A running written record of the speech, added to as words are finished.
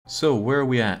So, where are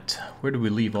we at? Where did we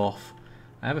leave off?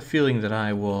 I have a feeling that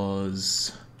I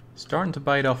was starting to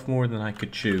bite off more than I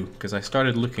could chew, because I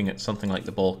started looking at something like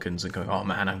the Balkans and going, oh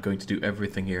man, I'm going to do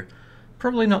everything here.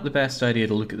 Probably not the best idea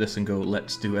to look at this and go,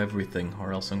 let's do everything,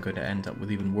 or else I'm going to end up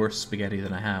with even worse spaghetti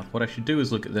than I have. What I should do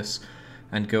is look at this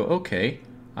and go, okay,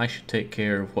 I should take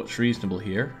care of what's reasonable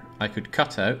here. I could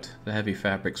cut out the heavy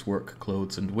fabrics, work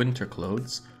clothes, and winter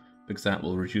clothes, because that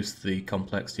will reduce the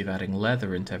complexity of adding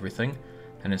leather into everything,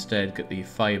 and instead get the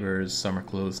fibers, summer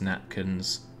clothes,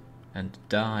 napkins, and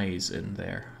dyes in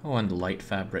there. Oh, and light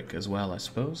fabric as well, I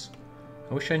suppose.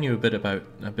 I wish I knew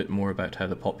a bit more about how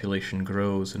the population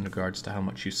grows in regards to how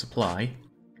much you supply.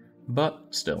 But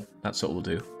still, that's what we'll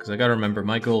do. Because I gotta remember,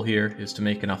 my goal here is to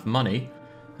make enough money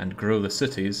and grow the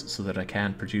cities so that I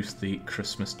can produce the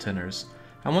Christmas tinners.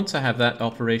 And once I have that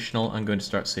operational, I'm going to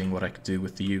start seeing what I could do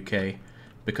with the UK.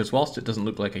 Because whilst it doesn't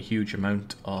look like a huge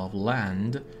amount of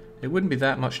land, it wouldn't be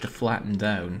that much to flatten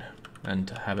down and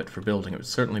have it for building. It would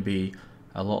certainly be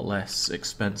a lot less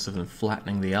expensive than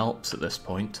flattening the Alps at this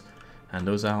point, and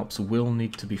those Alps will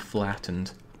need to be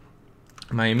flattened.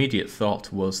 My immediate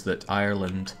thought was that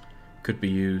Ireland could be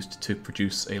used to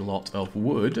produce a lot of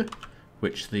wood,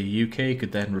 which the UK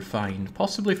could then refine,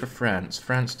 possibly for France.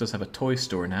 France does have a toy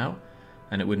store now,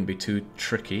 and it wouldn't be too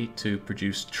tricky to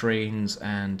produce trains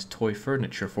and toy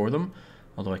furniture for them.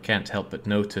 Although I can't help but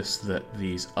notice that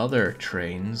these other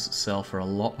trains sell for a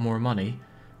lot more money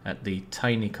at the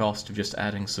tiny cost of just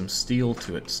adding some steel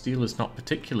to it. Steel is not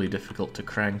particularly difficult to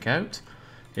crank out.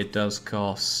 It does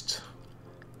cost...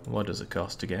 what does it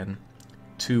cost again?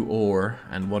 2 ore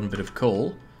and 1 bit of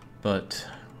coal. But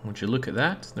would you look at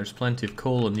that? There's plenty of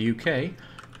coal in the UK,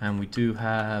 and we do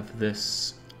have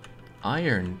this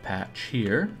iron patch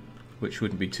here, which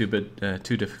wouldn't be too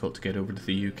difficult to get over to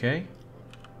the UK.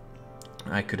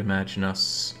 I could imagine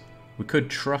we could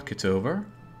truck it over.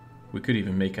 We could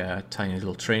even make a tiny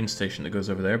little train station that goes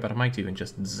over there, but I might even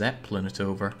just zeppelin it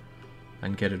over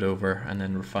and get it over and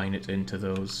then refine it into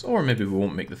those. Or maybe we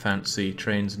won't make the fancy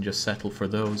trains and just settle for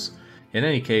those. In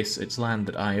any case, it's land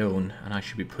that I own and I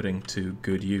should be putting to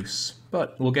good use.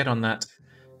 But we'll get on that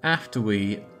after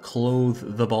we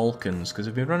clothe the Balkans, because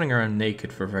they've been running around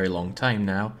naked for a very long time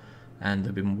now, and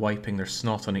they've been wiping their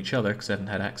snot on each other because they haven't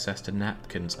had access to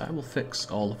napkins. I will fix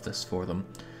all of this for them.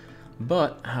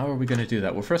 But how are we going to do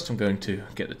that? Well, first I'm going to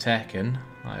get the tech in.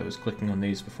 I was clicking on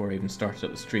these before I even started up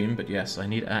the stream, but yes, I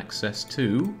need access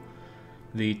to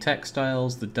the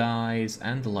textiles, the dyes,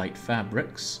 and the light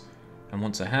fabrics. And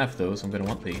once I have those, I'm going to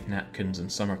want the napkins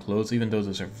and summer clothes. Even though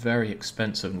those are very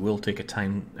expensive and will take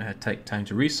time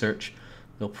to research,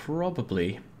 they'll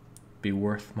probably be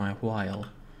worth my while.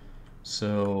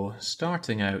 So,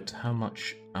 starting out, how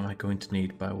much am I going to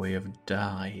need by way of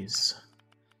dyes?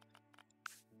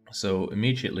 So,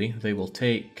 immediately, they will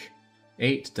take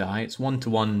 8 dye. It's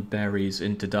 1-to-1 berries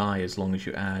into dye as long as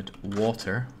you add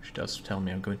water, which does tell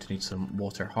me I'm going to need some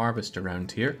water harvest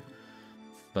around here.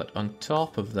 But on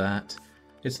top of that,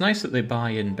 it's nice that they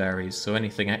buy in berries, so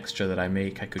anything extra that I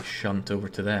make I could shunt over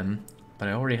to them, but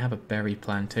I already have a berry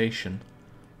plantation.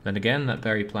 Then again, that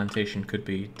berry plantation could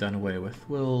be done away with.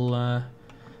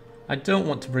 I don't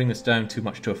want to bring this down too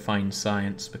much to a fine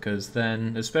science, because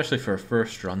then, especially for a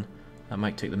first run, that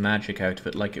might take the magic out of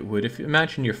it like it would. If you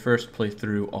imagine your first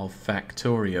playthrough of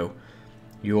Factorio,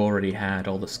 you already had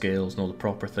all the scales and all the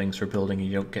proper things for building, and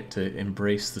you don't get to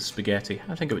embrace the spaghetti.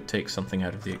 I think it would take something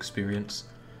out of the experience.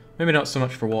 Maybe not so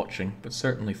much for watching, but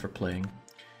certainly for playing.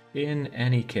 In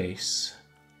any case,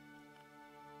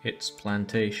 it's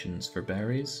plantations for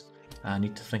berries. I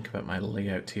need to think about my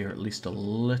layout here at least a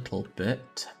little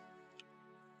bit.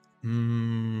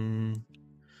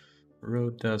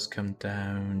 Road does come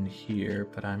down here,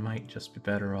 but I might just be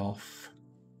better off.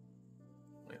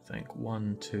 I think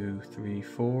 1, 2, 3,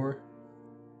 4.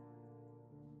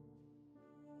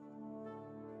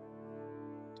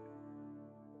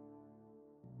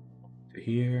 To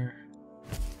here.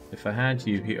 If I had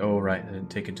you here... oh right, I didn't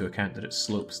take into account that it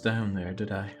slopes down there,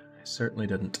 did I? I certainly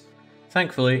didn't.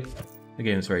 Thankfully, the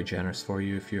game is very generous for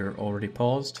you if you're already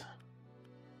paused.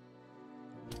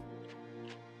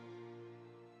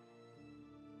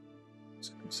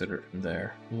 So consider it from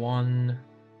there. 1,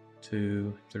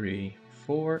 2, 3,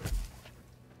 4.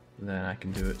 Then I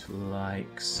can do it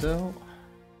like so.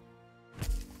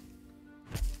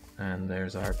 And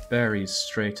there's our berries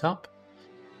straight up.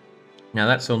 Now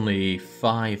that's only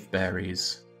 5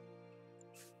 berries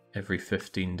every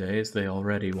 15 days. They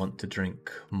already want to drink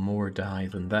more dye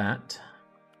than that.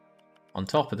 On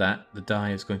top of that, the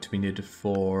dye is going to be needed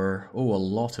for, a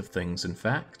lot of things in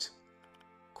fact.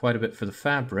 Quite a bit for the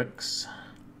fabrics.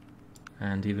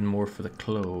 And even more for the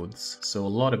clothes. So a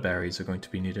lot of berries are going to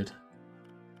be needed.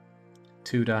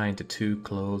 2 dye into 2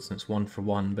 clothes, and it's 1 for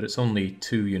 1, but it's only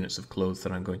 2 units of clothes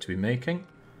that I'm going to be making.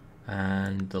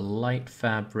 And the light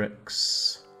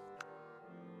fabrics...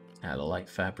 the light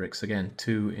fabrics, again,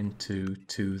 2 into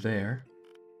 2 there.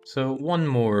 So 1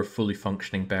 more fully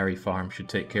functioning berry farm should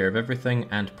take care of everything,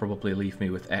 and probably leave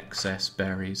me with excess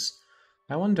berries.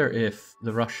 I wonder if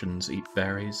the Russians eat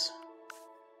berries.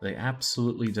 They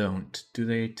absolutely don't. Do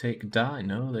they take dye?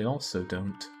 No, they also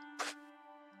don't.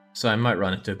 So I might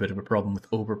run into a bit of a problem with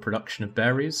overproduction of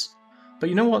berries. But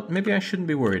you know what? Maybe I shouldn't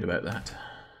be worried about that.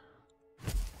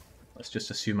 Let's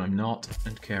just assume I'm not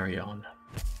and carry on.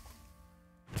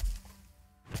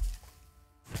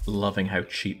 Loving how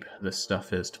cheap this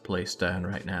stuff is to place down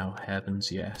right now.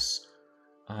 Heavens, yes.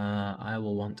 I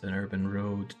will want an urban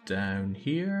road down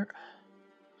here.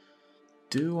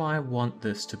 Do I want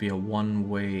this to be a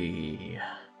one-way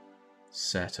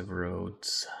set of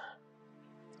roads?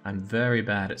 I'm very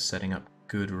bad at setting up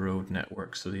good road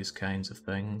networks for these kinds of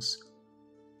things.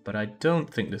 But I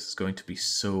don't think this is going to be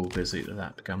so busy that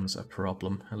that becomes a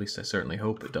problem. At least I certainly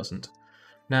hope it doesn't.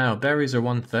 Now, berries are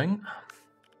one thing.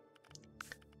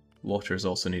 Water is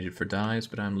also needed for dyes,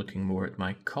 but I'm looking more at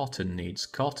my cotton needs.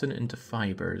 Cotton into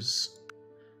fibers.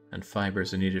 And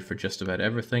fibers are needed for just about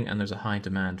everything, and there's a high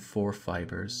demand for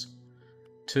fibers.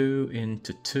 2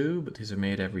 into 2, but these are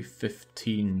made every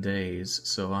 15 days,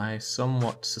 so I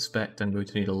somewhat suspect I'm going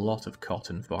to need a lot of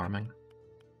cotton farming.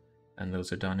 And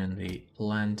those are done in the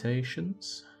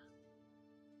plantations.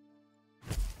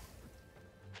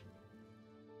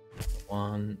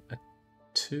 1, a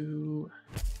 2,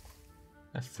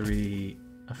 a 3,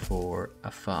 a 4,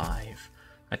 a 5.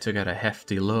 I took out a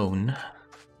hefty loan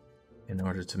in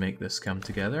order to make this come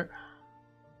together.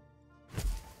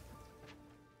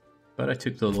 But I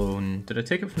took the loan... Did I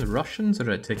take it from the Russians or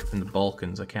did I take it from the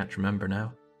Balkans? I can't remember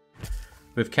now.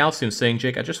 We have Calcium saying,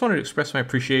 Jake, I just wanted to express my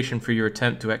appreciation for your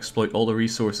attempt to exploit all the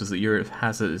resources that Europe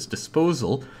has at its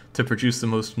disposal to produce the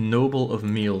most noble of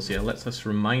meals. Yeah, let's us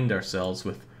remind ourselves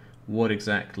with what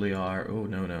exactly are... Oh,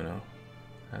 no, no, no.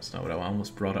 That's not what I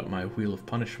almost brought up my wheel of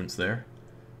punishments there.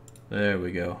 There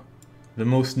we go. The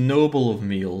most noble of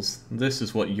meals. This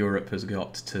is what Europe has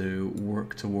got to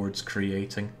work towards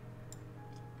creating.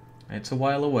 It's a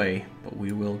while away, but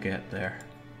we will get there.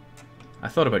 I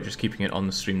thought about just keeping it on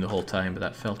the stream the whole time, but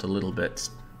that felt a little bit,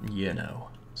 you know,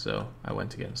 so I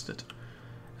went against it.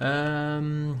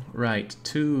 Right,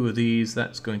 2 of these,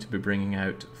 that's going to be bringing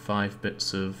out 5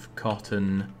 bits of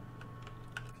cotton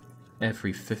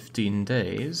every 15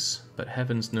 days, but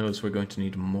heavens knows we're going to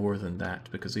need more than that,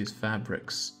 because these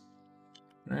fabrics,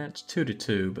 that's 2 to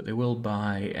 2, but they will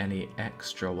buy any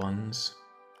extra ones.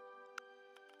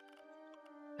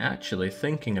 Actually,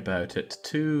 thinking about it,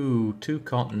 two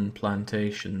cotton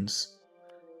plantations,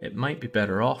 it might be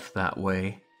better off that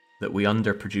way, that we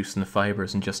underproduce in the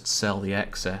fibres and just sell the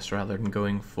excess rather than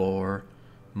going for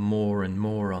more and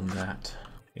more on that.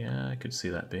 Yeah, I could see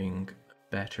that being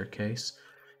a better case.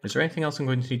 Is there anything else I'm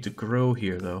going to need to grow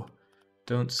here, though?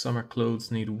 Don't summer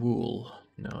clothes need wool?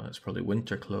 No, that's probably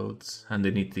winter clothes, and they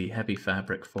need the heavy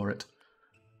fabric for it.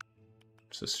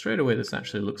 So straight away this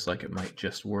actually looks like it might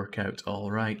just work out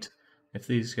alright. If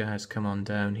these guys come on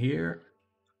down here,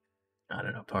 I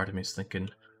don't know, part of me is thinking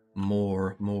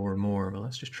more, but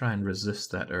let's just try and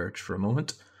resist that urge for a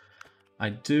moment.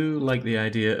 I do like the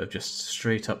idea of just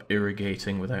straight up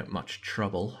irrigating without much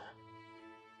trouble.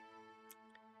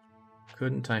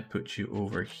 Couldn't I put you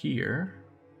over here?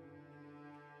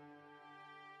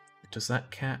 Does that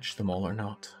catch them all or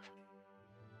not?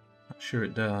 Not sure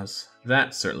it does.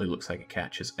 That certainly looks like it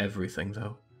catches everything,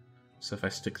 though. So if I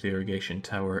stick the irrigation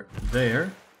tower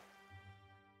there,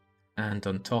 and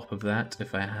on top of that,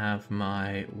 if I have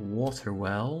my water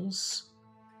wells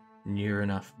near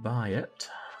enough by it,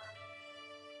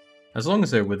 as long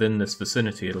as they're within this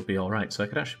vicinity, it'll be alright. So I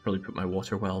could actually probably put my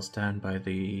water wells down by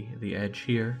the edge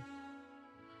here.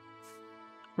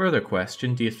 Further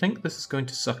question, do you think this is going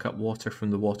to suck up water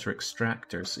from the water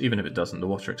extractors? Even if it doesn't, the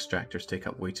water extractors take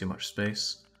up way too much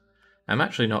space. I'm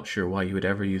actually not sure why you would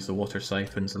ever use the water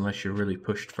siphons unless you're really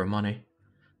pushed for money.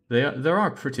 There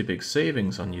are pretty big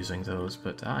savings on using those,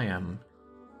 but I am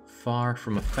far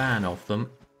from a fan of them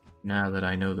now that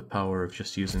I know the power of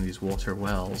just using these water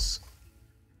wells.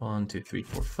 1, 2, 3,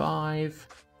 4,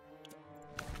 5.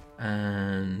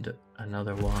 And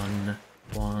another one.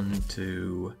 1,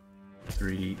 2,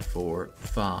 3, 4,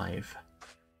 5.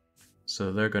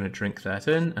 So they're going to drink that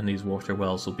in, and these water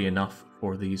wells will be enough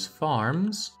for these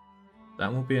farms.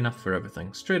 That won't be enough for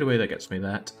everything. Straight away that gets me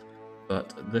that.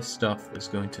 But this stuff is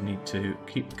going to need to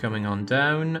keep coming on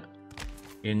down.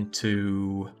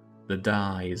 into the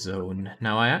dye zone.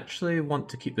 Now I actually want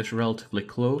to keep this relatively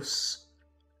close,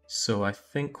 so I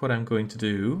think what I'm going to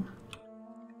do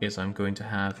is I'm going to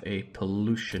have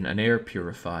an air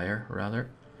purifier rather,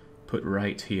 put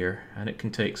right here, and it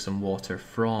can take some water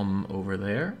from over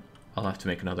there. I'll have to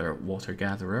make another water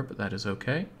gatherer, but that is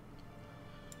okay.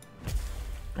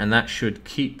 And that should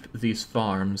keep these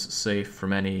farms safe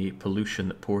from any pollution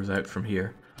that pours out from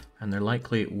here. And there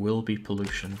likely will be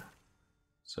pollution.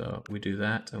 So we do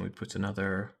that, and we put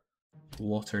another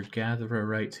water gatherer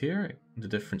right here. The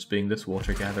difference being this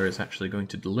water gatherer is actually going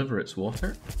to deliver its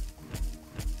water.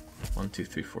 1, 2,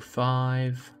 3, 4,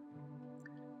 5.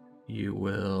 You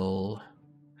will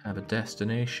have a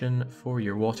destination for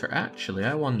your water. Actually,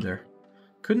 I wonder,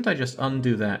 couldn't I just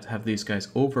undo that, have these guys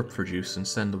overproduce and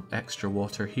send the extra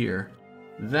water here?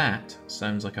 That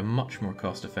sounds like a much more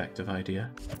cost-effective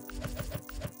idea.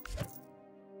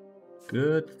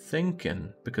 Good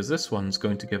thinking, because this one's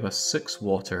going to give us 6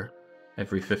 water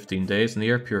every 15 days, and the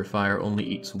air purifier only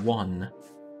eats 1.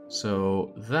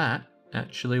 So that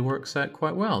actually works out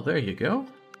quite well. There you go.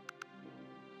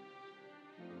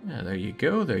 Yeah, there you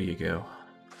go, there you go.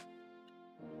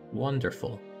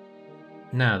 Wonderful.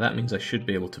 Now, that means I should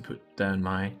be able to put down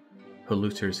my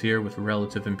polluters here with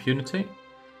relative impunity.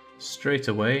 Straight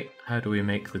away, how do we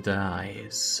make the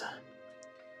dyes?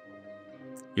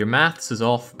 Your maths is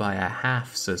off by a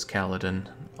half, says Kaladin.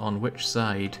 On which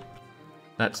side?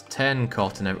 That's 10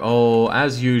 cotton. Oh,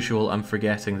 as usual, I'm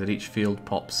forgetting that each field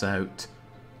pops out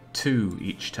 2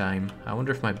 each time. I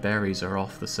wonder if my berries are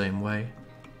off the same way.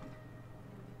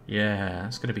 Yeah,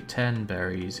 it's going to be 10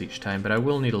 berries each time, but I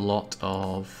will need a lot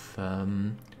of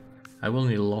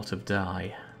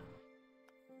dye.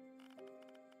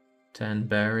 10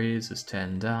 berries is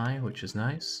 10 dye, which is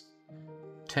nice.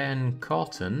 10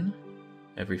 cotton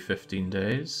every 15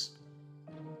 days.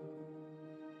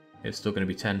 It's still going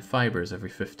to be 10 fibers every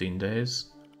 15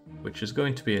 days, which is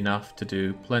going to be enough to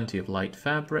do plenty of light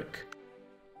fabric.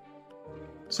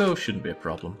 So shouldn't be a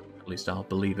problem. At least I'll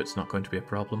believe it's not going to be a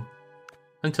problem.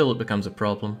 Until it becomes a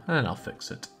problem, and then I'll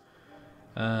fix it.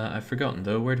 I've forgotten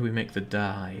though, where do we make the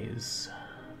dyes?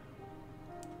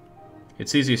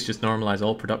 It's easiest to just normalize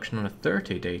all production on a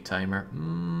 30-day timer.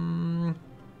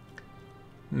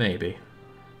 Maybe.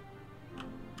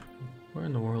 Where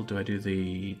in the world do I do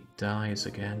the dyes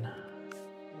again?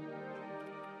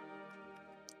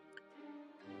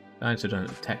 Dyes are done at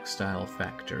the textile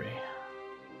factory.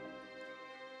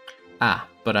 Ah,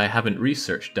 but I haven't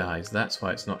researched dyes, that's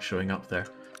why it's not showing up there.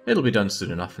 It'll be done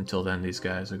soon enough. Until then, these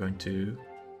guys are going to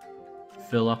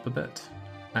fill up a bit.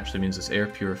 Actually means this air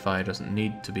purifier doesn't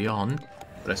need to be on,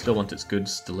 but I still want its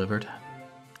goods delivered.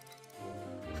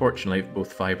 Fortunately,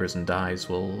 both fibers and dyes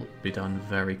will be done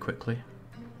very quickly.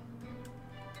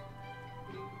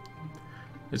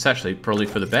 It's actually probably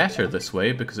for the better this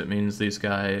way, because it means these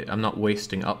guys... I'm not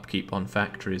wasting upkeep on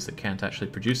factories that can't actually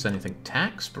produce anything.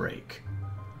 Tax break!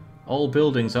 All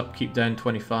buildings upkeep down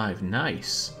 25.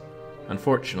 Nice!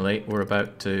 Unfortunately, we're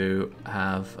about to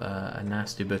have a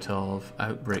nasty bit of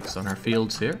outbreaks on our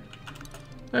fields here.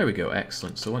 There we go,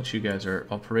 excellent. So once you guys are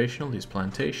operational, these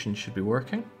plantations should be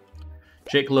working.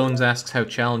 Jake Loans asks, how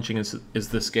challenging is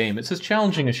this game? It's as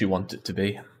challenging as you want it to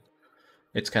be.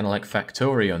 It's kind of like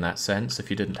Factorio in that sense, if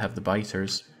you didn't have the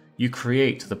biters. You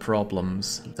create the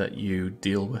problems that you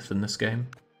deal with in this game.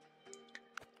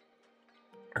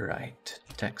 Right,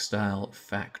 Textile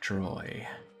Factory.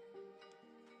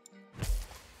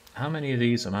 How many of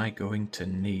these am I going to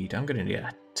need? I'm going to need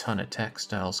a ton of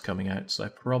textiles coming out, so I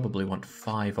probably want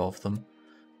 5 of them.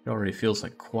 It already feels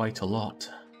like quite a lot.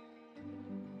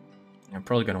 I'm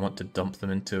probably going to want to dump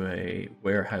them into a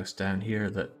warehouse down here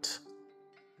that...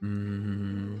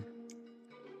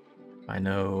 I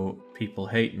know people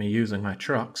hate me using my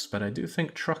trucks, but I do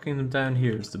think trucking them down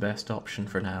here is the best option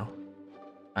for now.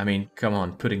 I mean, come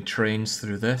on, putting trains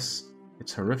through this?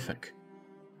 It's horrific.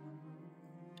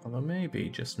 Although maybe,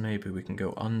 just maybe, we can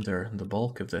go under the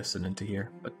bulk of this and into here.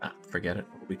 But forget it,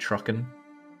 we'll be trucking.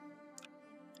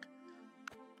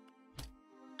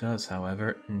 Does,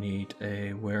 however, need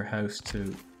a warehouse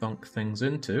to bunk things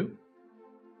into.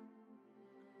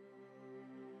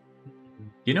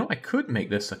 You know, I could make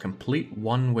this a complete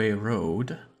one-way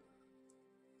road.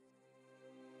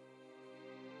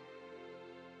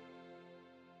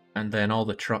 And then all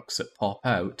the trucks that pop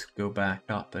out go back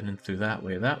up and in through that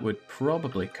way. That would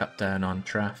probably cut down on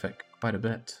traffic quite a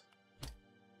bit.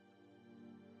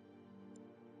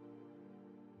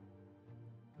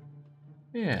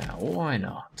 Yeah, why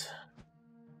not?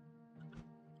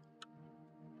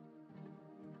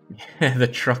 The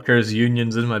truckers'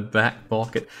 union's in my back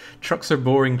pocket. Trucks are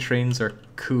boring, trains are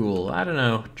cool. I don't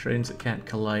know, trains that can't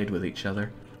collide with each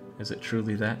other. Is it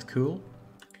truly that cool?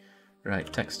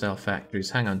 Right, textile factories.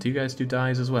 Hang on, do you guys do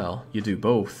dyes as well? You do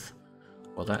both.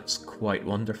 Well, that's quite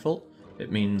wonderful.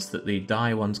 It means that the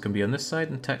dye ones can be on this side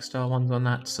and textile ones on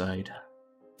that side.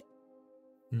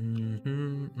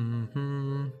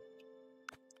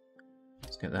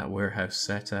 Let's get that warehouse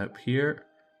set up here.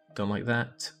 Don't like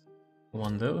that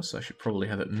one though, so I should probably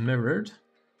have it mirrored.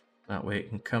 That way it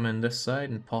can come in this side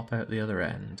and pop out the other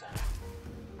end.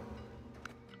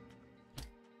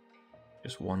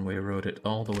 Just one-way road it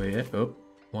all the way in. Oh,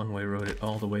 one-way road it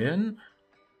all the way in.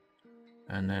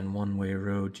 And then one-way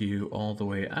road you all the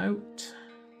way out.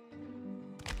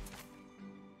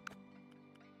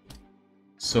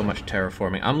 So much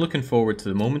terraforming. I'm looking forward to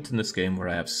the moment in this game where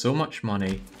I have so much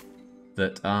money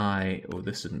that I... Oh,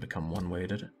 this didn't become one-way,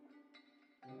 did it?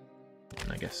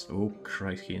 I guess... Oh,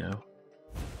 crikey, no.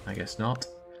 I guess not.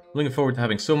 Looking forward to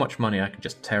having so much money I can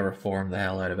just terraform the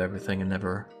hell out of everything and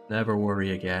never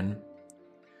worry again.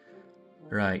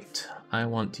 Right, I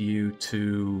want you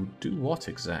to do what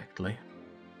exactly?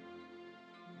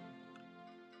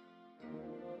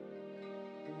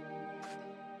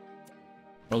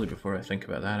 Probably before I think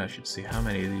about that, I should see how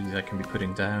many of these I can be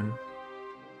putting down.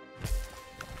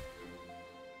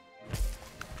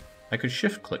 I could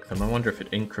shift-click them. I wonder if it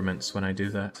increments when I do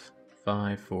that.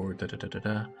 5, 4,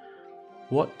 da-da-da-da-da.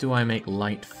 What do I make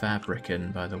light fabric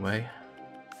in, by the way?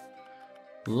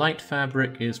 Light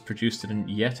fabric is produced in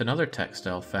yet another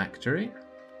textile factory.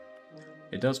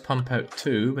 It does pump out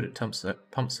 2, but it pumps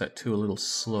out 2 a little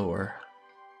slower.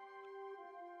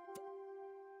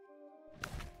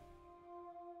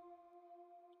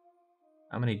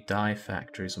 How many dye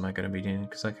factories am I going to be in?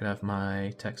 Because I could have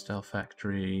my textile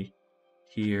factory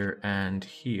here and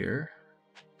here.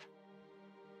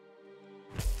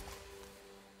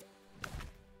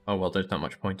 Oh well, there's not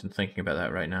much point in thinking about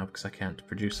that right now because I can't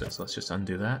produce it, so let's just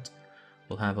undo that.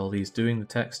 We'll have all these doing the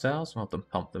textiles, we'll have them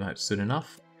pump them out soon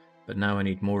enough. But now I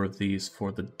need more of these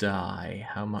for the dye.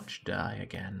 How much dye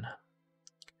again?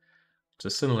 It's a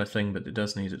similar thing, but it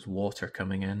does need its water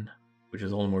coming in, which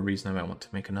is all the more reason I might want to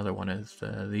make another one of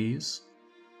these.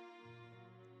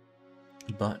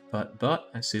 But,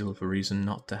 I see a little reason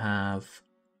not to have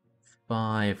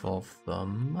 5 of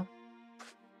them.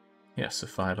 Yeah, so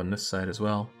 5 on this side as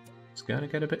well. It's going to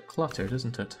get a bit cluttered,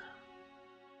 isn't it?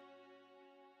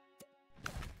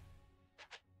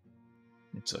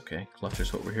 It's okay,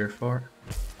 clutter's what we're here for.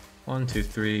 1, 2,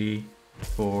 3,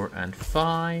 4, and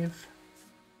 5.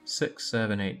 6,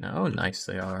 7, 8, 9. Oh, nice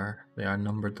they are. They are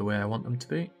numbered the way I want them to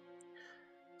be.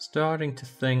 Starting to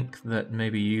think that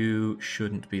maybe you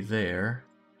shouldn't be there,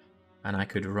 and I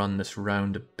could run this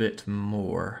round a bit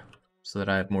more, so that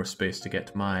I have more space to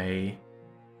get my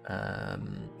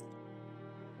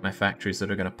my factories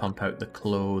that are going to pump out the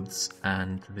clothes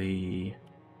and the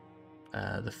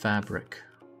fabric.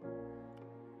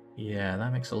 Yeah,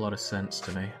 that makes a lot of sense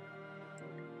to me.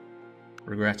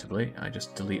 Regrettably, I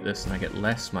just delete this and I get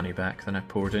less money back than I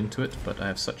poured into it, but I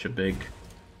have such a big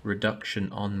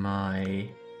reduction on my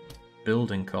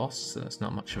building costs, so that's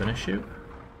not much of an issue.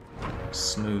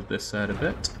 Smooth this out a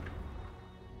bit.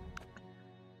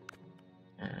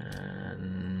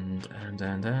 And...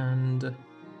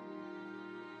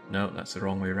 No, that's the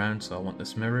wrong way around, so I want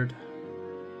this mirrored.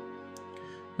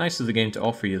 Nice of the game to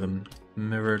offer you them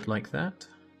mirrored like that.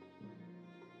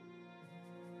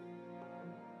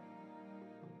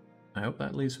 I hope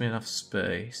that leaves me enough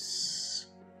space.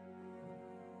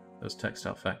 Those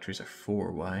textile factories are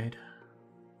 4 wide.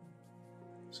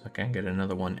 So I can get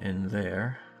another one in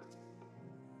there.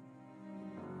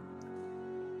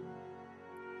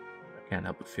 I can't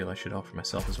help but feel I should offer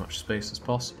myself as much space as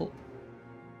possible.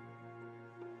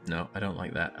 No, I don't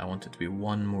like that. I want it to be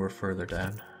one more further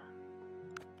down.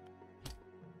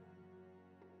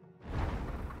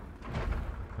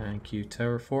 Thank you,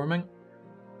 terraforming.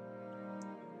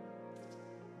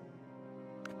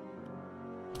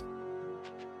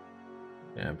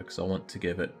 Yeah, because I want to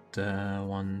give it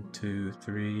 1, 2,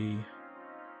 3,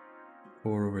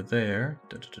 4 over there,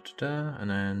 and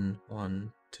then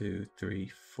 1, 2,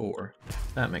 3, 4.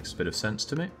 That makes a bit of sense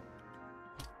to me.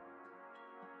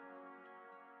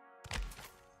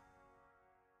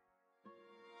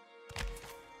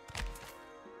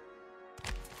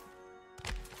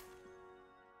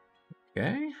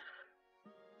 Okay.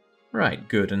 Right,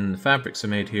 good, and the fabrics are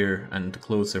made here, and the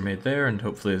clothes are made there, and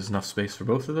hopefully there's enough space for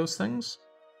both of those things.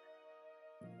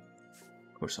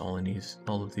 Of course, all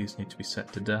of these need to be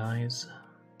set to dyes.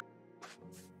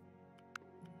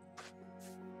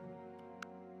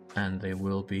 And they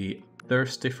will be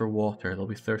thirsty for water. They'll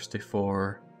be thirsty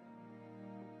for...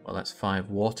 well, that's 5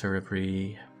 water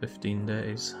every 15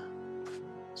 days.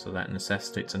 So that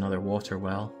necessitates another water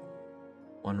well.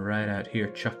 One right out here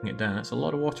chucking it down. That's a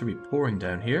lot of water to be pouring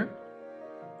down here,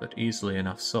 but easily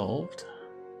enough solved.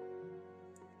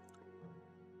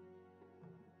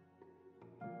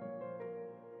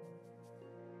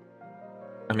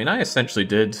 I mean, I essentially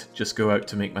did just go out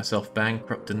to make myself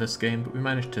bankrupt in this game, but we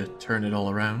managed to turn it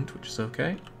all around, which is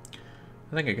okay.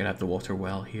 I think I could have the water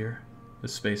well here.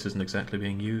 This space isn't exactly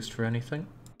being used for anything.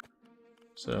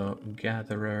 So,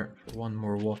 gatherer, one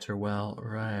more water well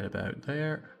right about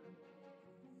there.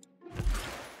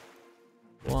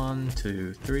 1,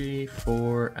 2, 3,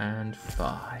 4, and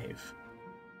 5.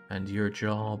 And your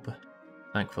job...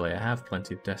 thankfully I have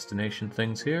plenty of destination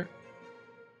things here.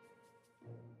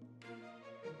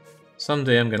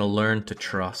 Someday I'm going to learn to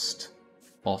trust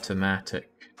automatic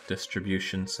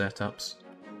distribution setups.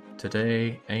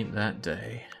 Today ain't that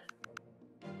day.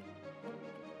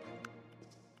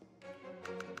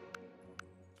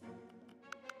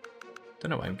 Don't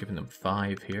know why I'm giving them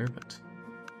 5 here, but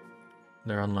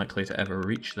they're unlikely to ever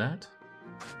reach that.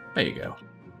 There you go.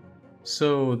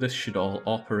 So this should all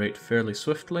operate fairly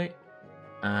swiftly.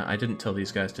 I didn't tell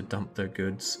these guys to dump their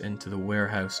goods into the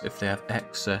warehouse if they have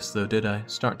excess, though, did I?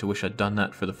 Start to wish I'd done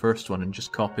that for the first one and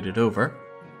just copied it over.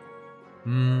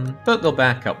 But they'll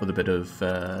back up with a bit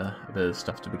of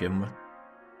stuff to begin with.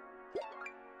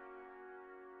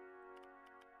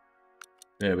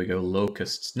 There we go,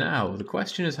 locusts. Now, the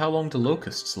question is, how long do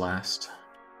locusts last?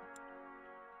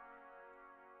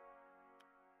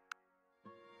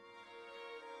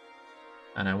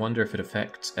 And I wonder if it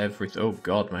affects everything. Oh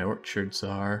god, my orchards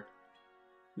are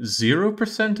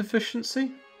 0%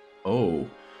 efficiency? Oh.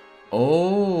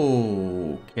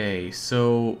 Okay,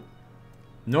 so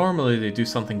normally they do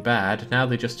something bad, now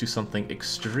they just do something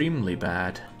extremely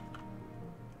bad.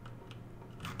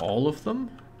 All of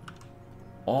them?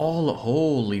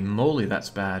 Holy moly, that's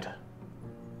bad.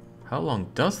 How long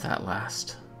does that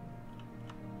last?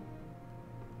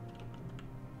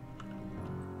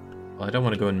 Well, I don't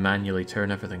want to go and manually turn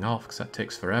everything off because that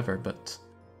takes forever, but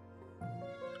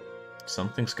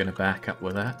something's going to back up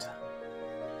with that.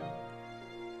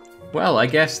 Well, I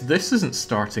guess this isn't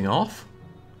starting off.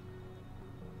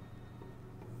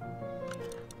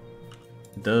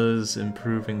 Does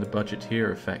improving the budget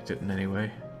here affect it in any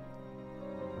way?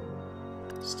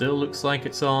 Still looks like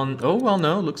it's on... oh, well,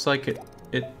 no, looks like it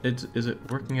is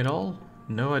it working at all?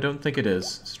 No, I don't think it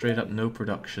is. Straight up no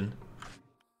production.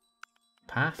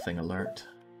 Pathing alert.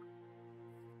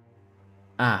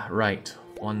 Ah, right.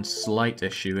 One slight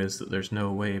issue is that there's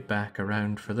no way back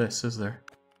around for this, is there?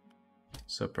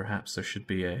 So perhaps there should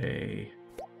be a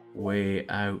way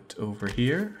out over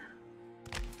here.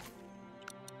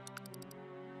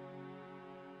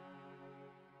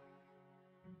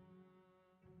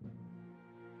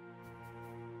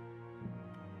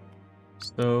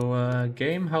 So,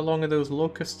 game, how long are those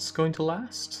locusts going to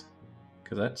last?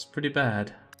 Because that's pretty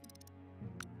bad.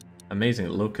 Amazing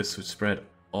that locusts would spread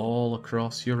all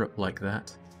across Europe like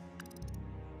that.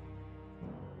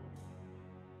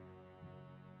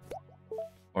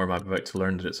 Or am I about to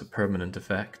learn that it's a permanent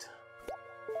effect?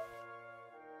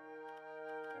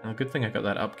 Well, good thing I got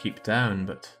that upkeep down,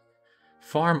 but...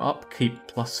 farm upkeep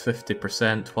plus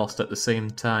 50% whilst at the same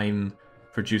time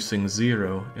producing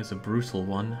 0 is a brutal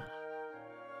one.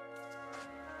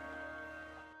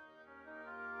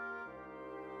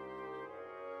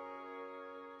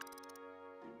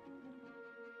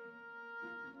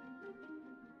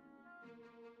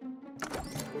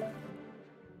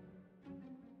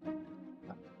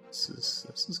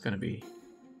 This is going to be...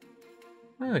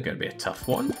 well, going to be a tough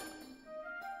one.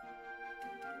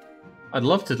 I'd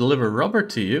love to deliver rubber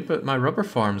to you, but my rubber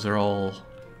farms are all...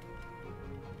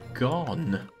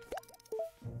 gone.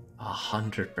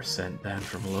 100% down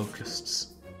from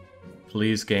locusts.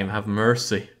 Please, game, have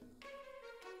mercy.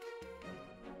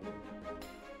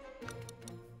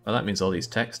 Well, that means all these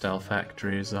textile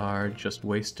factories are just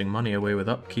wasting money away with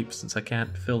upkeep since I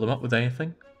can't fill them up with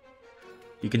anything.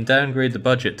 You can downgrade the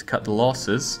budget to cut the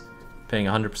losses, paying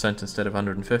 100% instead of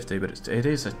 150, but it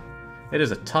is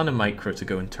a ton of micro to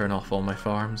go and turn off all my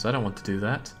farms. I don't want to do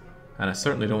that, and I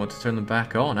certainly don't want to turn them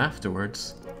back on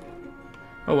afterwards.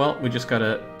 Oh well, we just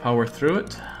gotta power through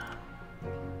it.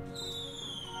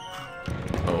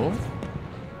 Oh?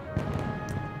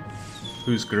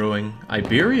 Who's growing?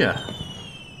 Iberia!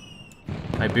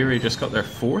 Iberia just got their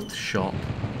 4th shop.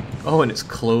 Oh, and it's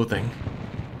clothing.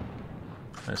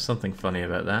 There's something funny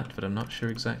about that, but I'm not sure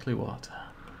exactly what.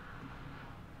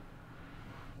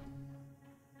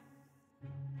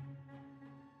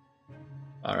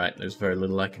 Alright, there's very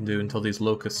little I can do until these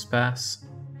locusts pass.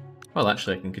 Well,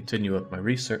 actually, I can continue with my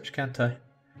research, can't I?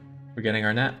 We're getting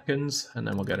our napkins, and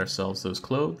then we'll get ourselves those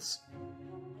clothes.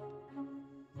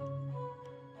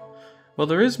 Well,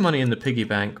 there is money in the piggy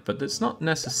bank, but it's not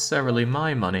necessarily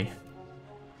my money.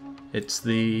 It's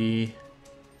the...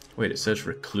 Wait, it says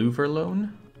Recluver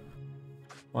loan?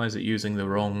 Why is it using the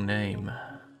wrong name?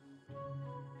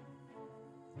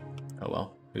 Oh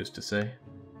well, who's to say?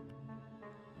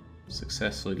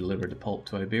 Successfully delivered the pulp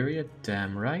to Iberia,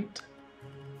 damn right.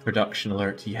 Production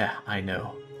alert, yeah, I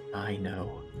know. I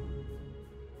know.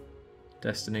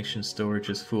 Destination storage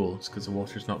is full, it's because the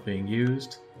water's not being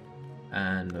used.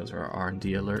 And those are our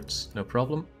R&D alerts, no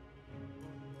problem.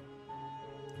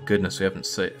 Goodness, we haven't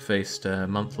faced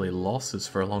monthly losses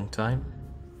for a long time.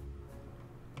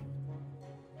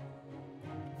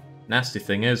 Nasty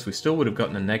thing is, we still would have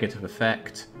gotten a negative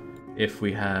effect if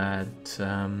we had,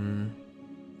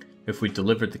 if we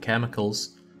delivered the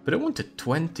chemicals. But it wanted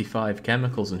 25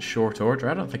 chemicals in short order.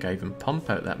 I don't think I even pump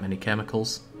out that many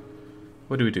chemicals.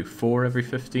 What do we do, 4 every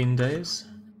 15 days?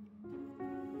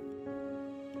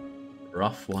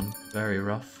 Rough one, very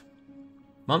rough.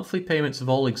 Monthly payments of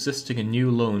all existing and new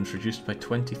loans reduced by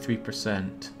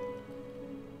 23%.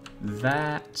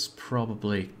 That's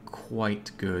probably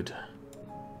quite good.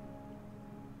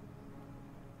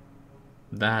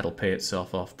 That'll pay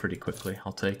itself off pretty quickly,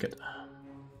 I'll take it.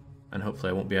 And hopefully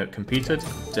I won't be outcompeted.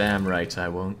 Damn right I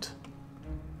won't.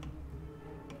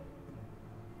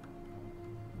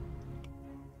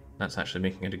 That's actually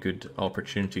making it a good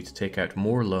opportunity to take out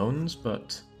more loans,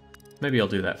 but maybe I'll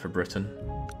do that for Britain.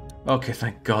 Okay,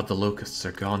 thank God the locusts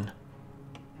are gone.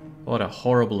 What a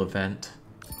horrible event.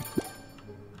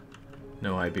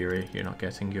 No, Iberia, you're not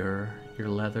getting your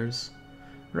leathers.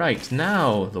 Right,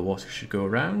 now the water should go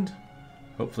around.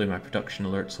 Hopefully my production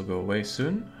alerts will go away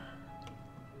soon.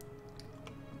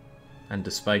 And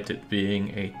despite it being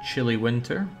a chilly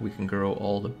winter, we can grow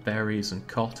all the berries and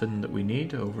cotton that we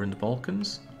need over in the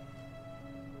Balkans.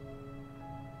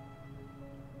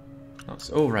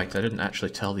 Oh right, I didn't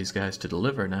actually tell these guys to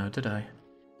deliver now, did I?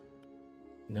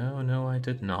 No, I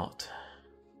did not.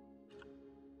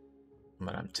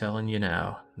 But I'm telling you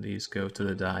now, these go to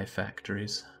the dye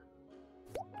factories.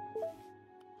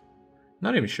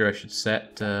 Not even sure I should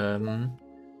set a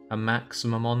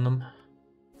maximum on them,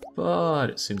 but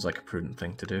it seems like a prudent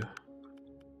thing to do.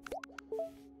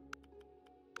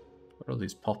 What are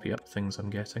these poppy up things I'm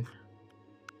getting?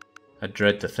 I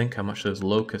dread to think how much those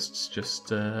locusts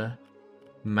just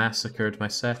massacred my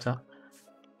setup.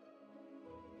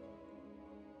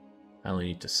 I only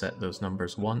need to set those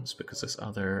numbers once because this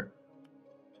other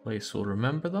place will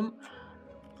remember them.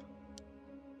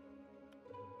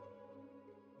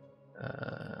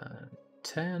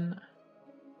 10.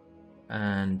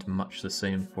 And much the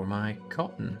same for my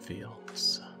cotton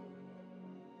fields.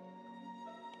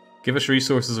 Give us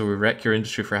resources or we wreck your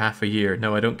industry for half a year.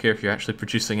 No, I don't care if you're actually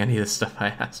producing any of the stuff I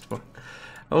asked for.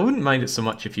 I wouldn't mind it so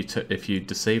much if you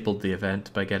disabled the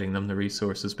event by getting them the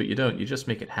resources, but you don't. You just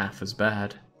make it half as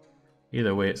bad.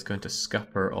 Either way, it's going to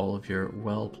scupper all of your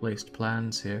well-placed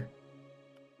plans here.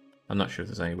 I'm not sure if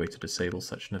there's any way to disable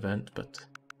such an event, but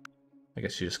I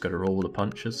guess you just gotta roll with the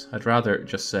punches. I'd rather it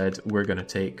just said, we're gonna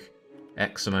take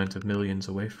X amount of millions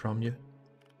away from you.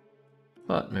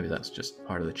 But maybe that's just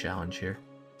part of the challenge here.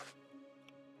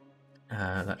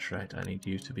 That's right, I need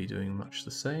you to be doing much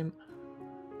the same.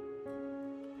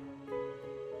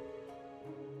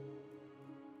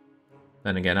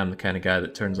 Then again, I'm the kind of guy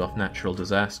that turns off natural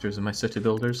disasters in my city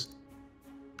builders.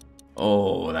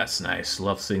 Oh, that's nice.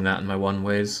 Love seeing that in my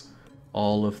one-ways.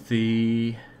 All of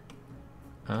the...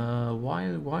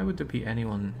 why would there be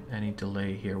any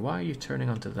delay here? Why are you turning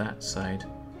onto that side?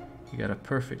 You got a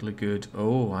perfectly good...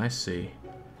 Oh, I see.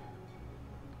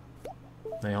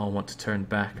 They all want to turn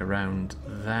back around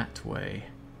that way.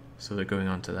 So they're going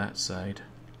onto that side.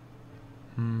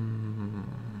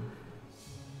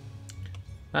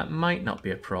 That might not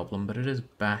be a problem, but it is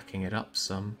backing it up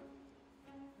some.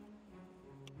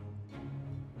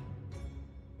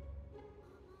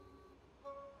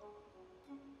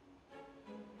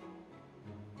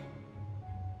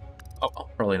 Oh,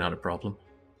 probably not a problem.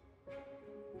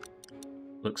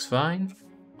 Looks fine,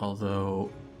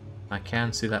 although I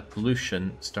can see that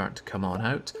pollution starting to come on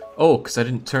out. Oh, because I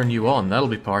didn't turn you on, that'll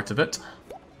be part of it.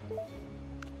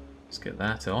 Let's get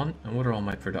that on. And what are all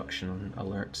my production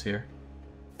alerts here?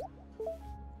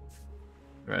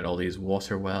 Right, all these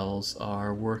water wells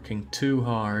are working too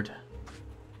hard.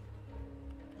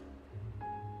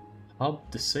 Hub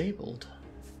disabled.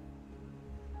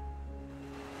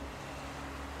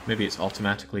 Maybe it's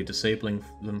automatically disabling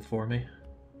them for me.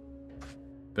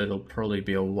 but it'll probably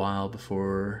be a while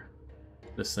before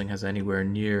this thing has anywhere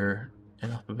near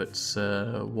enough of its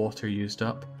water used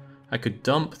up. I could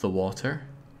dump the water.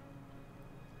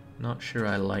 Not sure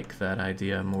I like that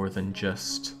idea more than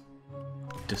just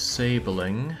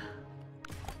disabling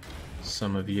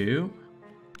some of you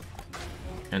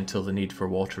until the need for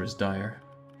water is dire.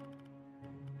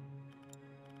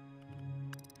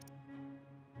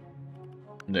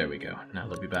 There we go. Now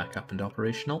they'll be back up and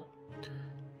operational.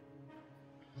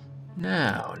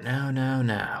 Now.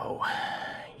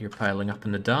 You're piling up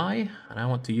in the dye, and I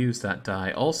want to use that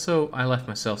dye. Also, I left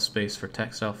myself space for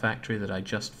textile factory that I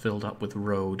just filled up with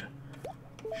road.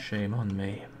 Shame on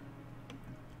me.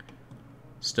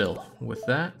 Still, with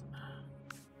that,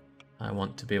 I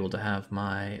want to be able to have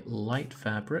my light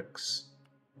fabrics,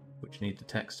 which need the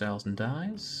textiles and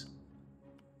dyes.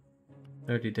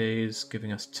 30 days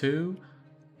giving us 2.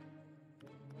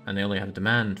 And they only have a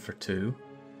demand for 2.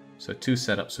 So 2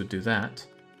 setups would do that.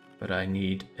 But I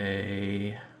need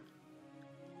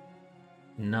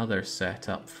another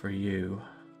setup for you.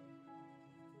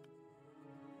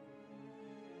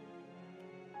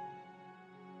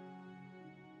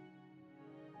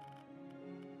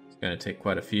 It's going to take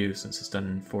quite a few since it's done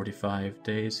in 45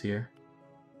 days here.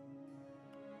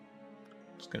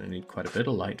 It's going to need quite a bit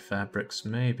of light fabrics,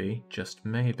 maybe, just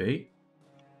maybe.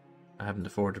 I haven't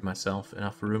afforded myself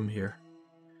enough room here.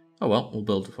 Oh well, we'll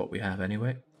build with what we have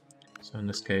anyway. So in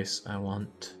this case, I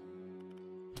want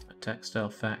a textile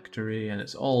factory, and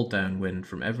it's all downwind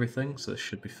from everything, so this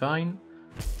should be fine.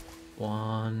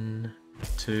 1,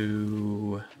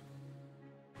 2,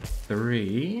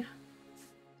 3.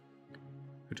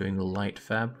 We're doing the light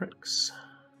fabrics.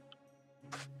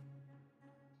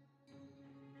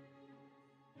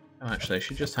 Oh, actually, I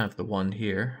should just have the one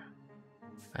here,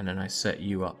 and then I set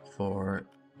you up for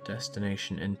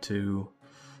destination into...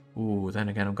 Ooh, then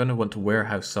again, I'm going to want to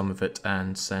warehouse some of it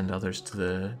and send others to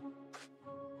the...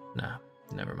 Nah,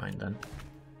 never mind then.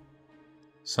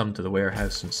 Some to the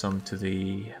warehouse and some to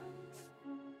the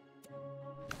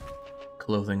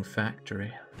clothing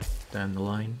factory down the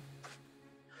line.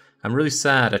 I'm really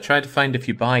sad. I tried to find if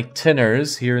you buy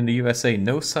tinners here in the USA.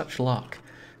 No such luck.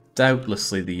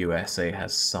 Doubtlessly the USA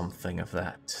has something of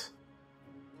that.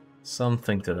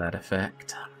 Something to that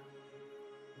effect.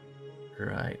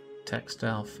 Right.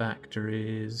 Textile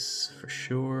factories, for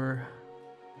sure.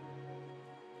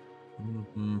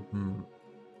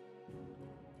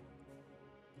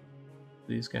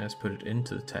 These guys put it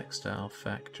into the textile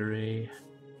factory.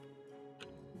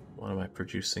 What am I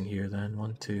producing here then?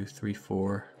 1, 2, 3,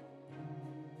 4.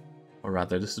 Or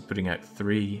rather, this is putting out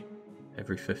 3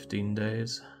 every 15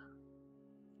 days.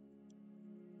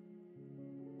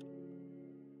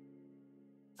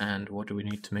 And what do we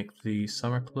need to make the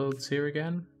summer clothes here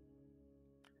again?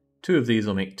 2 of these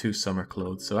will make 2 summer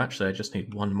clothes, so actually I just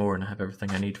need 1 more and I have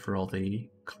everything I need for all the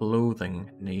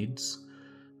clothing needs.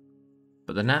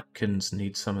 But the napkins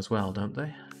need some as well, don't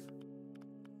they?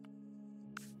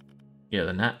 Yeah,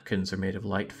 the napkins are made of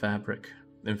light fabric.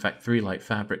 In fact, 3 light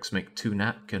fabrics make 2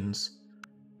 napkins.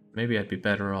 Maybe I'd be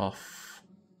better off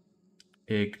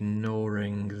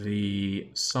ignoring the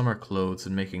summer clothes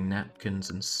and making napkins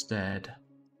instead,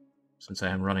 since I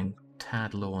am running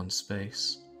tad low on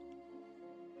space.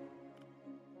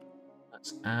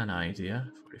 That's an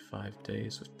idea. 45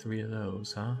 days with 3 of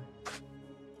those, huh?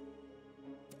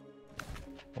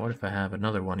 What if I have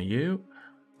another one of you?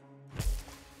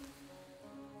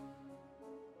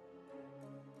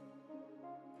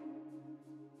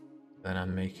 Then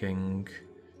I'm making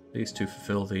these 2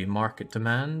 fulfill the market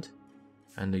demand,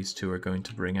 and these 2 are going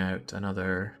to bring out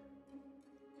another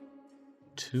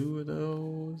 2 of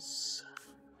those.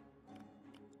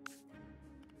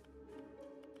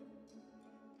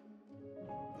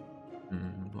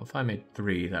 Well, if I made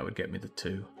 3, that would get me the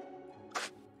 2.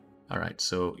 Alright,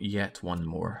 so yet 1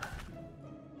 more.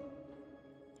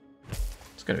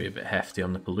 It's going to be a bit hefty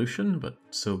on the pollution, but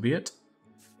so be it.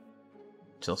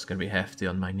 It's also going to be hefty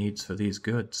on my needs for these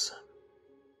goods.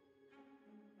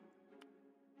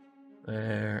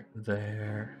 There,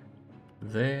 there,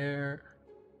 there.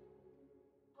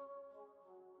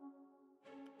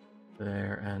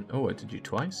 There, and... oh, I did you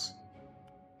twice?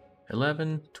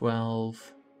 11,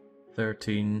 12,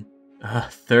 13...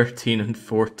 13 and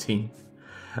 14.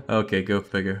 Okay, go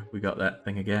figure. We got that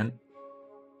thing again.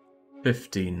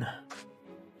 15.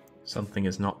 Something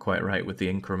is not quite right with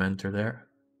the incrementer there.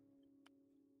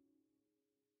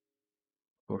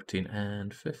 14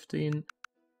 and 15.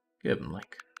 Give them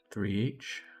like 3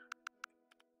 each.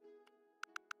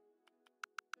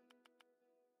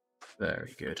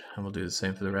 Very good. And we'll do the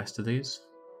same for the rest of these.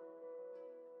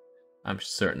 I'm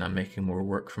certain I'm making more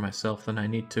work for myself than I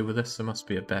need to with this. There must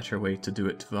be a better way to do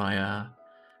it via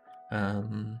a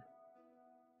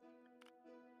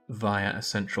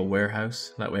central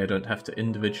warehouse. That way I don't have to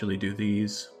individually do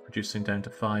these, reducing down to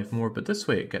 5 more, but this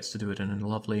way it gets to do it in a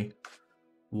lovely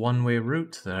one-way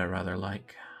route that I rather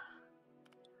like.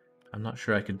 I'm not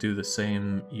sure I could do the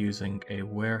same using a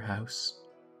warehouse,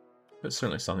 but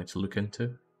certainly something to look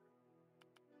into.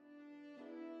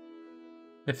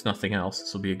 If nothing else,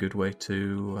 this will be a good way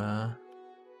to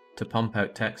pump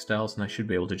out textiles, and I should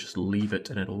be able to just leave it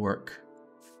and it'll work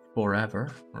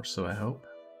forever, or so I hope.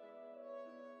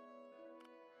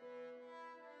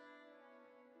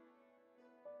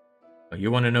 Oh, you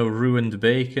want to know ruined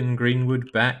bacon?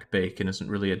 Greenwood back bacon isn't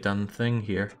really a done thing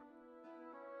here.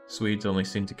 Swedes only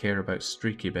seem to care about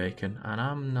streaky bacon, and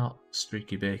I'm not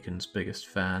streaky bacon's biggest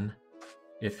fan,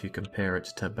 if you compare it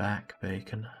to back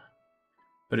bacon.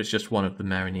 But it's just one of the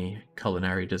many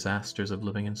culinary disasters of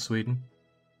living in Sweden.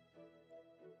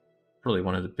 Probably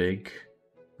one of the big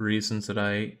reasons that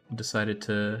I decided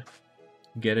to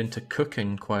get into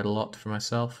cooking quite a lot for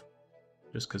myself.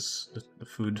 Just because the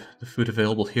food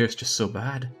available here is just so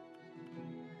bad.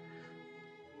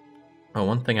 Oh,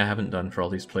 one thing I haven't done for all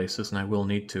these places, and I will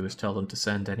need to, is tell them to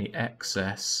send any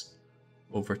excess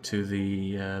over to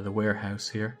the warehouse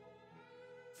here.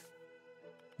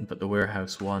 But the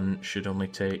warehouse one should only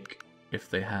take if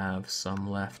they have some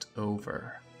left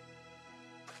over.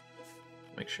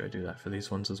 Make sure I do that for these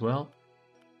ones as well.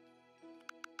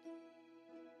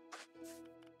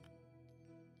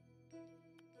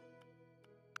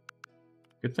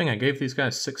 Good thing I gave these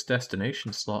guys 6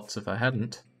 destination slots. If I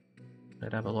hadn't,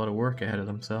 they'd have a lot of work ahead of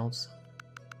themselves.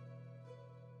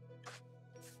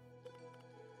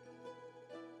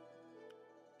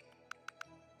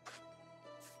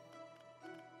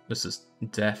 This is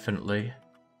definitely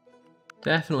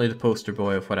the poster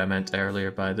boy of what I meant earlier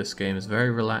by this game is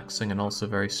very relaxing and also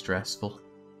very stressful.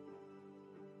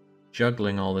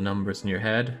 Juggling all the numbers in your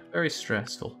head, very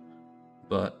stressful.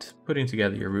 But putting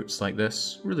together your routes like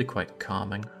this, really quite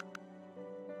calming.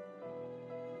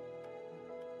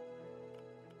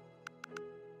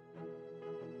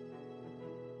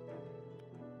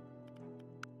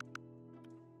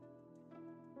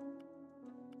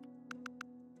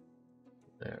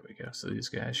 There we go, so these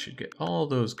guys should get all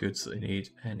those goods that they need,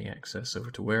 any excess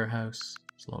over to warehouse,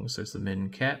 as long as there's the min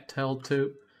kept held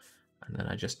to. And then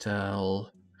I just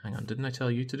tell... Hang on, didn't I tell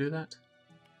you to do that?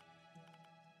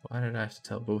 Why did I have to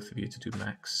tell both of you to do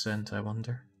max sent, I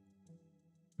wonder?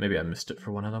 Maybe I missed it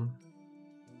for one of them.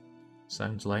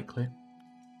 Sounds likely.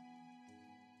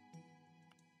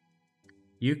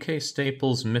 UK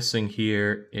staples missing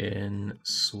here in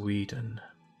Sweden.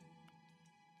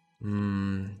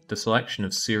 The selection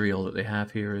of cereal that they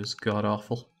have here is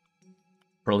god-awful.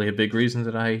 Probably a big reason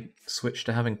that I switched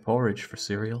to having porridge for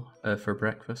cereal, for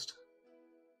breakfast.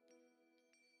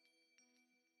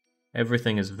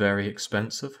 Everything is very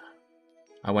expensive.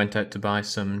 I went out to buy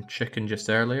some chicken just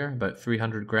earlier, about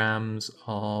 300 grams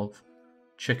of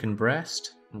chicken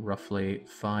breast, roughly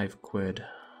 5 quid.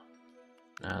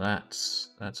 Now that's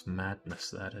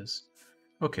madness, that is.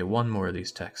 Okay, one more of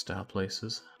these textile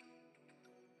places.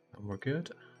 And we're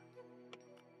good.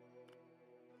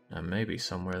 And maybe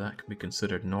somewhere that could be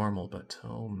considered normal, but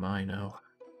oh my no.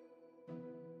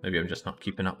 Maybe I'm just not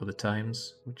keeping up with the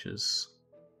times, which is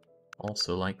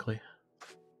also likely.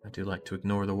 I do like to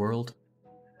ignore the world.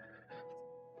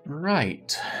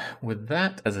 Right, with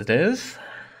that as it is,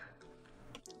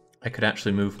 I could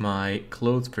actually move my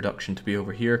clothes production to be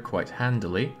over here quite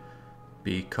handily,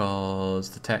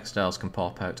 because the textiles can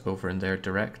pop out over in there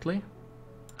directly.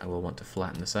 I will want to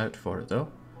flatten this out for it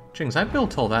though. Jings, I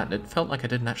built all that and it felt like I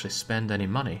didn't actually spend any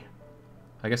money.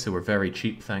 I guess they were very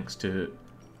cheap thanks to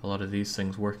a lot of these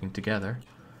things working together.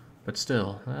 But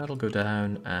still, that'll go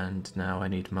down, and now I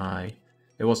need my...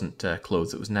 It wasn't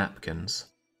clothes, it was napkins.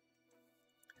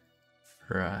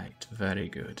 Right, very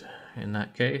good. In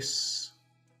that case...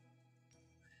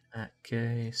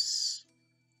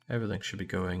 everything should be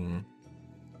going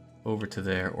over to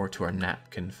there or to our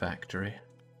napkin factory.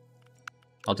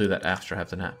 I'll do that after I have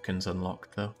the napkins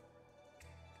unlocked, though.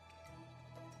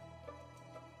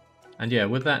 And yeah,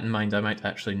 with that in mind, I might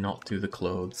actually not do the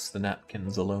clothes. The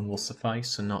napkins alone will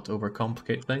suffice and not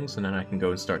overcomplicate things, and then I can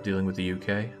go and start dealing with the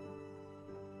UK.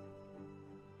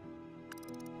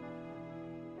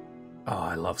 Oh,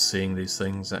 I love seeing these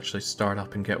things actually start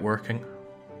up and get working.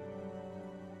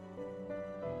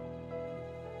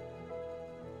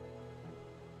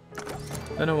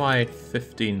 Don't know why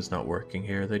 15's not working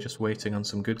here. They're just waiting on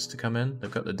some goods to come in. They've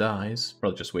got the dyes,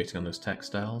 probably just waiting on those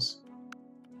textiles.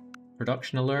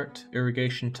 Production alert,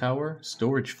 irrigation tower,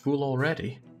 storage full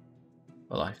already.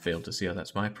 Well, I failed to see how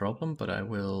that's my problem, but I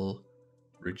will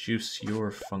reduce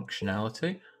your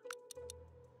functionality.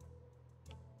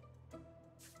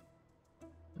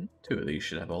 2 of these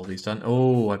should have all these done.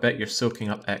 Oh, I bet you're soaking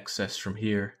up excess from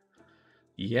here.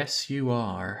 Yes, you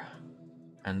are.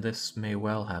 And this may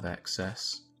well have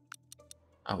excess.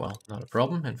 Ah, well, not a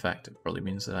problem. In fact, it probably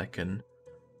means that I can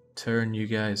turn you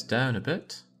guys down a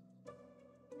bit.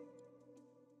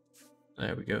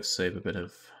 There we go. Save a bit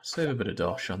of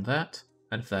dosh on that.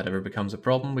 And if that ever becomes a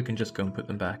problem, we can just go and put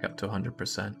them back up to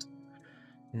 100%.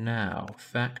 Now,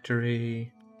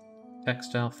 factory,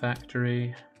 textile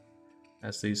factory.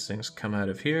 As these things come out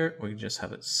of here, we can just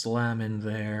have it slam in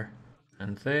there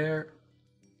and there.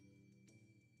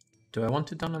 Do I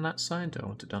want it done on that side? Do I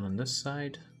want it done on this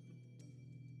side?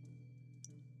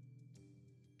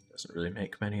 Doesn't really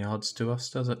make many odds to us,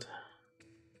 does it?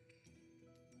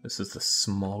 This is the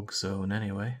smog zone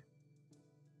anyway.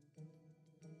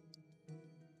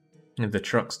 And the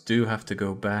trucks do have to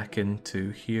go back into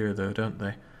here though, don't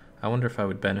they? I wonder if I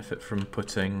would benefit from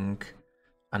putting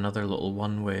another little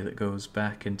one-way that goes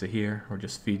back into here, or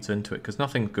just feeds into it, because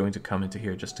nothing's going to come into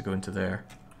here just to go into there.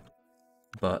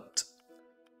 But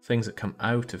things that come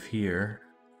out of here,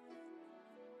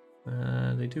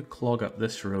 they do clog up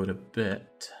this road a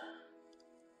bit.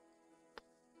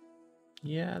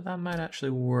 Yeah, that might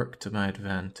actually work to my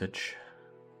advantage.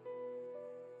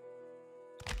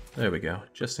 There we go,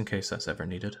 just in case that's ever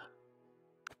needed.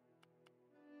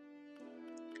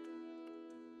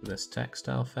 This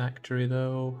textile factory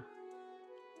though,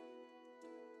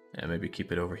 yeah, maybe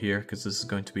keep it over here because this is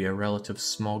going to be a relative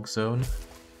smog zone.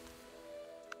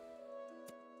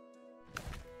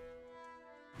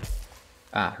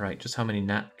 Ah, right, just how many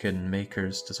napkin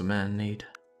makers does a man need?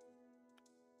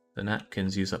 The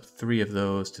napkins use up 3 of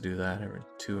those to do that, every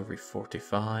 2 every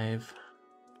 45.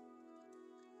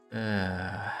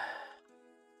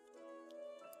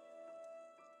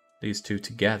 These 2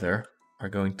 together are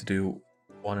going to do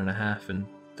 1.5 and...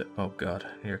 oh god,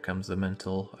 here comes the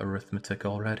mental arithmetic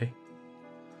already.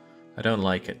 I don't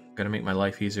like it. I'm going to make my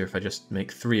life easier if I just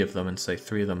make 3 of them and say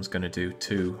 3 of them is going to do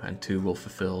 2, and 2 will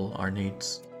fulfill our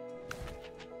needs.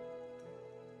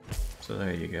 So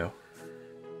there you go.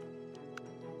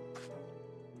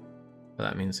 But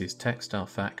that means these textile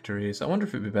factories... I wonder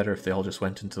if it would be better if they all just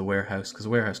went into the warehouse, because the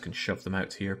warehouse can shove them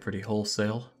out here pretty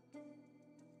wholesale.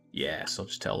 Yes, I'll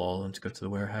just tell all of them to go to the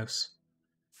warehouse.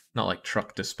 Not like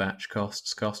truck dispatch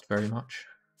costs cost very much.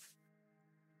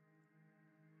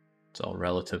 It's all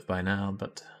relative by now,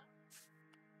 but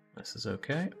this is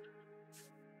okay.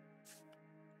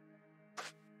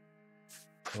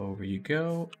 Over you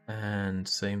go, and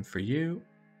same for you.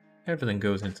 Everything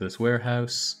goes into this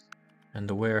warehouse, and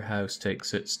the warehouse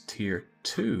takes its tier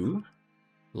 2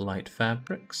 light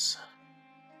fabrics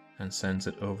and sends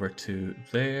it over to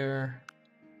there,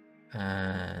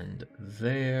 and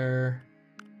there,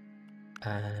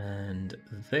 and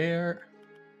there.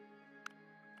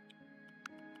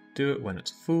 Do it when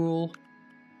it's full.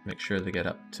 Make sure they get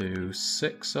up to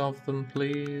 6 of them,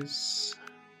 please.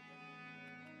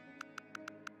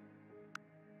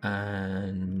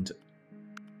 And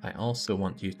I also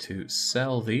want you to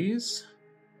sell these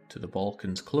to the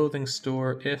Balkans clothing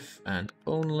store if and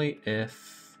only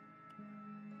if...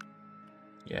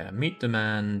 yeah, meet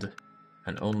demand,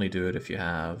 and only do it if you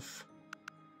have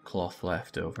cloth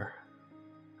left over.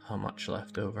 How much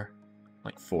left over?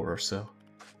 Like 4 or so.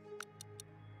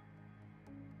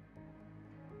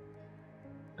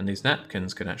 And these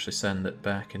napkins can actually send it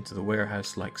back into the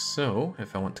warehouse like so,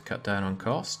 if I want to cut down on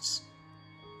costs.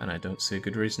 And I don't see a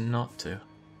good reason not to.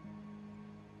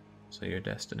 So your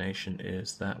destination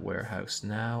is that warehouse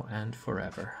now and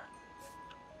forever.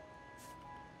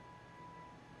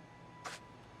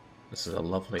 This is a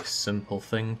lovely simple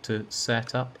thing to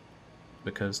set up,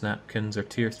 because napkins are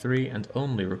tier 3 and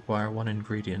only require 1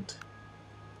 ingredient.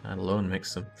 That alone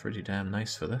makes them pretty damn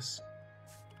nice for this.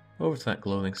 Over to that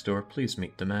clothing store, please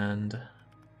meet demand.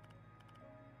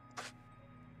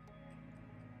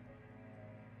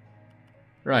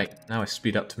 Right, now I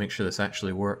speed up to make sure this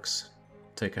actually works.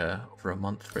 Take over a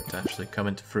month for it to actually come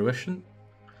into fruition.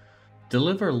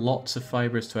 Deliver lots of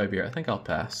fibers to Iberia. I think I'll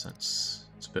pass.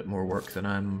 It's a bit more work than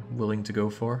I'm willing to go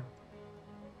for.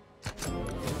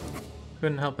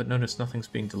 Couldn't help but notice nothing's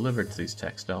being delivered to these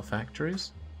textile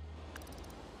factories.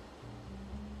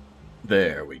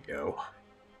 There we go.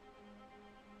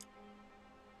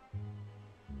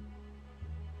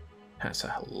 That's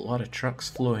a lot of trucks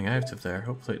flowing out of there.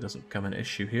 Hopefully it doesn't become an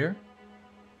issue here.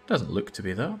 Doesn't look to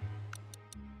be though.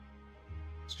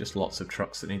 It's just lots of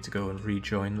trucks that need to go and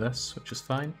rejoin this, which is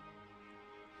fine.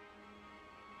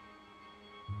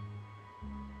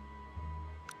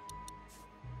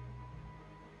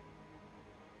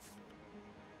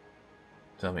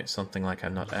 Tell me it's something like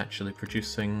I'm not actually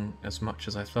producing as much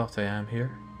as I thought I am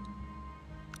here.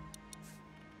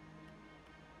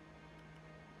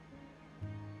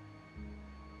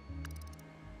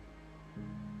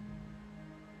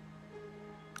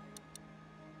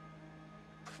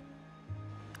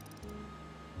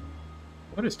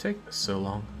 What is taking this so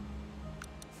long?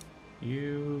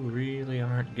 You really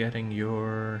aren't getting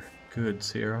your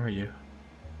goods here, are you?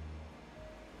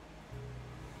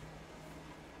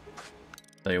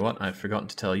 Tell you what, I've forgotten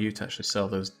to tell you to actually sell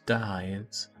those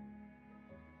dyes.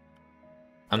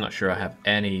 I'm not sure I have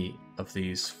any of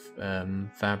these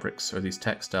fabrics or these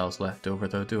textiles left over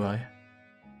though, do I?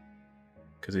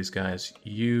 Because these guys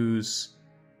use...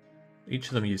 each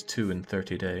of them use 2 in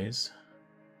 30 days.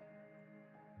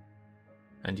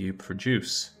 And you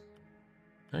produce...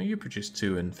 now you produce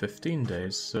 2 in 15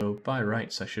 days, so by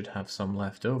rights I should have some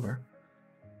left over.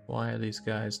 Why are these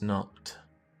guys not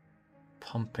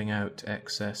pumping out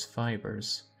excess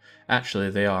fibers?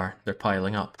 Actually, they are. They're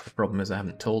piling up. The problem is I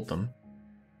haven't told them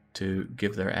to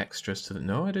give their extras to the...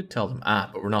 no, I did tell them.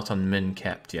 Ah, but we're not on min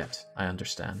kept yet. I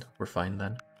understand. We're fine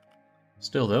then.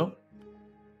 Still though,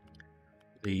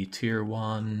 the tier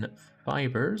 1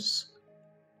 fibers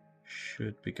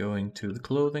should be going to the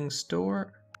clothing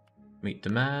store. Meet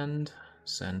demand.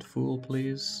 Send fool,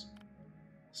 please.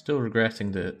 Still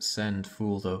regretting the send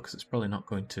fool though, because it's probably not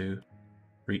going to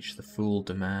reach the full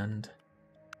demand.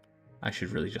 I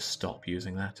should really just stop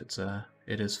using that.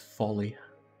 It is folly.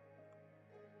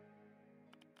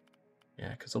 Yeah,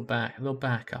 because they'll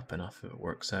back up enough if it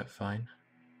works out fine.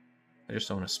 I just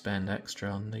don't want to spend extra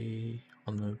on the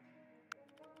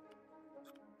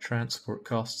transport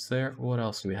costs there. What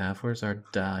else do we have? Where's our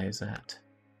dyes at?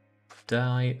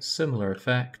 Dye, similar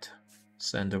effect.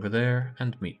 Send over there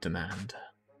and meet demand.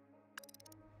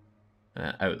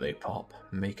 Out they pop,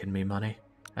 making me money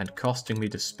and costing me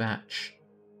dispatch.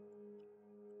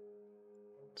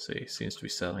 Let's see, seems to be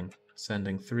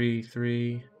sending 3,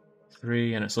 3,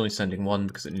 3, and it's only sending 1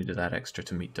 because it needed that extra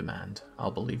to meet demand.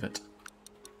 I'll believe it.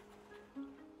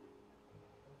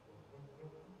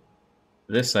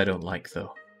 This I don't like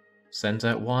though. Sends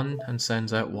out 1 and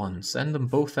sends out 1. Send them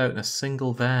both out in a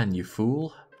single van, you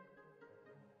fool.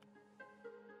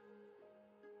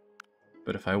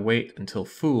 But if I wait until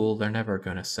full, they're never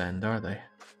going to send, are they?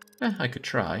 I could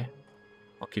try.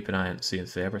 I'll keep an eye on to see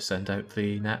if they ever send out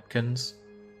the napkins.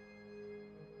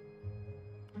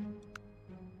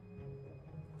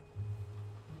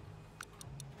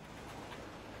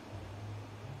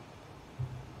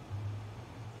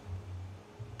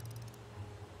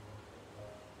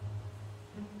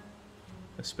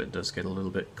 This bit does get a little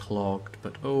bit clogged,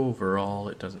 but overall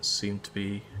it doesn't seem to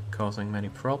be causing many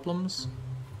problems.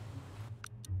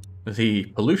 The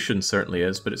pollution certainly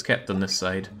is, but it's kept on this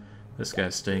side. This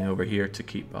guy's staying over here to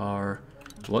keep our...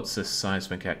 what's this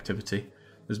seismic activity?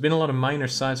 There's been a lot of minor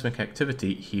seismic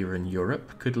activity here in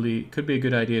Europe. Could be a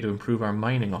good idea to improve our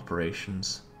mining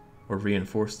operations, or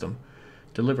reinforce them.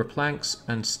 Deliver planks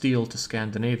and steel to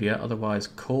Scandinavia, otherwise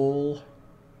coal,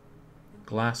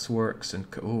 glassworks, and...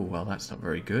 oh, well, that's not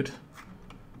very good.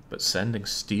 But sending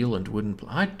steel and wooden...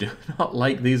 I do not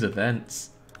like these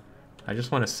events. I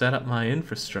just want to set up my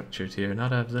infrastructure here,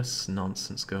 not have this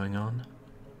nonsense going on.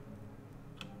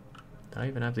 Do I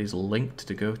even have these linked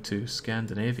to go to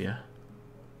Scandinavia?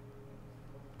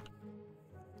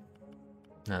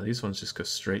 Now these ones just go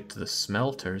straight to the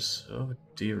smelters. Oh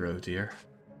dear.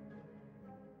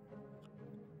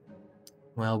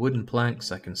 Well, wooden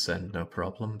planks I can send, no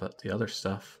problem, but the other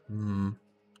stuff,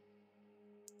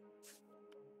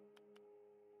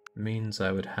 means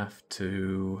I would have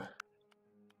to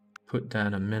put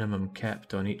down a minimum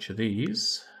kept on each of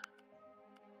these.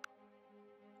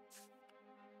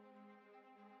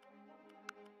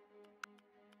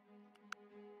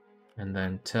 And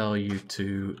then tell you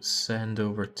to send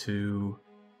over to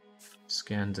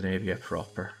Scandinavia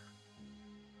proper.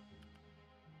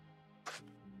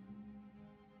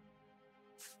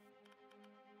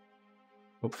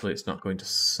 Hopefully it's not going to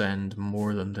send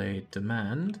more than they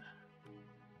demand.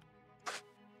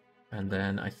 And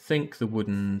then I think the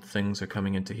wooden things are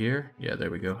coming into here. Yeah, there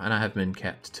we go. And I have min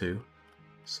kept too.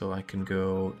 So I can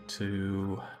go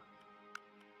to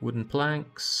wooden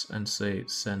planks and say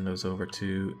send those over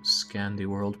to Scandi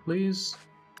World, please.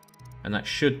 And that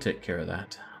should take care of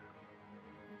that.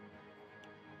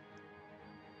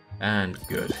 And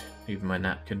good. Even my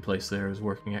napkin place there is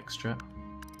working extra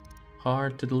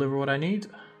hard to deliver what I need.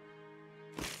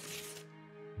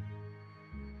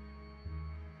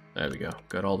 There we go.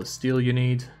 Got all the steel you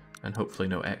need, and hopefully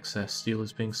no excess steel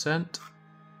is being sent.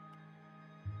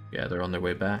 Yeah, they're on their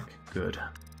way back. Good.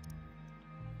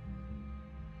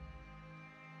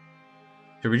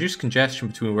 To reduce congestion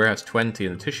between Warehouse 20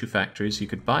 and the tissue factories, you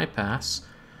could bypass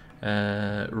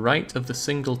right of the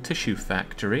single tissue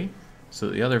factory so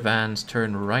that the other vans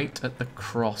turn right at the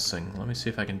crossing. Let me see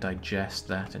if I can digest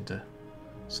that into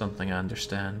something I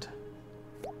understand.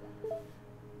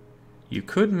 You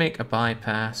could make a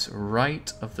bypass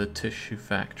right of the tissue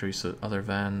factory so that other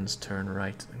vans turn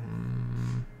right.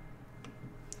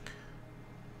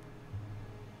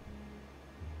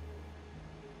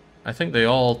 I think they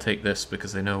all take this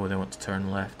because they know they want to turn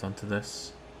left onto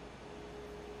this.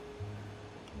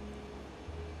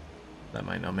 That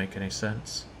might not make any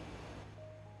sense.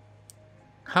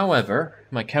 However,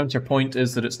 my counterpoint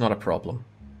is that it's not a problem.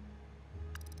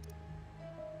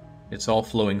 It's all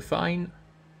flowing fine,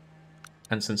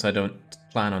 and since I don't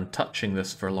plan on touching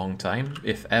this for a long time,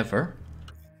 if ever,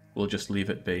 we'll just leave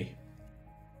it be.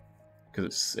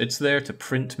 Because it's there to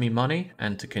print me money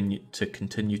and to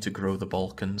continue to grow the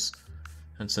Balkans.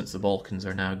 And since the Balkans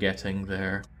are now getting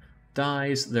their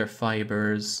dyes, their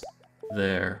fibers,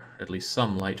 their at least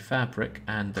some light fabric,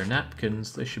 and their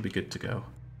napkins, they should be good to go.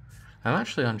 I'm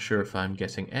actually unsure if I'm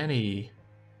getting any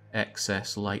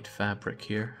excess light fabric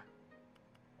here.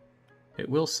 It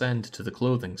will send to the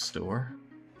clothing store.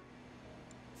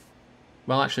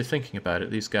 Well, actually thinking about it,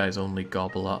 these guys only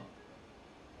gobble up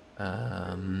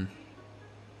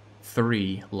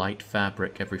 3 light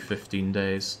fabric every 15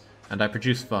 days, and I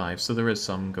produce 5, so there is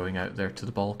some going out there to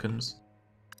the Balkans.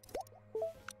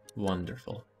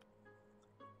 Wonderful.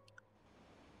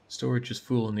 Storage is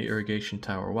full in the irrigation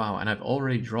tower. Wow, and I've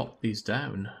already dropped these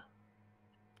down.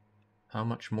 How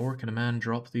much more can a man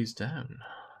drop these down?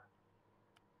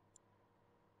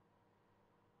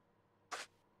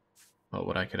 Well,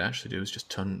 what I could actually do is just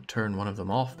turn one of them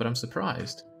off, but I'm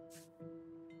surprised.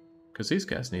 Because these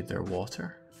guys need their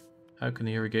water. How can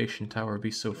the irrigation tower be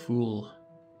so full?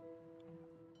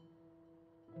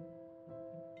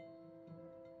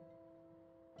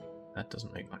 That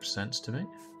doesn't make much sense to me.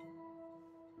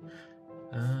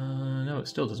 No, it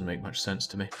still doesn't make much sense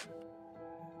to me.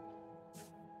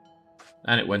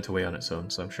 And it went away on its own,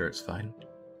 so I'm sure it's fine.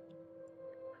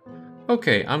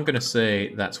 Okay, I'm going to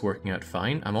say that's working out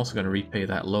fine. I'm also going to repay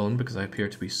that loan because I appear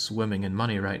to be swimming in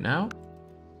money right now.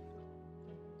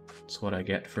 That's what I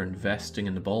get for investing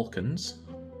in the Balkans.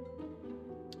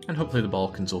 And hopefully the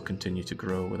Balkans will continue to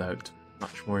grow without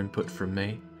much more input from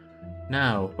me.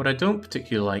 Now, what I don't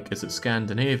particularly like is that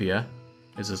Scandinavia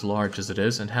is as large as it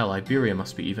is, and hell, Iberia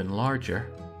must be even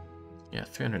larger. Yeah,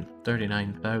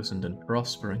 339,000 and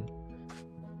prospering.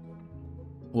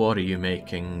 What are you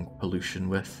making pollution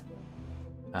with?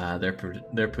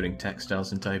 They're putting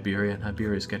textiles into Iberia, and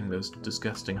Iberia's getting those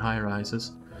disgusting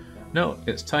high-rises. No,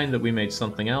 it's time that we made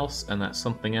something else, and that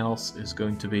something else is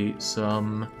going to be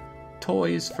some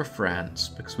toys for France,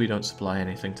 because we don't supply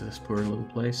anything to this poor little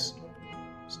place.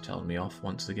 It's telling me off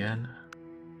once again.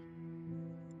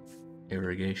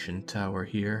 Irrigation tower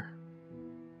here.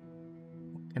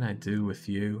 What can I do with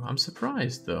you? I'm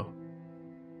surprised, though.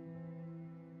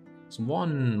 So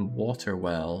 1 water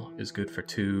well is good for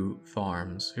 2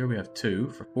 farms. Here we have 2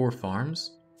 for 4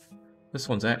 farms. This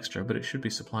one's extra, but it should be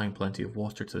supplying plenty of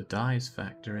water to the dyes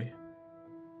factory.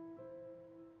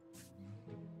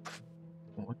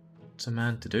 What's a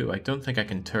man to do? I don't think I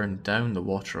can turn down the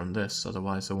water on this,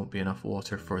 otherwise there won't be enough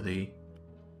water for the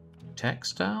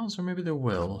textiles, or maybe there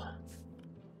will.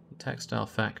 The textile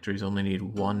factories only need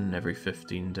 1 every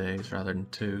 15 days rather than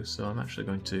 2, so I'm actually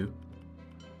going to...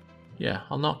 Yeah,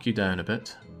 I'll knock you down a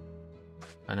bit.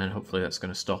 And then hopefully that's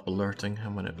going to stop alerting,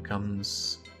 and when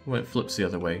it flips the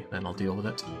other way, then I'll deal with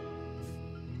it.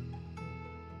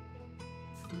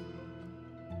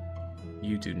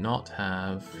 You do not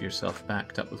have yourself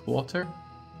backed up with water,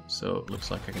 so it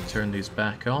looks like I can turn these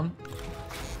back on.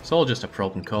 It's all just a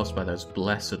problem caused by those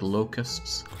blessed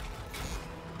locusts.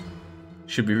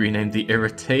 Should be renamed the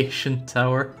Irritation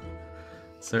Tower.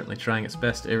 Certainly trying its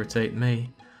best to irritate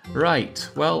me. Right,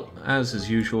 well, as is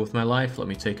usual with my life, let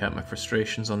me take out my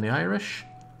frustrations on the Irish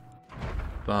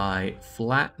by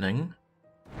flattening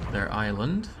their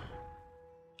island.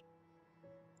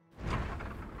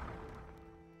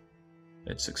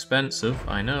 It's expensive,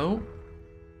 I know,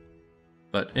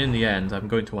 but in the end I'm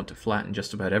going to want to flatten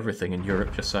just about everything in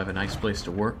Europe just so I have a nice place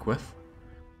to work with.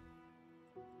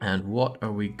 And what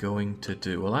are we going to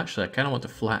do? Well, actually I kind of want to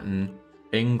flatten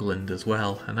England as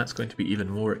well, and that's going to be even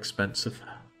more expensive.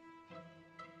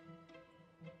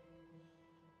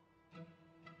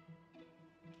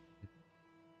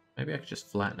 Maybe I could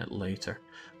just flatten it later.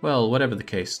 Well, whatever the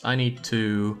case, I need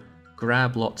to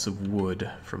grab lots of wood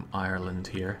from Ireland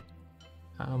here.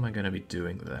 How am I going to be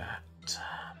doing that?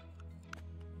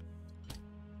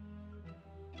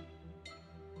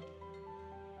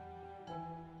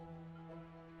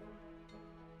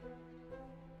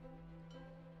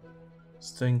 He's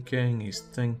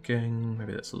thinking.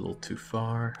 Maybe that's a little too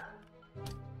far.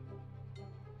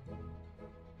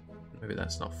 Maybe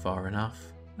that's not far enough.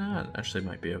 Ah, actually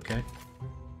might be okay.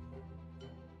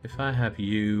 If I have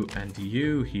you and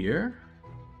you here,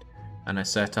 and I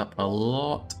set up a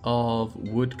lot of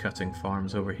wood cutting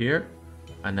farms over here,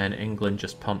 and then England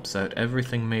just pumps out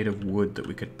everything made of wood that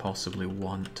we could possibly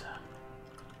want.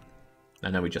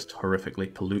 And then we just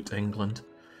horrifically pollute England.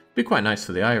 Be quite nice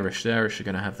for the Irish. The Irish are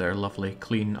going to have their lovely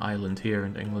clean island here,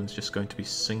 and England's just going to be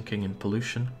sinking in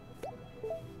pollution.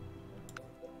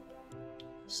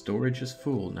 Storage is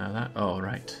full. Now that... Oh,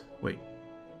 right. Wait.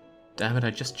 Damn it,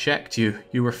 I just checked you.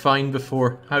 You were fine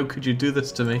before. How could you do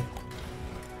this to me?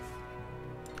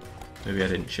 Maybe I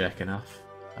didn't check enough.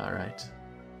 Alright.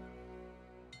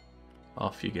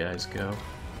 Off you guys go.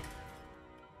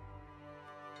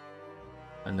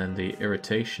 And then the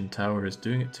irritation tower is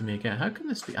doing it to me again. How can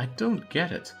this be? I don't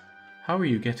get it. How are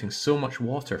you getting so much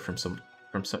water from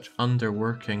such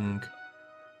underworking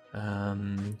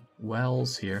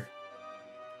wells here?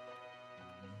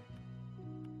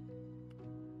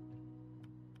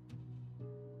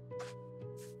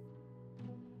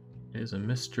 It is a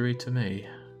mystery to me.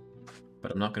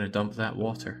 But I'm not going to dump that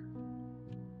water.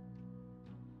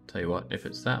 Tell you what, if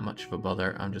it's that much of a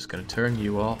bother, I'm just going to turn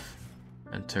you off.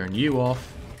 And turn you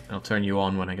off, and I'll turn you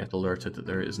on when I get alerted that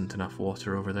there isn't enough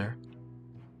water over there.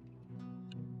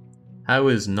 How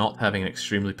is not having an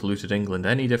extremely polluted England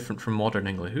any different from modern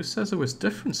England? Who says there was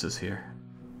differences here?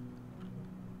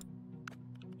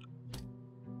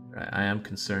 Right, I am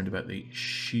concerned about the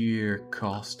sheer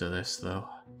cost of this, though.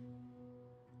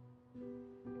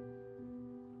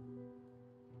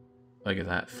 Look at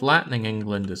that. Flattening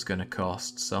England is going to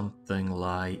cost something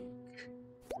like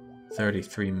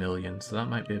 33 million, so that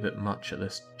might be a bit much at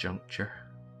this juncture.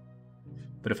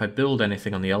 But if I build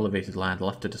anything on the elevated land, I'll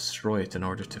have to destroy it in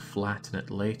order to flatten it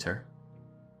later.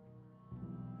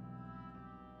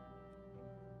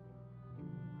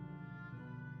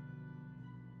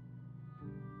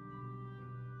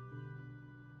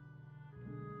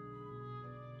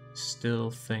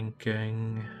 Still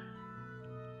thinking...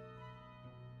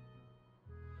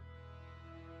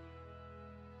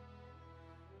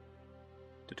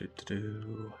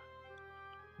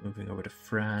 Moving over to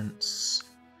France.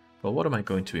 Well, what am I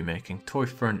going to be making? Toy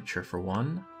furniture for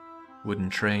one. Wooden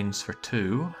trains for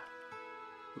two.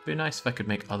 Would be nice if I could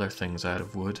make other things out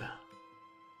of wood.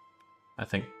 I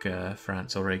think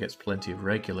France already gets plenty of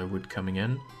regular wood coming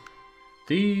in.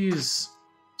 These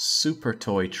super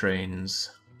toy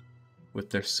trains with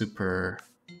their super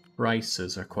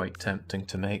prices are quite tempting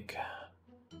to make.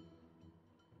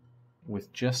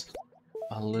 With just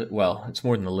well, it's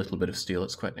more than a little bit of steel.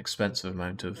 It's quite an expensive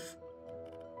amount of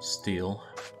steel.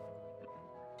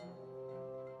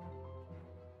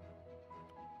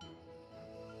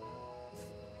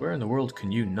 Where in the world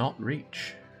can you not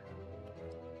reach?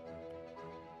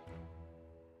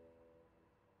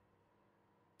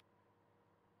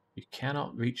 You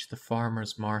cannot reach the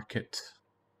farmer's market.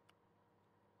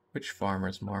 Which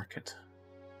farmer's market?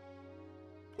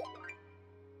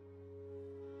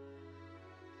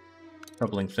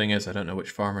 Troubling thing is, I don't know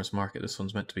which farmer's market this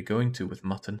one's meant to be going to with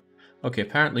mutton. Okay,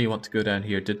 apparently you want to go down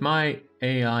here. Did my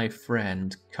AI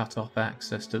friend cut off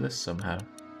access to this somehow?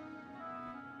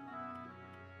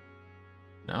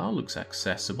 No, looks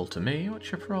accessible to me.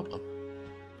 What's your problem?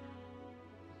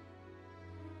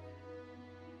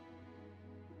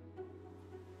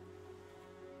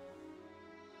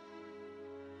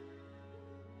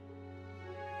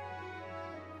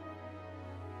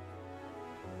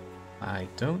 I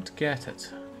don't get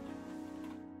it.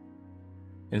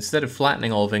 Instead of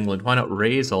flattening all of England, why not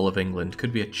raise all of England?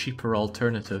 Could be a cheaper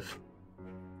alternative.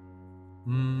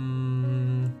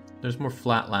 There's more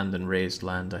flat land than raised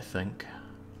land, I think.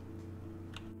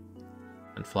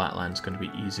 And flat land's going to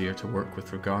be easier to work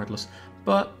with regardless.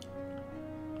 But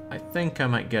I think I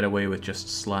might get away with just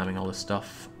slamming all the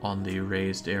stuff on the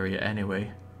raised area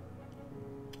anyway.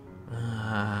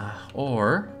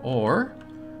 Or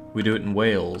we do it in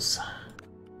Wales.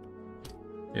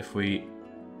 If we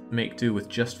make do with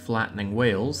just flattening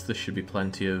Wales, there should be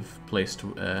plenty of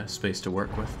space to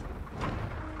work with.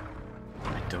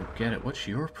 I don't get it. What's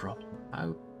your problem?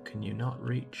 How can you not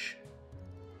reach?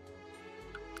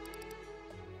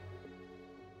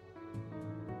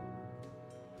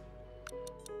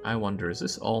 I wonder, is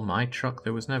this all my truck?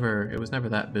 It was never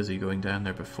that busy going down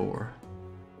there before.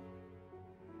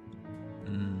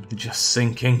 Just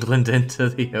sink England into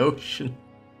the ocean.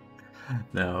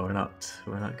 No, we're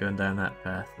not going down that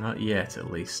path. Not yet,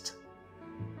 at least.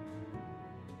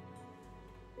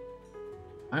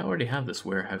 I already have this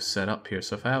warehouse set up here,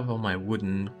 so if I have all my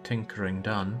wooden tinkering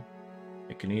done,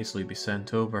 it can easily be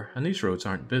sent over. And these roads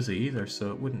aren't busy either,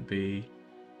 so it wouldn't be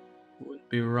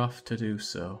rough to do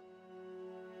so.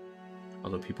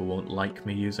 Although people won't like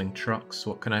me using trucks,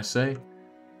 what can I say?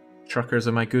 Truckers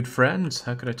are my good friends,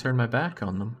 how could I turn my back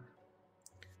on them?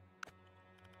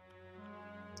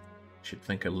 Should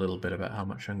think a little bit about how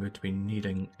much I'm going to be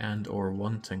needing and or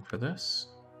wanting for this.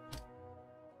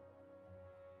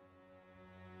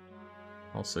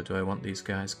 Also, do I want these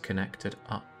guys connected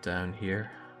up down here?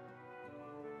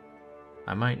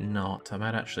 I might not. I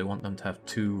might actually want them to have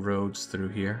 2 roads through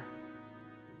here.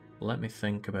 Let me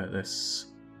think about this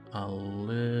a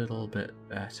little bit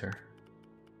better.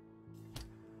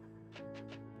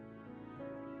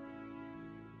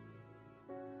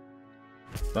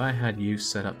 If I had you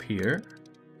set up here,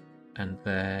 and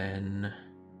then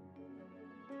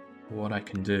what I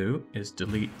can do is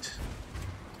delete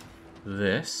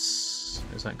this.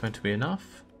 Is that going to be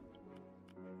enough?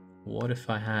 What if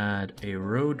I had a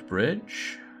road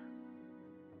bridge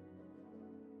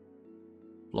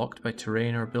blocked by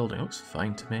terrain or building? Looks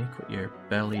fine to me. Quit your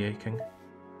belly aching.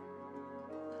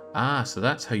 Ah, so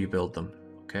that's how you build them.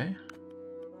 Okay.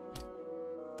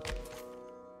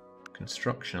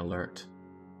 Construction alert.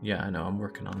 Yeah, I know, I'm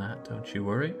working on that, don't you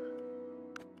worry.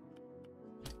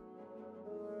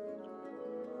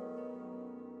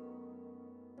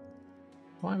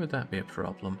 Why would that be a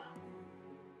problem?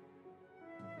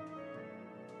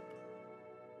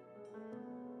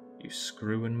 You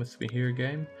screwing with me here,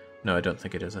 game? No, I don't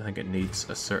think it is. I think it needs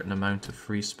a certain amount of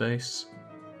free space.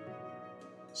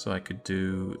 So I could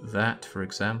do that, for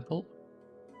example.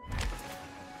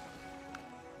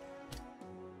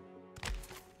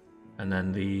 And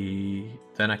then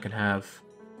then I can have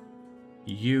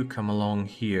you come along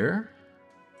here.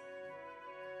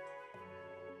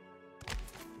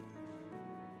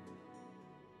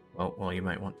 Oh, well, you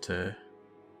might want to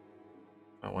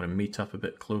meet up a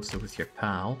bit closer with your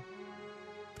pal.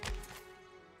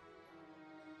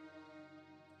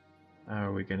 How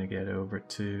are we going to get over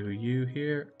to you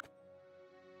here?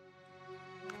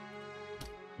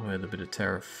 With a bit of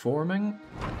terraforming.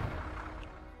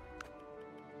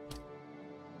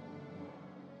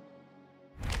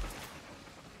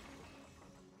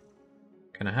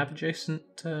 Can I have adjacent,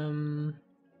 Can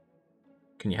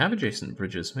you have adjacent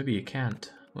bridges? Maybe you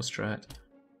can't. Let's try it.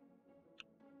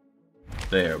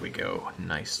 There we go.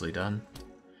 Nicely done.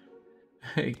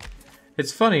 Hey,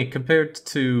 it's funny, compared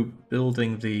to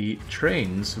building the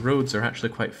trains, roads are actually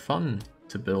quite fun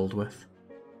to build with.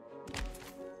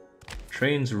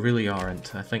 Trains really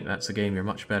aren't. I think that's a game you're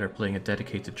much better playing a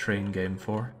dedicated train game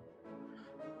for.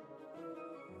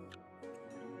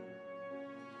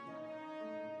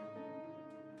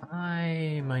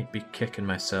 I might be kicking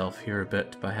myself here a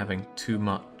bit by having too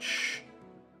much...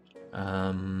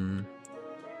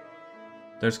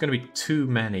 There's going to be too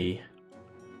many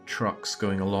trucks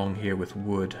going along here with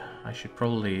wood. I should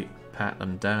probably pat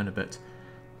them down a bit.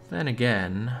 Then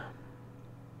again,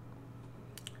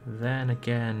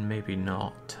 maybe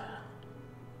not.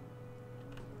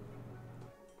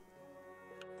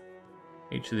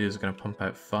 Each of these is going to pump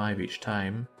out 5 each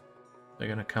time. They're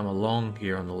going to come along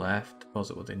here on the left,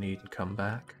 deposit what they need and come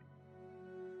back.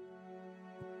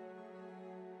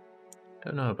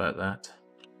 Don't know about that.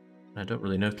 I don't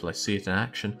really know till I see it in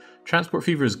action. Transport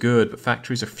fever is good, but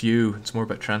factories are few. It's more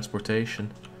about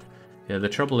transportation. Yeah, the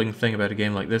troubling thing about a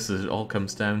game like this is it all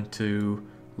comes down to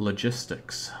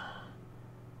logistics.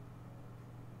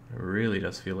 It really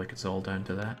does feel like it's all down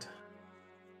to that.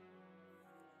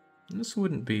 And this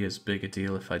wouldn't be as big a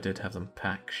deal if I did have them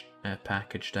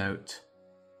packaged out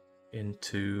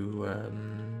into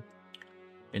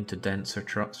denser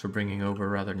trucks for bringing over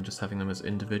rather than just having them as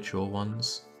individual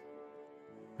ones.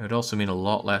 It would also mean a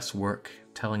lot less work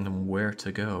telling them where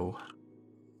to go.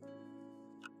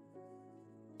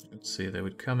 Let's see, they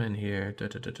would come in here,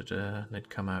 they'd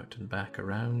come out and back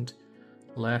around.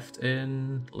 Left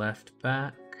in, left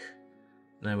back.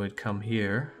 They would come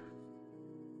here.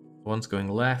 The ones going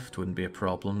left wouldn't be a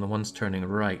problem, the ones turning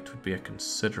right would be a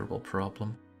considerable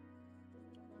problem.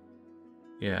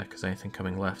 Yeah, because anything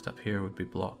coming left up here would be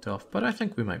blocked off, but I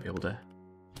think we might be able to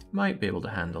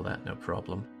handle that, no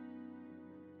problem.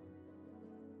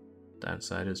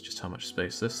 Downside is just how much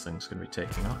space this thing's going to be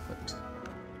taking up, but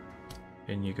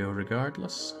in you go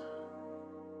regardless.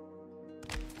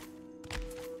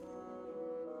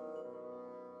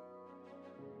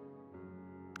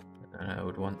 And I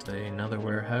would want another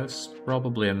warehouse,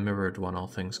 probably a mirrored one, all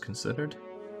things considered.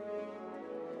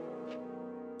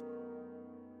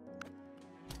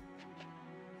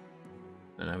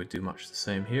 And I would do much the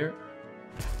same here.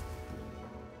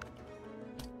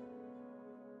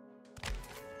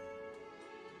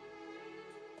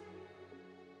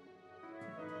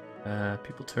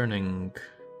 People turning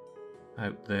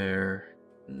out there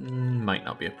might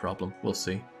not be a problem. We'll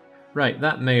see. Right,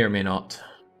 that may or may not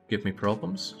give me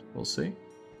problems. We'll see.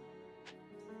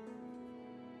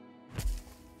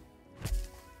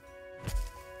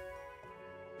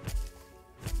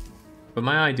 But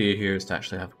my idea here is to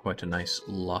actually have quite a nice,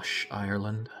 lush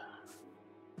Ireland.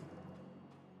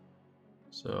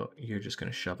 So you're just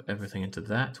going to shove everything into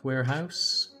that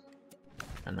warehouse.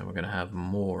 And then we're going to have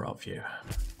more of you.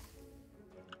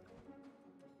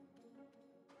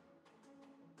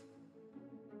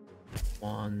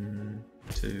 One,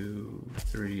 two,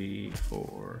 three,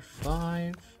 four,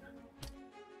 five.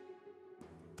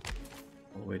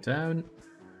 All the way down.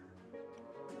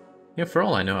 Yeah, for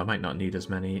all I know, I might not need as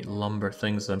many lumber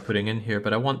things as I'm putting in here,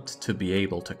 but I want to be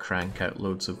able to crank out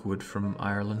loads of wood from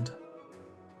Ireland.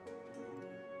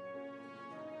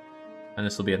 And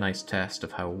this will be a nice test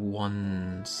of how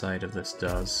one side of this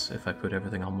does. If I put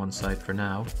everything on one side for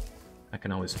now, I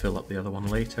can always fill up the other one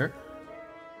later.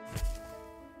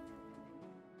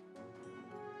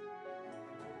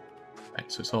 Right,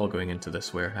 so it's all going into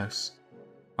this warehouse.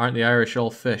 Aren't the Irish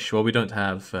all fish? Well, we don't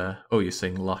have... oh, you're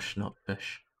saying lush, not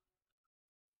fish.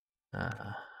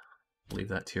 Leave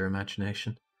that to your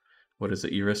imagination. What is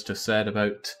it Eurista said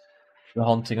about The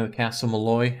Haunting of the Castle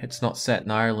Malloy? It's not set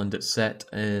in Ireland, it's set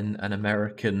in an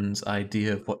American's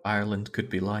idea of what Ireland could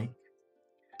be like.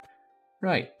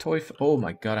 Right, oh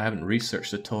my god, I haven't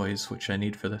researched the toys which I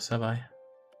need for this, have I?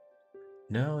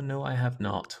 No, I have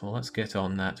not. Well, let's get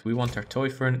on that. We want our toy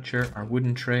furniture, our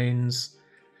wooden trains.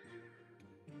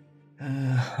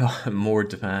 More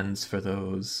demands for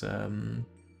those,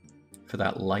 for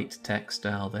that light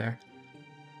textile there.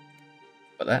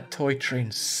 But that toy train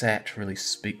set really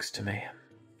speaks to me.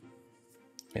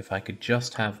 If I could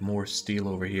just have more steel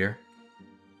over here.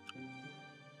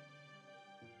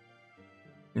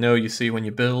 No, you see, when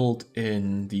you build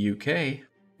in the UK,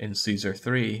 in Caesar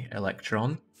 3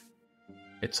 Electron,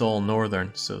 it's all northern,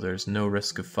 so there's no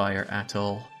risk of fire at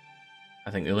all.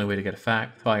 I think the only way to get a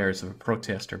fire is if a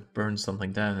protester burns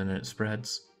something down and it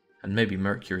spreads. And maybe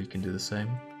Mercury can do the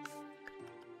same.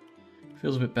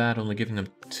 Feels a bit bad only giving them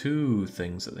 2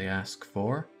 things that they ask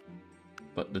for.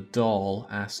 But the doll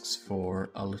asks for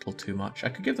a little too much. I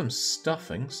could give them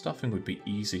stuffing. Stuffing would be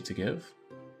easy to give.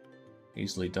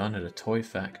 Easily done at a toy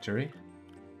factory.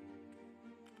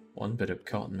 1 bit of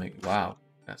cotton make... Wow,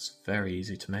 that's very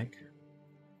easy to make.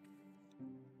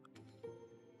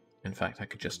 In fact, I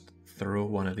could just throw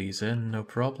one of these in, no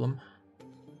problem.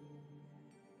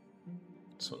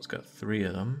 So it's got 3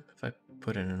 of them. If I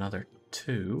put in another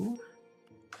 2...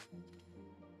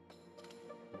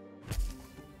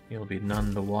 you'll be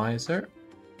none the wiser.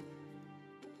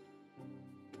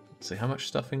 Let's see, how much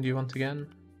stuffing do you want again?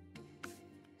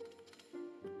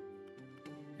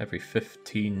 Every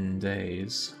 15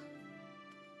 days.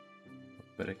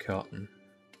 A bit of cotton.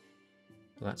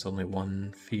 So that's only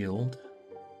 1 field.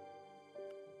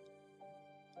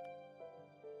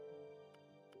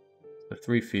 So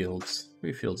 3 fields.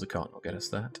 3 fields of cotton will get us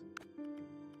that.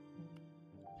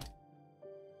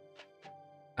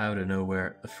 Out of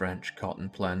nowhere, the French cotton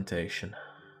plantation.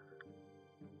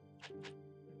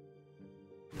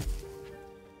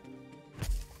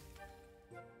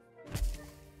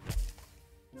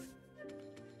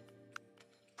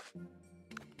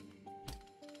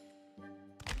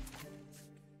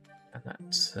 And that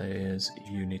says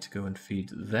you need to go and feed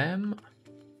them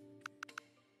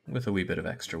with a wee bit of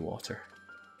extra water.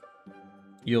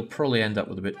 You'll probably end up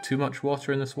with a bit too much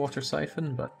water in this water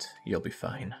siphon, but you'll be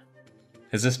fine.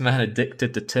 Is this man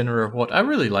addicted to tin or what? I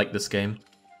really like this game.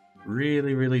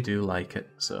 Really do like it,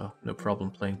 so no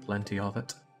problem playing plenty of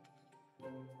it.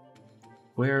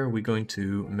 Where are we going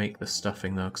to make the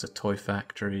stuffing though? Because a toy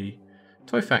factory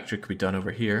could be done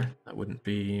over here. That wouldn't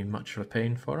be much of a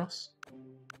pain for us.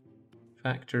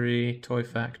 Factory, toy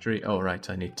factory. Oh right,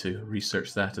 I need to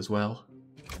research that as well.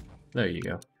 There you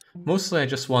go. Mostly I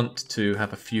just want to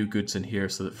have a few goods in here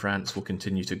so that France will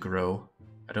continue to grow.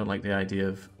 I don't like the idea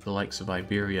of the likes of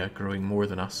Iberia growing more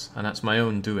than us, and that's my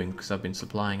own doing because I've been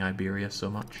supplying Iberia so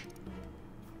much.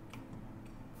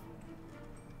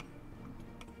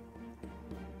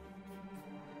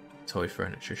 Toy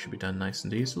furniture should be done nice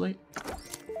and easily.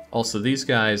 Also, these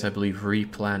guys, I believe,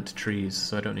 replant trees,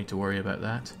 so I don't need to worry about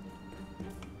that.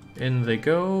 In they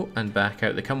go, and back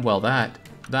out they come. Well,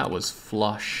 that was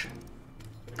flush.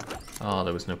 Oh,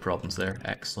 there was no problems there.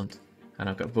 Excellent. And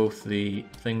I've got both the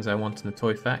things I want in the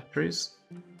toy factories.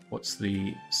 What's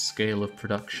the scale of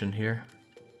production here?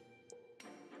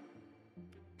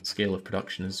 Scale of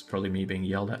production is probably me being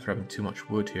yelled at for having too much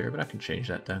wood here, but I can change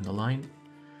that down the line.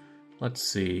 Let's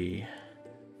see.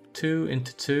 2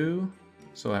 into 2.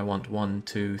 So I want 1,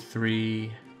 2,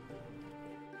 3...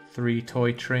 3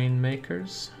 toy train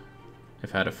makers.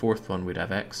 If I had a fourth one, we'd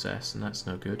have excess, and that's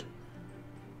no good.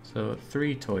 So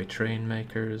 3 toy train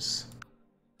makers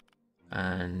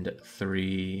and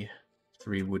 3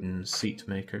 wooden seat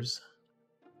makers.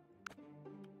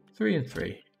 3 and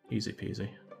 3, easy peasy.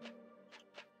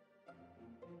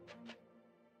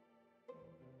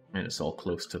 And it's all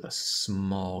close to the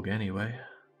smog anyway.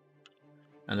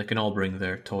 And they can all bring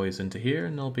their toys into here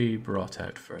and they'll be brought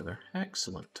out further.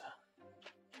 Excellent.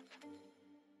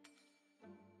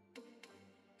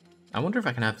 I wonder if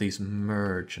I can have these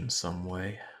merge in some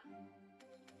way.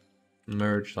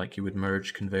 Merge like you would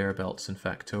merge conveyor belts in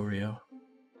Factorio.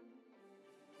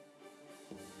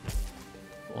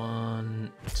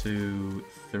 1, 2,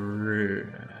 3.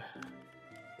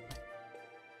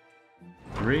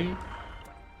 3.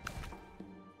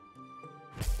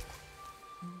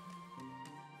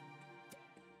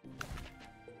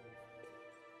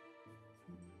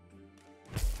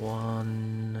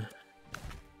 One,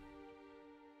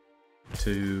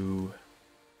 2,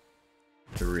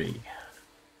 3.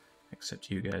 Except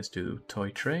you guys do toy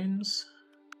trains.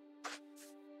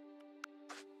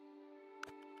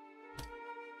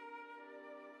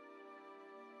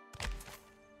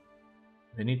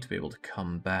 They need to be able to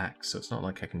come back, so it's not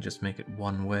like I can just make it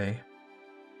one way.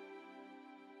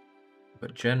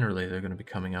 But generally they're going to be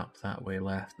coming up that way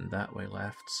left and that way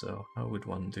left, so how would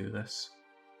one do this?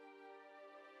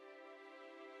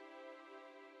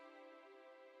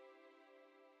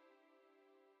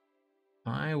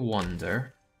 I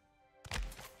wonder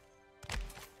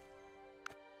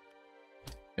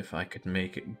if I could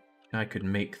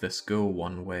make this go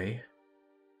one way,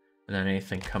 and then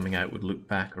anything coming out would loop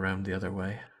back around the other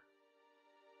way.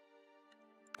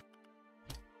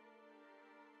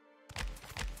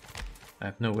 I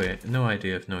have no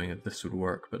idea of knowing if this would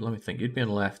work, but let me think. You'd be on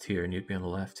the left here, and you'd be on the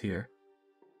left here.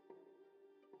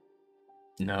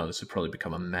 No, this would probably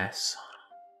become a mess.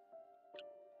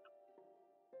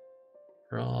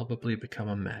 Probably become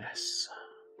a mess.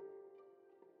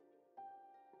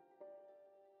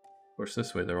 Of course,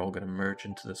 this way they're all going to merge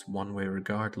into this one way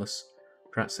regardless.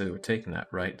 Perhaps if they were taking that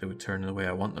right, they would turn the way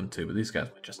I want them to, but these guys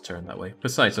would just turn that way.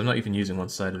 Besides, I'm not even using one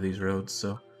side of these roads,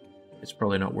 so it's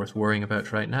probably not worth worrying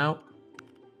about right now.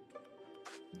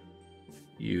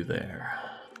 You there.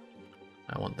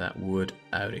 I want that wood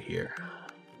out of here.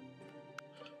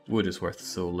 Wood is worth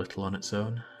so little on its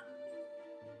own.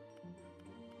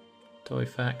 Toy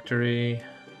factory.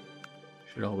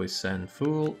 Should always send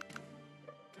full.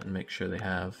 And make sure they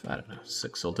have, I don't know,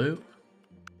 6 will do.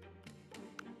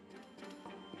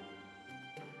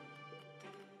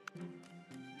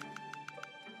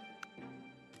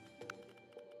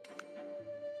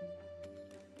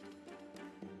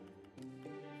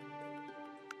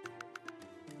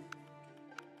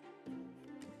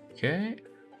 Okay.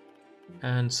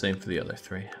 And same for the other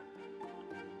 3.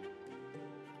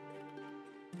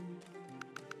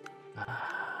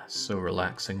 So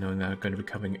relaxing knowing that I'm going to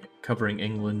be covering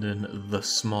England in the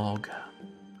smog.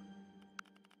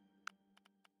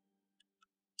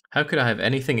 How could I have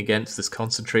anything against this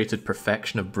concentrated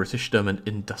perfection of Britishdom and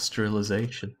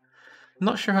industrialization? I'm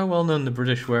not sure how well known the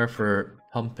British were for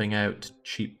pumping out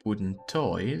cheap wooden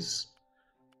toys,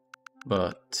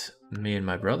 but me and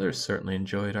my brothers certainly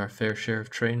enjoyed our fair share of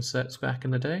train sets back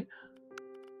in the day.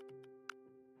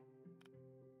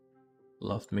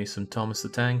 Loved me some Thomas the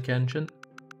Tank Engine.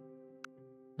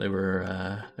 They were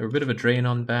a bit of a drain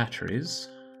on batteries,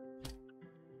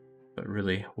 but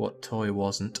really, what toy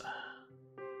wasn't?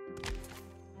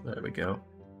 There we go.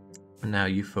 And now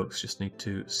you folks just need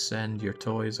to send your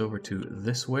toys over to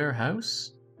this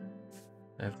warehouse.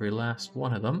 Every last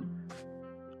one of them.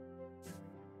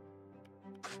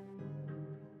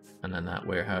 And then that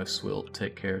warehouse will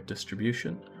take care of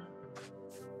distribution.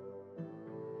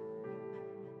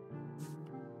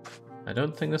 I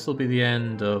don't think this will be the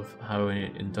end of how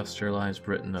we industrialize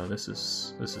Britain, though. This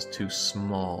is too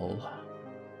small.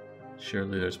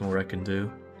 Surely there's more I can do.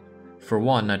 For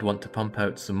one, I'd want to pump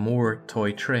out some more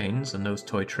toy trains, and those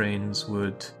toy trains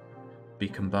would be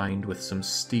combined with some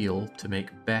steel to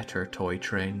make better toy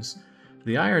trains.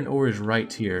 The iron ore is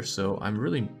right here, so I'm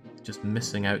really just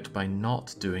missing out by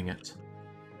not doing it.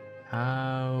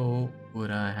 How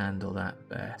would I handle that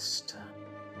best?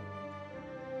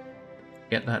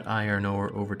 Get that iron ore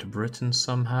over to Britain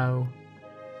somehow.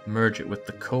 Merge it with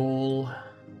the coal.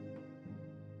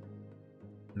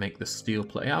 Make the steel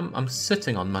plate. I'm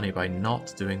sitting on money by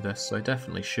not doing this, so I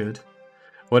definitely should.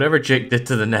 Whatever Jake did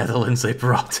to the Netherlands, they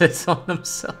brought it on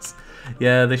themselves.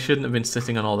 Yeah, they shouldn't have been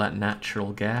sitting on all that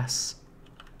natural gas.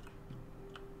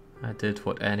 I did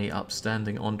what any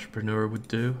upstanding entrepreneur would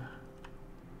do.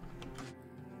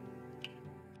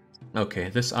 Okay,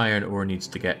 this iron ore needs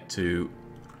to get to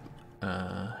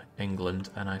England,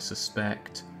 and I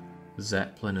suspect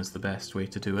Zeppelin is the best way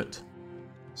to do it.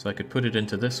 So I could put it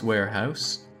into this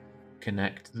warehouse,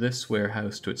 connect this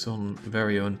warehouse to its own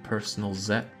very own personal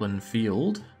Zeppelin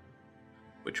field,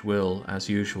 which will, as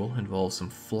usual, involve some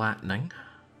flattening.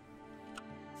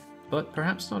 But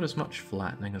perhaps not as much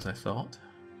flattening as I thought.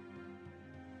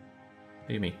 What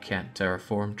do you mean can't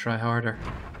terraform? Try harder.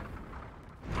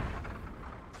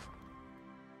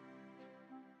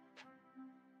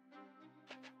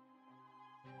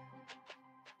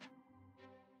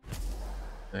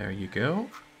 There you go.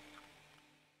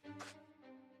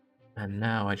 And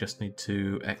now I just need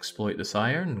to exploit this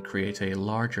iron and create a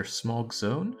larger smog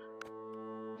zone.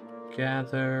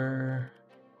 Gather.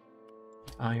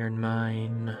 Iron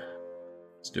mine.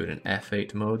 Let's do it in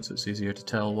F8 mode so it's easier to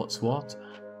tell what's what.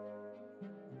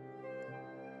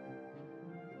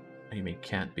 What do you mean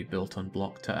can't be built on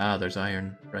block to... Ah, there's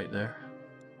iron right there.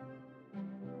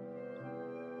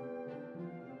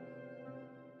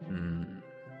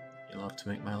 You love to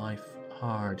make my life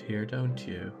hard here, don't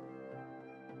you?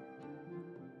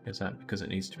 Is that because it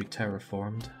needs to be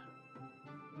terraformed?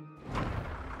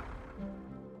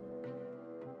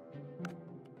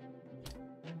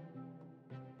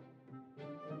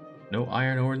 No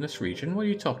iron ore in this region? What are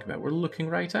you talking about? We're looking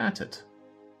right at it.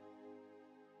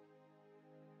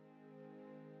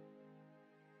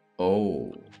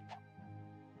 Oh.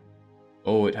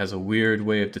 Oh, it has a weird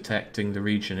way of detecting the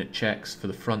region. It checks for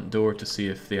the front door to see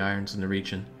if the iron's in the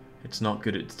region. It's not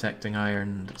good at detecting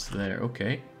iron that's there.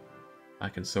 Okay. I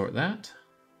can sort that.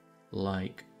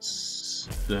 Like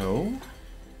so.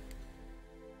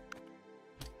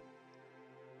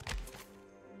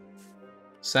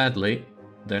 Sadly,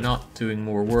 they're not doing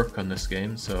more work on this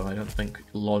game, so I don't think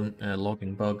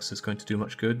logging bugs is going to do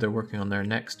much good. They're working on their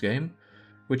next game,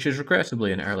 which is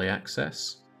regrettably in early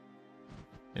access.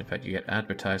 In fact, you get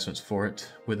advertisements for it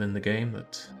within the game,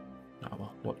 but oh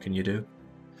well, what can you do?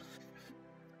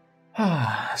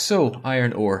 So,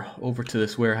 iron ore, over to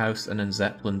this warehouse and then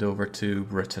Zeppelined over to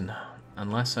Britain.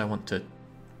 Unless I want to...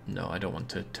 No, I don't want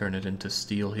to turn it into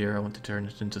steel here. I want to turn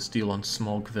it into steel on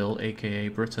Smogville, aka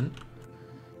Britain.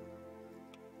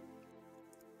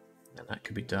 And that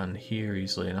could be done here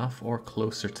easily enough, or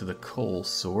closer to the coal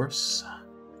source.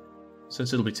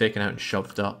 Since it'll be taken out and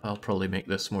shoved up, I'll probably make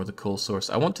this more the coal source.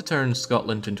 I want to turn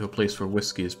Scotland into a place where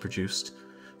whiskey is produced,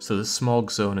 so the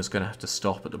smog zone is going to have to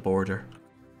stop at the border.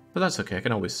 But that's okay, I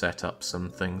can always set up some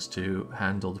things to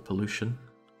handle the pollution.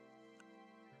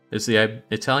 Is the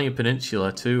Italian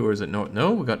peninsula too, or is it not?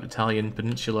 No, we've got Italian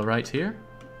peninsula right here.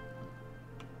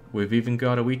 We've even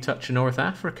got a wee touch of North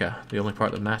Africa. The only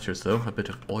part that matters though, a bit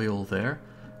of oil there.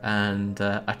 And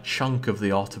a chunk of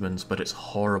the Ottomans, but it's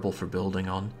horrible for building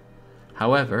on.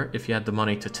 However, if you had the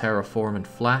money to terraform and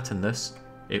flatten this,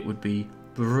 it would be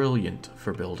brilliant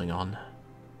for building on.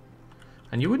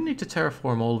 And you wouldn't need to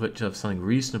terraform all of it to have something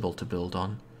reasonable to build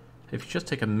on. If you just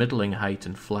take a middling height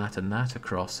and flatten that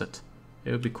across it,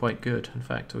 it would be quite good. In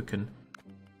fact, we can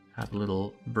have a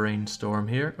little brainstorm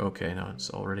here. Okay, no, it's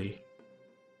already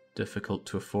difficult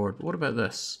to afford. But what about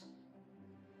this?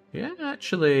 Yeah,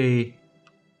 actually,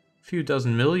 a few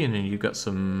dozen million and you've got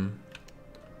some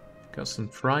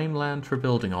prime land for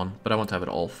building on. But I want to have it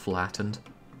all flattened.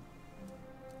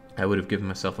 I would have given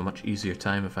myself a much easier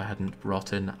time if I hadn't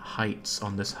brought in heights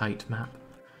on this height map.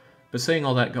 But saying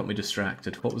all that got me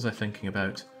distracted. What was I thinking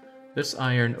about? This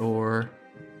iron ore,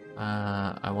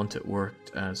 I want it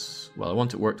worked as... Well, I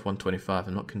want it worked 125.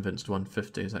 I'm not convinced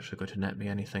 150 is actually going to net me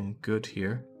anything good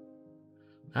here.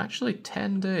 Actually,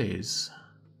 10 days.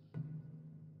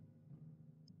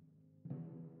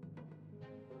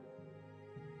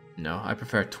 No, I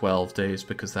prefer 12 days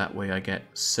because that way I get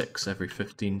 6 every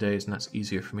 15 days and that's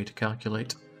easier for me to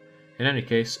calculate. In any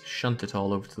case, shunt it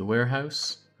all over to the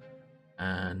warehouse.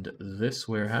 And this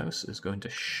warehouse is going to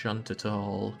shunt it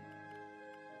all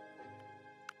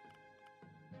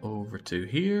over to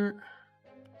here.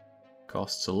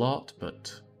 Costs a lot,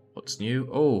 but what's new?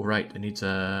 Oh, right, it needs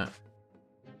a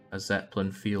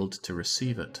Zeppelin field to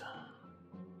receive it.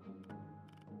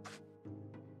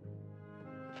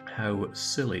 How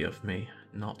silly of me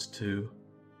not to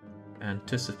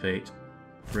anticipate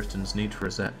Britain's need for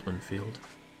a Zeppelin field.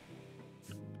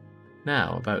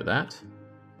 Now, about that.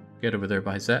 Get over there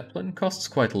by Zeppelin. Costs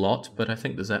quite a lot, but I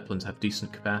think the Zeppelins have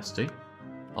decent capacity.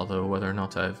 Although whether or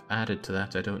not I've added to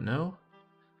that, I don't know.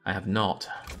 I have not.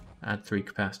 Add 3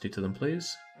 capacity to them,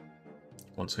 please.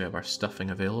 Once we have our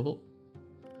stuffing available.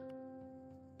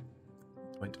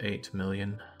 0.8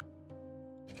 million.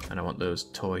 And I want those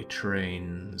toy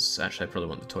trains. Actually, I probably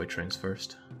want the toy trains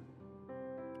first.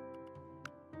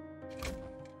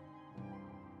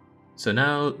 So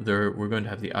now we're going to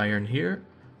have the iron here.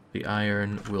 The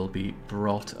iron will be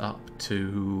brought up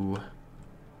to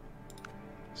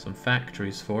some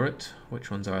factories for it.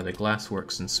 Which ones are they?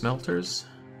 Glassworks and smelters.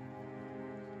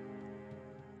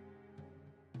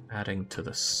 Adding to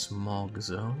the smog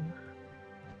zone.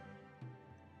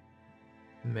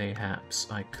 Mayhaps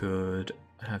I could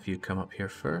have you come up here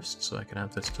first so I can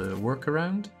have this to work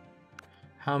around.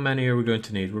 How many are we going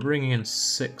to need? We're bringing in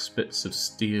 6 bits of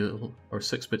steel, or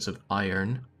 6 bits of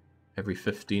iron every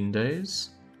 15 days.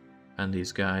 And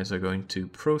these guys are going to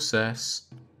process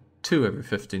 2 every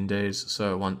 15 days,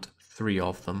 so I want 3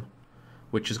 of them.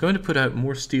 Which is going to put out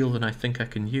more steel than I think I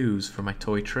can use for my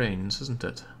toy trains, isn't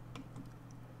it?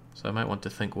 So I might want to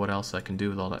think what else I can do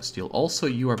with all that steel. Also,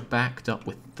 you are backed up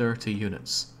with 30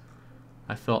 units.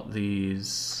 I thought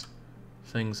these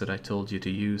things that I told you to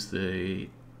use the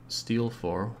steel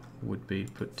for would be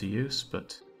put to use,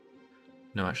 but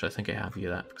no, actually I think I have you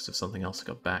that because if something else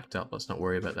got backed up, let's not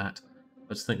worry about that.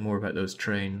 Let's think more about those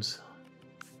trains.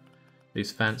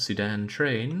 These fancy Dan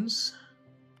trains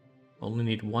only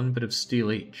need 1 bit of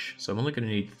steel each, so I'm only going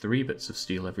to need 3 bits of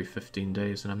steel every 15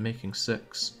 days, and I'm making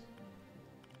 6.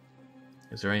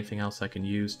 Is there anything else I can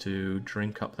use to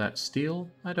drink up that steel?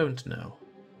 I don't know.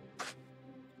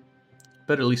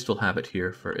 But at least we'll have it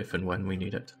here for if and when we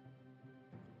need it.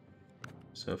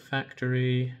 So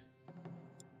factory,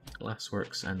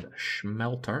 glassworks and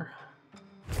smelter.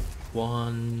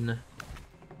 1,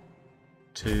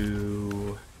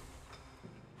 2,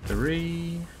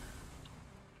 3.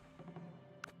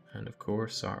 And of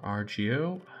course our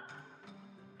RGO.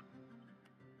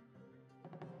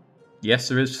 Yes,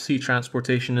 there is sea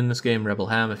transportation in this game, Rebel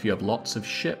Ham. If you have lots of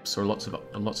ships, or lots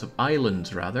of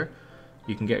islands rather,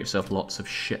 you can get yourself lots of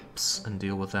ships and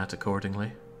deal with that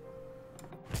accordingly.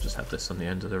 Just have this on the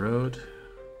end of the road.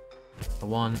 A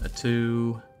 1, a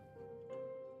 2.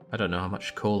 I don't know how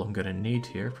much coal I'm going to need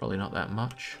here. Probably not that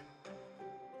much.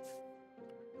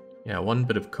 Yeah, 1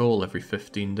 bit of coal every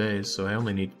 15 days, so I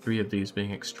only need 3 of these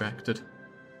being extracted.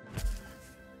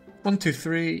 1, 2,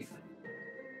 3.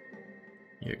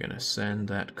 You're going to send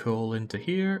that coal into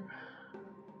here.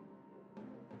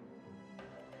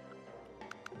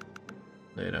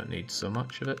 They don't need so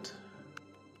much of it.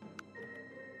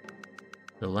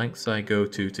 The lengths I go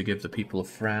to give the people of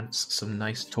France some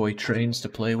nice toy trains to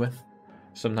play with.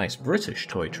 Some nice British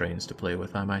toy trains to play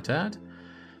with, I might add.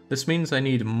 This means I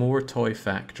need more toy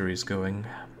factories going.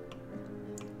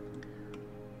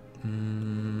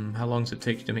 How long does it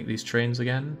take you to make these trains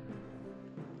again?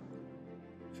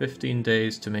 15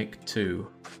 days to make 2.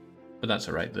 But that's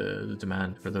alright, the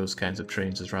demand for those kinds of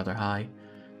trains is rather high.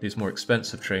 These more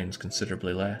expensive trains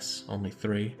considerably less, only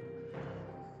 3.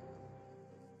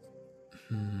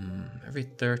 Every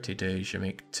 30 days you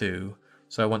make 2.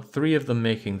 So I want 3 of them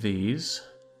making these.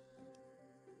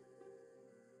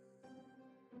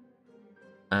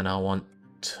 And I want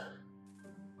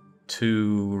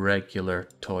 2 regular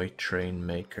toy train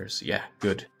makers. Yeah,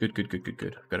 good.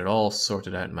 Good. I've got it all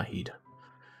sorted out in my head.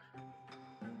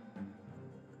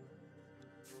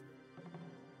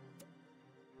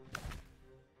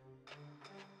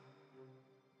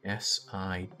 Yes,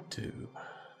 I do.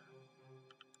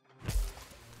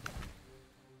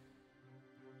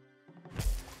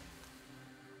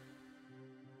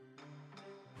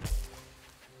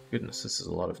 Goodness, this is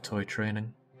a lot of toy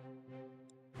training.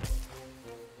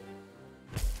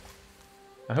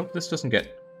 I hope this doesn't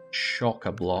get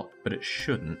chock-a-block, but it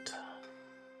shouldn't.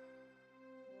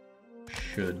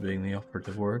 Should being the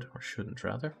operative word, or shouldn't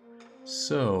rather.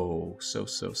 So.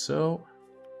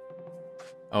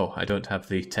 Oh, I don't have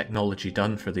the technology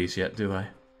done for these yet, do I?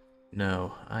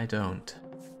 No, I don't.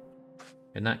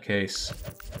 In that case,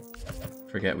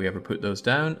 forget we ever put those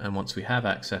down, and once we have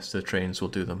access to the trains, we'll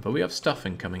do them. But we have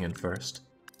stuffing coming in first.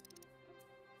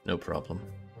 No problem.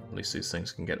 At least these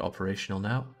things can get operational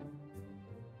now.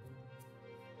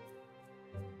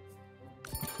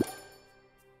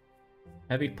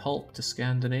 Heavy pulp to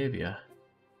Scandinavia.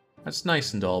 That's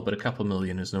nice and all, but a couple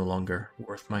million is no longer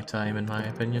worth my time, in my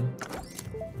opinion.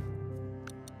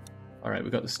 Alright, we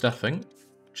got the stuffing,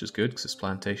 which is good, because this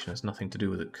plantation has nothing to do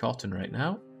with the cotton right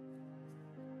now.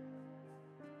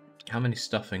 How many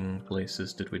stuffing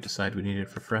places did we decide we needed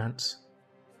for France?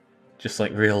 Just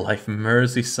like real life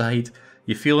Merseyside.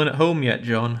 You feeling at home yet,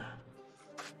 John?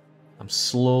 I'm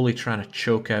slowly trying to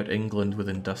choke out England with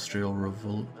industrial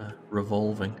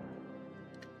revolving.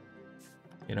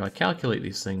 You know, I calculate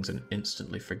these things and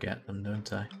instantly forget them,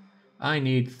 don't I? I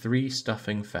need 3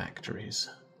 stuffing factories.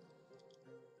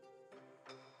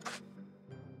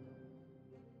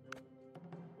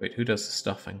 Wait, who does the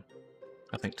stuffing?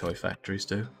 I think toy factories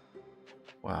do.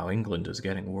 Wow, England is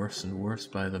getting worse and worse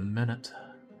by the minute.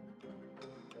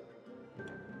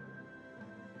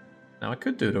 Now I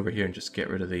could do it over here and just get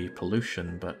rid of the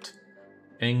pollution, but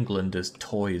England is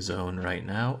toy zone right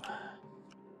now.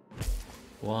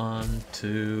 1,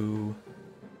 2...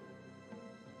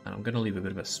 And I'm going to leave a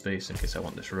bit of a space in case I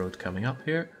want this road coming up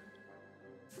here.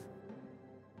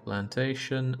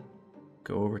 Plantation.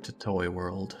 Go over to Toy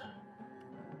World.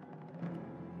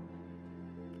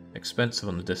 Expensive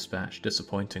on the dispatch,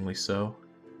 disappointingly so.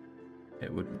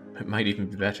 It might even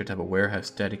be better to have a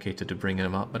warehouse dedicated to bringing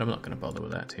them up, but I'm not going to bother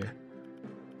with that here.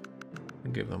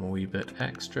 I'll give them a wee bit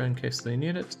extra in case they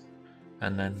need it.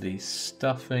 And then the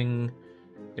stuffing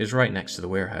is right next to the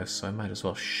warehouse, so I might as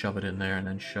well shove it in there and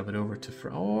then shove it over to...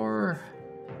 Or...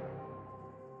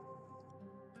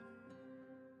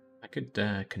 I could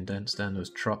condense down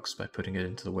those trucks by putting it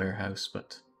into the warehouse,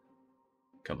 but...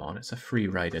 Come on, it's a free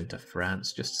ride into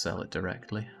France, just sell it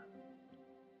directly.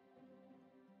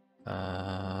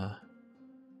 Oh,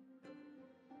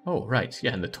 right,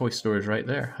 yeah, and the toy store is right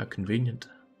there. How convenient.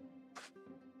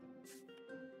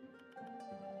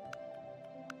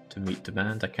 To meet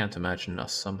demand. I can't imagine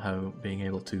us somehow being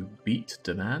able to beat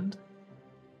demand.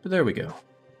 But there we go.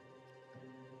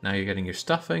 Now you're getting your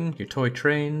stuffing, your toy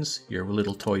trains, your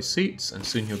little toy seats, and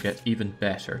soon you'll get even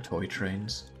better toy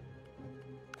trains.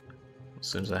 As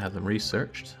soon as I have them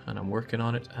researched, and I'm working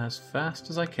on it as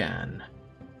fast as I can.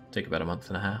 Take about a month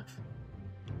and a half.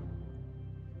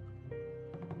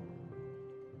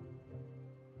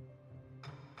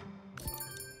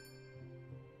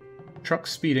 Truck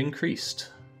speed increased.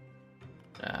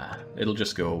 It'll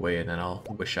just go away and then I'll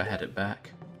wish I had it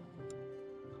back.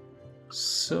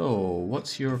 So,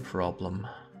 what's your problem?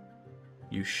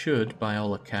 You should, by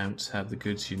all accounts, have the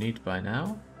goods you need by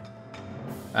now.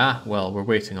 Ah, well, we're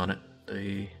waiting on it.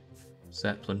 The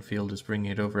Zeppelin field is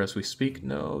bringing it over as we speak.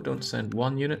 No, don't send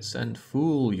 1 unit, send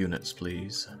full units,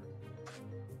 please.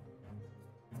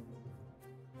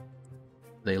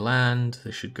 They land,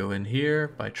 they should go in here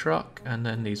by truck, and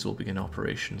then these will begin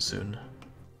operation soon.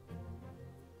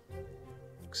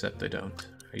 Except they don't.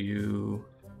 Are you...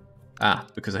 Ah,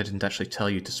 because I didn't actually tell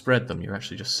you to spread them, you're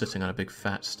actually just sitting on a big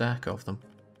fat stack of them.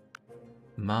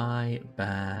 My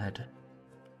bad.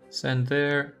 Send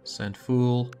there, send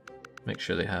full. Make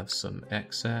sure they have some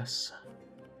excess.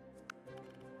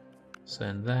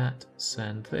 Send that,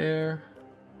 send there.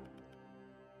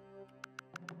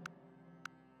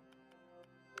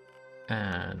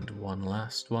 And one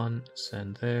last one,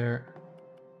 send there.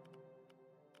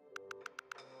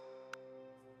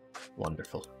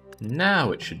 Wonderful.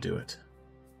 Now it should do it.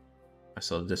 I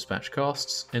saw the dispatch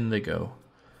costs, in they go.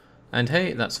 And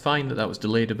hey, that's fine that was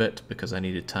delayed a bit because I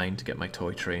needed time to get my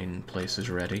toy train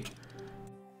places ready.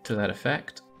 To that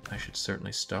effect, I should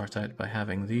certainly start out by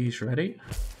having these ready.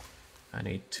 I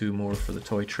need 2 more for the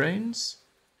toy trains.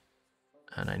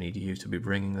 And I need you to be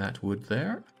bringing that wood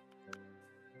there.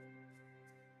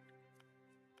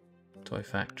 Toy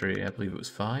factory, I believe it was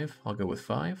 5. I'll go with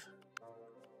 5.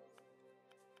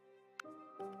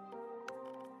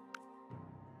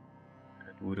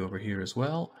 And wood over here as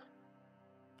well.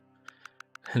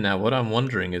 Now what I'm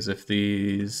wondering is if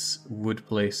these wood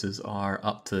places are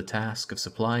up to the task of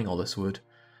supplying all this wood.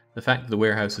 The fact that the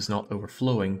warehouse is not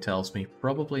overflowing tells me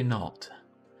probably not.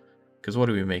 Because what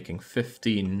are we making?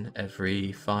 15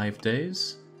 every 5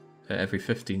 days? Every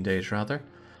 15 days rather.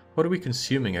 What are we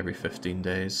consuming every 15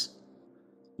 days?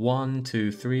 1,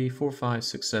 2, 3, 4, 5,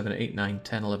 6, 7, 8, 9,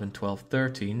 10, 11, 12,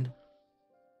 13.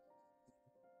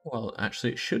 Well,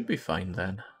 actually it should be fine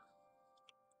then.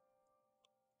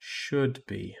 Should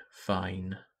be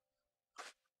fine.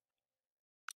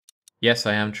 Yes,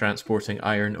 I am transporting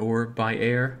iron ore by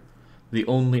air. The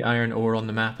only iron ore on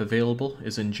the map available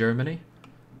is in Germany.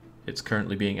 It's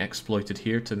currently being exploited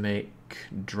here to make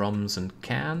drums and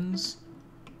cans.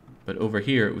 But over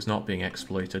here it was not being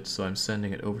exploited, so I'm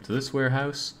sending it over to this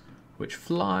warehouse, which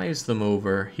flies them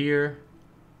over here,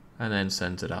 and then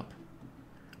sends it up.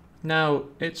 Now,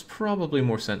 it's probably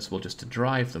more sensible just to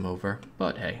drive them over,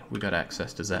 but hey, we got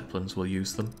access to Zeppelins, we'll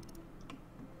use them.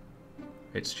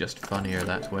 It's just funnier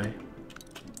that way.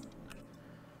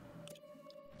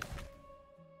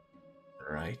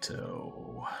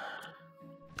 Righto.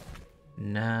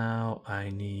 Now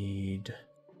I need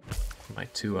my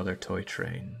 2 other toy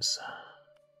trains.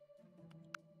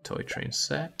 Toy train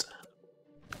set.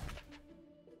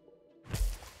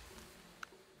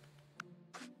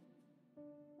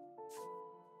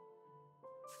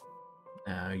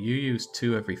 Now you use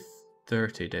 2 every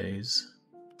 30 days,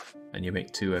 and you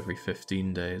make 2 every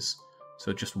 15 days.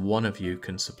 So just one of you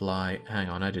can supply... Hang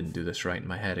on, I didn't do this right in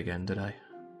my head again, did I?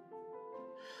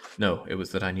 No, it was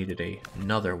that I needed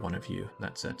another one of you.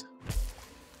 That's it.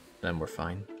 Then we're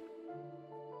fine.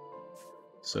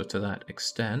 So to that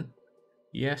extent,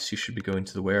 yes, you should be going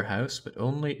to the warehouse, but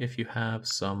only if you have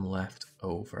some left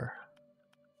over.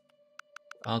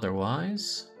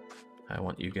 Otherwise, I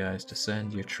want you guys to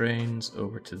send your trains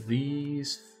over to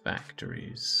these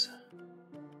factories.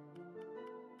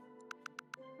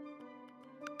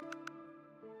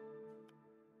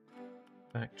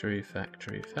 Factory,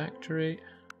 factory, factory.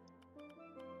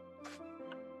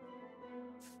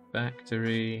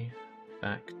 Factory,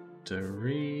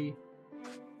 factory,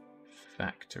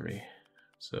 factory.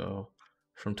 So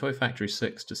from Toy Factory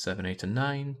 6 to 7, 8, and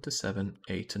 9 to 7,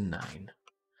 8, and 9.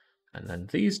 And then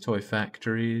these toy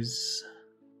factories,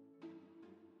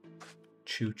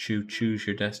 choose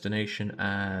your destination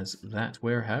as that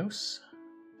warehouse.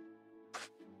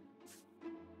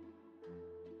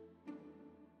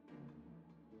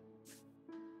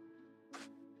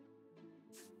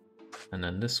 And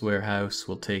then this warehouse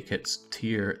will take its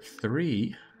tier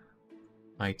 3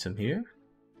 item here.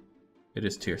 It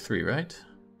is tier 3, right?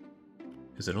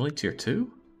 Is it only tier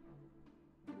 2?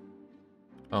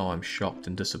 Oh, I'm shocked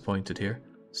and disappointed here.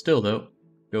 Still though,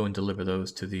 go and deliver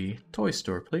those to the toy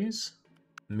store, please.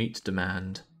 Meet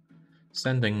demand.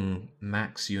 Sending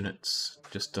max units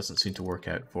just doesn't seem to work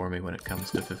out for me when it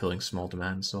comes to fulfilling small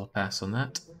demands, so I'll pass on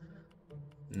that.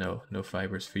 No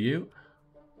fibers for you.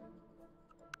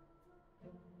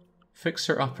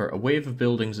 Fixer Upper. A wave of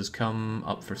buildings has come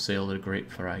up for sale at a great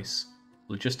price.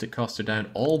 Logistic costs are down.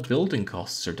 All building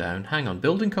costs are down. Hang on.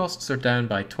 Building costs are down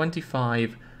by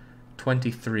 25,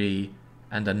 23,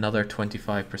 and another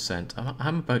 25%.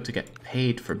 I'm about to get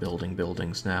paid for building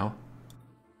buildings now.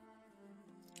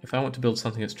 If I want to build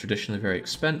something that's traditionally very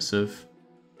expensive...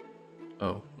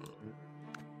 Oh.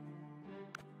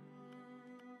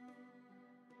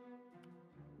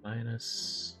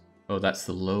 Minus... Oh, that's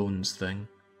the loans thing.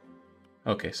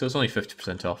 Okay, so it's only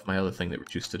 50% off. My other thing that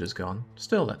reduced it is gone.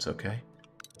 Still, that's okay.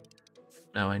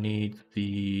 Now I need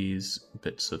these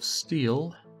bits of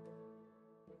steel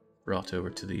brought over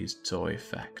to these toy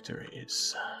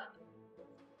factories.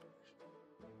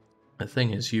 The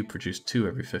thing is, you produce 2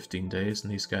 every 15 days,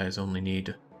 and these guys only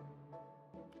need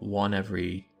 1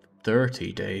 every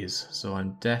 30 days, so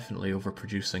I'm definitely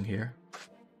overproducing here.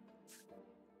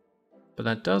 But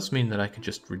that does mean that I could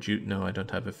just reduce... No, I don't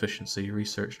have efficiency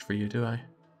researched for you, do I?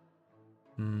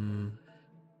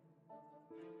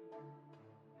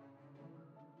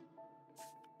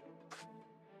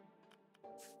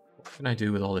 What can I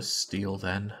do with all this steel,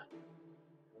 then?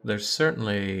 There's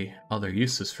certainly other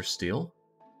uses for steel.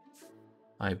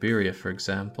 Iberia, for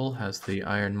example, has the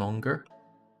ironmonger.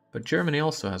 But Germany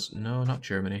also has... No, not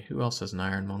Germany. Who else has an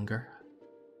ironmonger?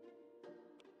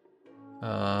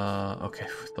 Okay,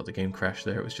 I thought the game crashed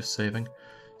there, it was just saving.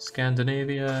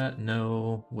 Scandinavia,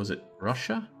 no. Was it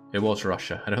Russia? It was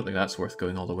Russia. I don't think that's worth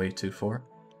going all the way to for.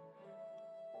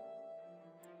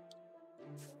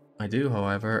 I do,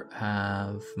 however,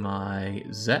 have my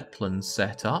Zeppelin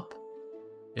set up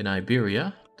in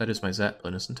Iberia. That is my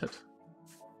Zeppelin, isn't it?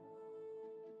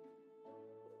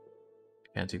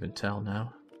 Can't even tell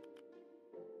now.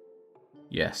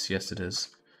 Yes, it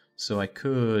is. So I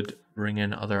could bring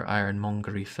in other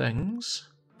ironmongery things.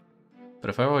 But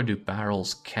if I were to do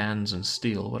barrels, cans, and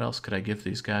steel, what else could I give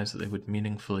these guys that they would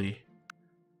meaningfully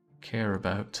care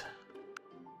about?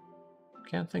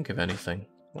 Can't think of anything.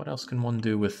 What else can one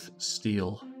do with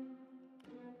steel?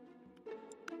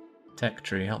 Tech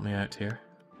tree, help me out here.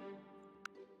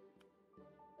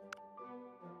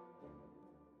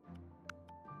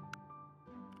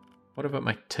 What about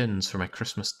my tins for my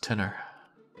Christmas tinner?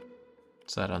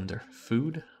 What's that under?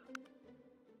 Food?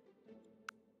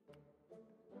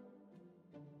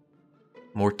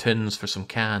 More tins for some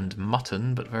canned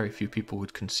mutton, but very few people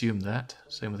would consume that.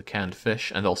 Same with the canned fish,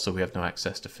 and also we have no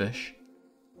access to fish.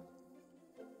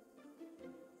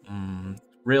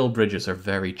 Rail bridges are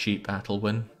very cheap,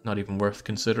 Attlewin. Not even worth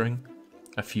considering.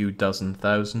 A few dozen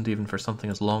thousand, even for something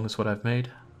as long as what I've made.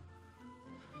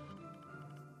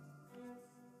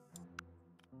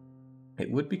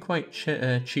 It would be quite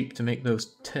cheap to make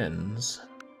those tins.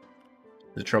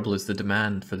 The trouble is the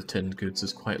demand for the tinned goods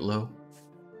is quite low.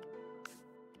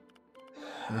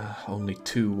 Only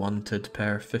 2 wanted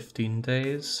per 15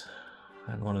 days.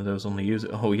 And one of those only use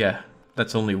it. Oh yeah,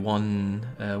 that's only one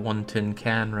tin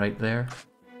can right there.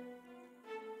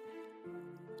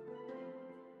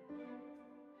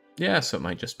 Yeah, so it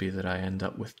might just be that I end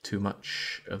up with too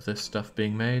much of this stuff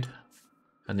being made.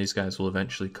 And these guys will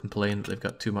eventually complain that they've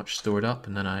got too much stored up,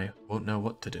 and then I won't know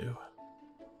what to do.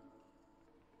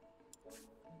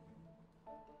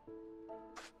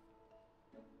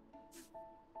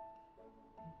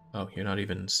 Oh, you're not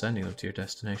even sending them to your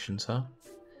destinations, huh?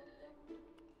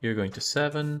 You're going to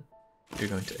 7, you're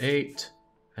going to 8,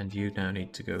 and you now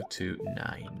need to go to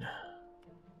 9.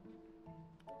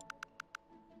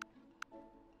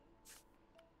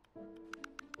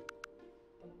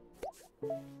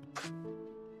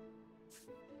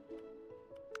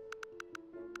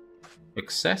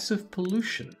 Excessive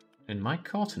pollution in my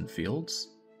cotton fields?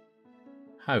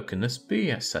 How can this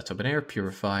be? I set up an air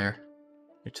purifier.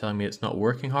 You're telling me it's not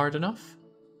working hard enough?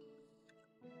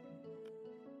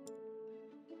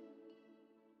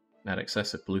 That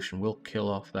excessive pollution will kill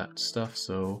off that stuff,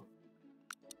 so...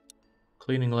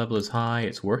 Cleaning level is high,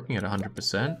 it's working at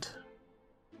 100%.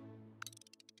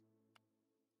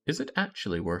 Is it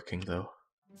actually working, though?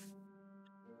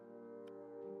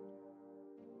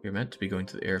 You're meant to be going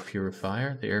to the air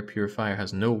purifier. The air purifier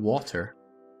has no water.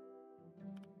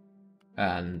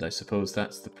 And I suppose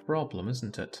that's the problem,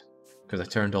 isn't it? Because I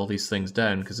turned all these things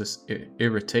down because this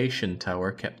irritation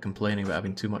tower kept complaining about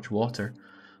having too much water.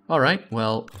 Alright,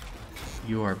 well,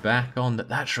 you are back on that.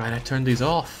 That's right, I turned these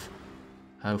off.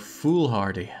 How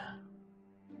foolhardy.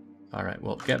 Alright,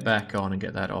 well, get back on and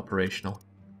get that operational.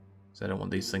 Because I don't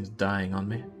want these things dying on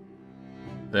me.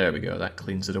 There we go, that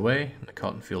cleans it away, and the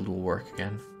cotton field will work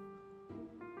again.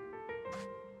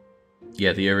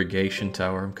 Yeah, the irrigation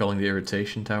tower. I'm calling the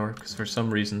irritation tower, because for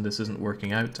some reason this isn't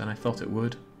working out, and I thought it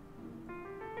would.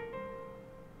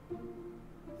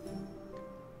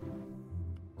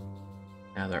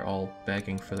 Now they're all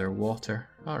begging for their water.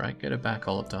 Alright, get it back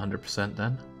all up to 100%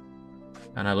 then.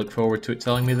 And I look forward to it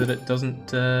telling me that it doesn't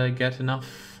get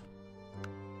enough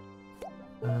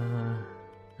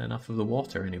of the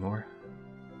water anymore.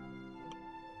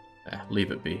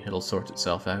 Leave it be, it'll sort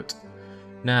itself out.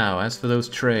 Now, as for those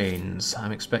trains,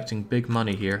 I'm expecting big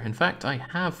money here. In fact, I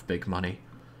have big money.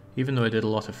 Even though I did a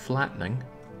lot of flattening,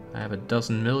 I have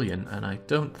 12 million, and I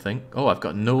don't think... Oh, I've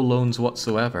got no loans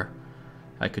whatsoever.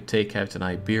 I could take out an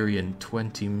Iberian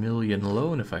 20 million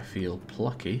loan if I feel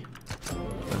plucky.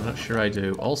 But I'm not sure I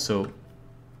do. Also,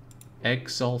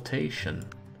 exaltation.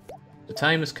 The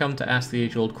time has come to ask the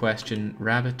age-old question,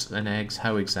 rabbit and eggs,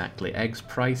 how exactly? Eggs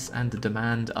price and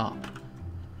demand up.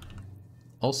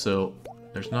 Also,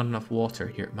 there's not enough water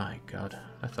here. My god,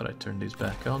 I thought I'd turn these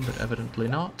back on, but evidently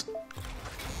not.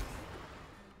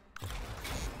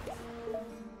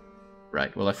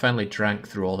 Right, well I finally drank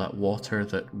through all that water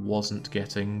that wasn't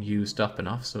getting used up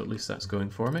enough, so at least that's going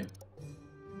for me.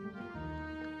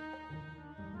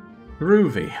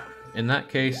 Groovy. In that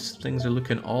case, things are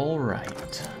looking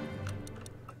alright.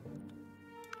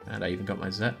 And I even got my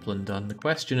Zeppelin done. The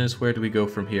question is, where do we go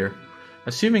from here?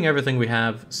 Assuming everything we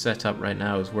have set up right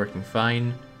now is working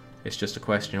fine, it's just a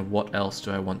question of what else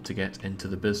do I want to get into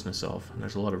the business of. And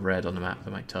there's a lot of red on the map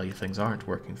that might tell you things aren't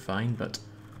working fine, but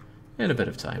in a bit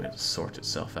of time it'll sort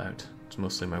itself out. It's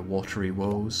mostly my watery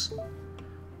woes.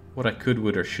 What I could,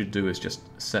 would, or should do is just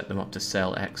set them up to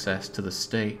sell excess to the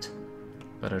state,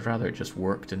 but I'd rather it just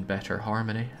worked in better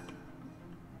harmony.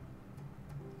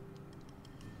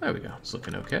 There we go, it's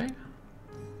looking okay.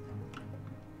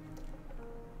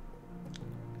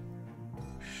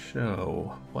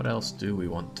 So, what else do we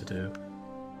want to do?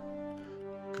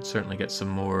 Could certainly get some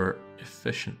more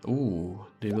efficient... Ooh,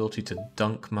 the ability to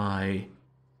dunk my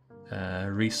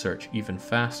research even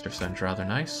faster sounds rather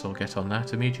nice, so I'll get on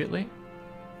that immediately.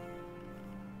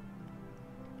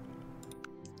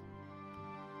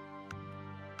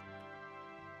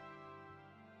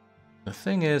 The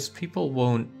thing is, people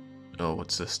won't... Oh,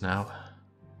 what's this now?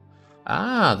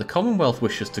 Ah, the Commonwealth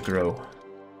wishes to grow.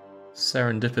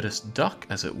 Serendipitous duck,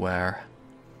 as it were.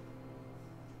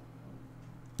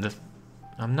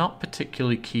 I'm not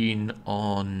particularly keen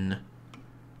on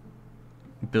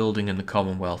building in the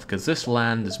Commonwealth, because this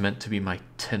land is meant to be my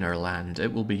tinner land.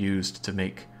 It will be used to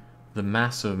make the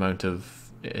massive amount of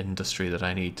industry that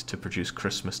I need to produce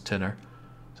Christmas tinner,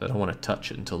 so I don't want to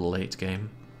touch it until the late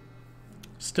game.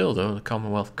 Still though, the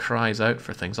Commonwealth cries out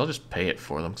for things. I'll just pay it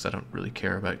for them, because I don't really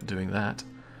care about doing that.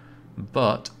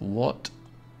 But what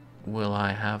will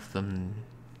I have them...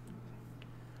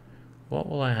 What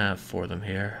will I have for them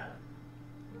here?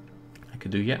 I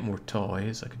could do yet more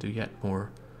toys, I could do yet more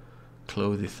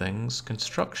clothy things.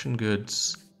 Construction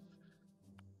goods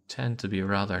tend to be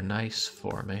rather nice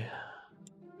for me.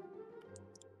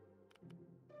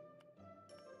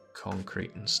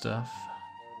 Concrete and stuff.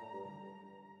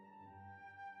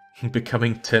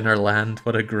 Becoming Tinnerland,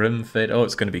 what a grim fate. Oh,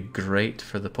 it's going to be great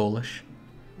for the Polish.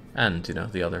 And, you know,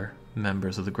 the other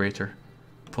members of the greater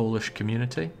Polish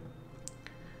community.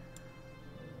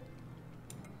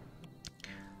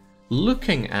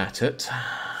 Looking at it,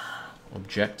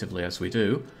 objectively as we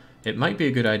do, It might be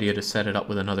a good idea to set it up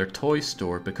with another toy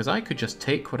store, because I could just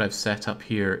take what I've set up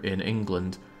here in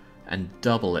England and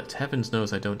double it. Heavens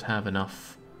knows I don't have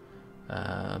enough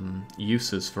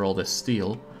uses for all this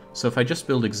steel. So if I just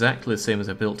build exactly the same as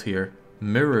I built here,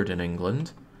 mirrored in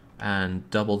England, and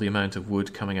double the amount of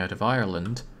wood coming out of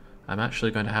Ireland, I'm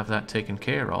actually going to have that taken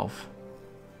care of.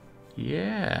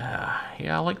 Yeah,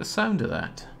 I like the sound of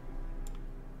that.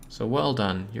 So well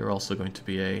done, you're also going to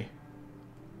be a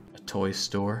toy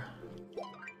store.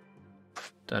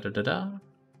 Da-da-da-da.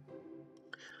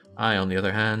 I, on the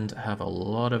other hand, have a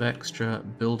lot of extra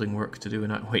building work to do.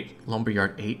 Wait,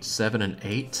 lumberyard 8, 7, and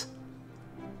 8?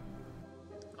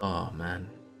 Oh, man.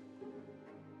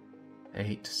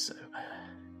 8, 7...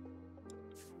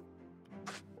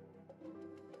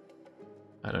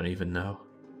 I don't even know.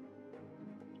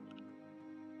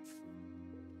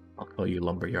 I'll call you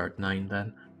lumberyard 9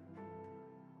 then.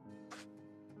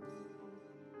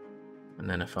 And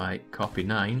then if I copy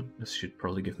 9, this should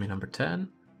probably give me number 10.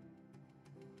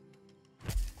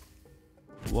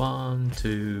 1,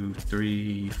 2,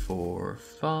 3, 4,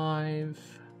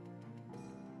 5.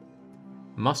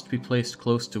 Must be placed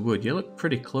close to wood. You look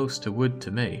pretty close to wood to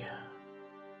me.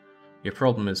 Your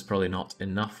problem is probably not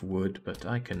enough wood, but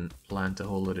I can plant a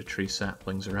whole load of tree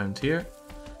saplings around here.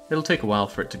 It'll take a while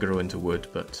for it to grow into wood,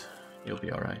 but you'll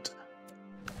be alright.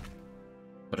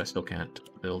 But I still can't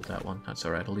build that one. That's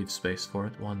alright, I'll leave space for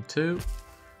it. 1, 2.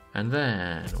 And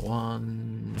then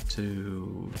 1,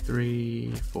 2,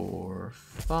 3, 4,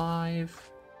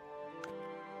 5.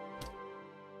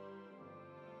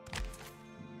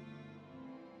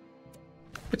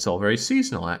 It's all very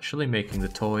seasonal, actually, making the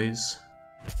toys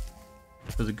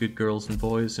for the good girls and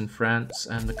boys in France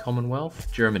and the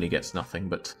Commonwealth. Germany gets nothing,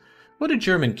 but what do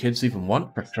German kids even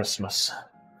want for Christmas?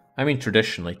 I mean,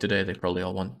 traditionally, today they probably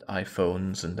all want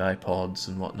iPhones and iPods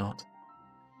and whatnot.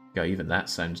 Yeah, even that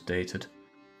sounds dated.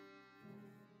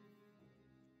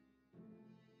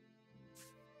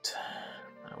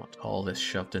 I want all this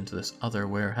shoved into this other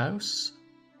warehouse.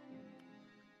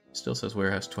 Still says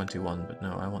warehouse 21, but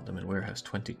no, I want them in warehouse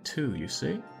 22, you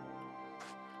see?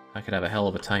 I could have a hell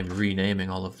of a time renaming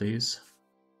all of these.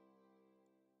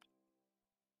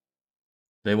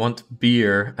 They want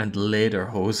beer and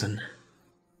lederhosen.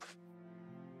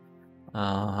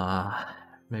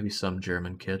 Maybe some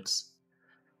German kids.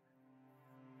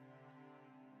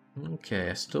 Okay,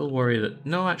 I still worry that...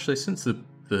 No, actually, since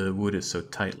the wood is so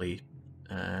tightly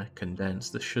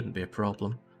condensed, this shouldn't be a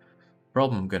problem. The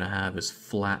problem I'm going to have is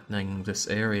flattening this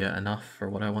area enough for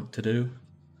what I want to do.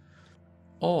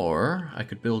 Or I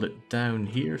could build it down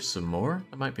here some more.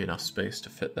 There might be enough space to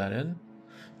fit that in.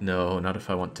 No, not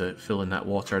if I want to fill in that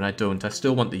water, and I don't. I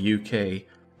still want the UK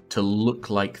to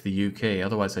look like the UK,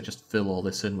 otherwise I just fill all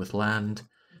this in with land.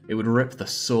 It would rip the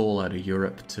soul out of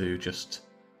Europe to just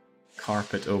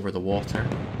carpet over the water.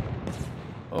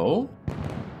 Oh?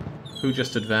 Who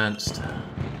just advanced?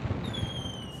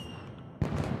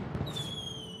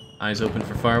 Eyes open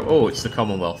for fire. Oh, it's the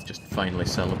Commonwealth just finally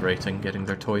celebrating getting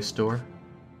their toy store.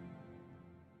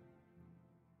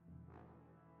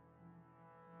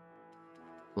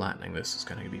 Flattening this is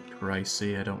going to be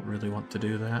pricey. I don't really want to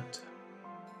do that.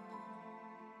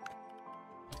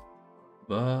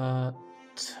 But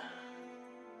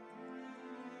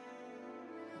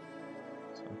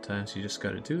sometimes you just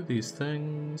got to do these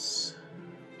things.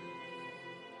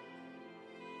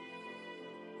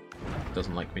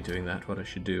 Doesn't like me doing that. What I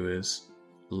should do is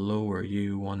lower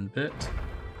you one bit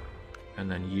and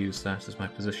then use that as my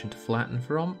position to flatten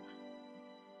from.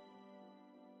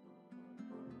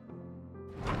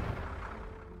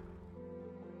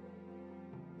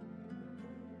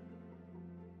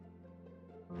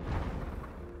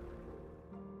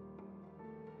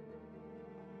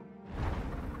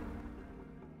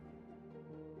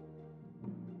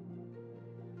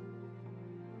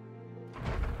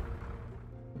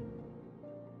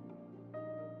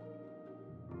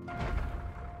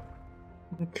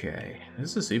 Okay,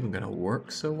 is this even going to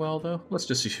work so well though? Let's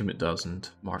just assume it does and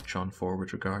march on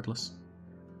forward regardless.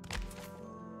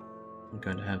 I'm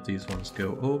going to have these ones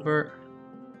go over.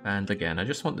 And again, I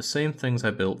just want the same things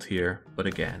I built here, but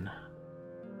again.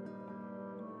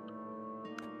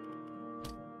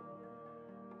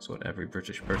 That's what every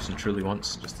British person truly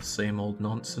wants, just the same old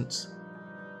nonsense.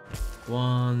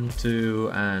 1,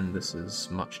 2, and this is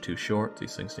much too short.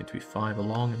 These things need to be 5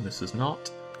 along, and this is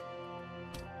not.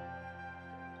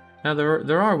 Now,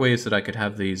 there are ways that I could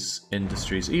have these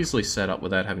industries easily set up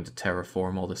without having to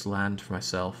terraform all this land for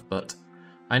myself, but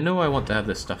I know I want to have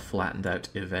this stuff flattened out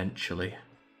eventually.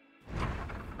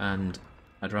 And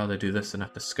I'd rather do this than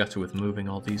have to scutter with moving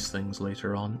all these things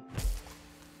later on.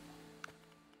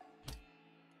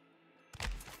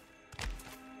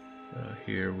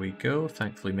 Here we go.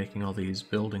 Thankfully making all these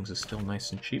buildings is still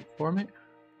nice and cheap for me.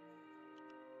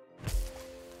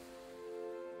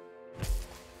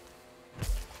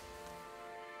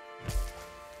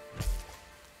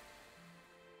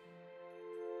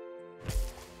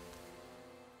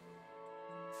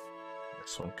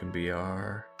 This one can be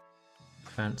our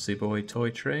fancy boy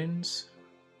toy trains.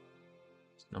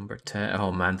 It's number 10.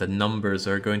 Oh man, the numbers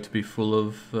are going to be full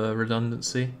of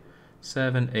redundancy.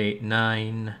 7, 8,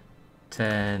 9,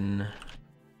 10,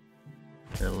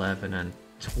 11, and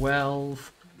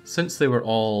 12. Since they were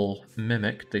all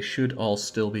mimicked, they should all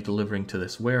still be delivering to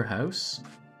this warehouse.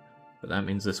 But that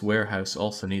means this warehouse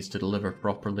also needs to deliver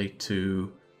properly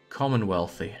to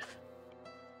Commonwealthy.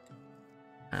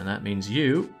 And that means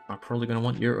you are probably going to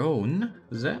want your own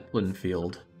Zeppelin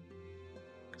field.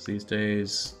 Because these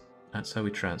days, that's how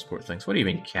we transport things. What do you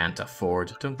mean can't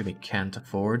afford? Don't give me can't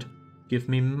afford. Give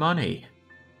me money.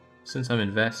 Since I'm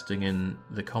investing in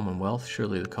the Commonwealth,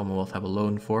 surely the Commonwealth have a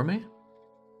loan for me.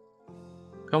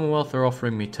 Commonwealth are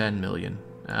offering me 10 million.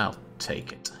 I'll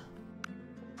take it.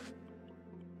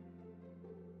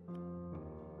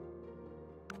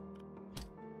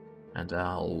 And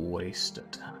I'll waste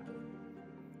it.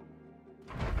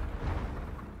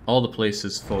 All the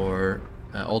places for...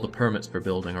 all the permits per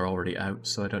building are already out,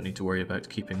 so I don't need to worry about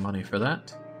keeping money for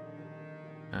that.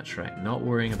 That's right, not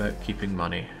worrying about keeping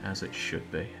money, as it should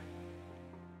be.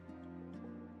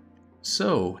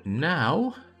 So,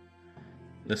 now,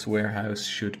 this warehouse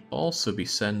should also be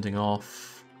sending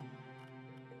off...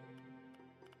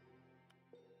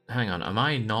 Hang on, am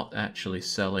I not actually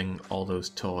selling all those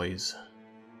toys?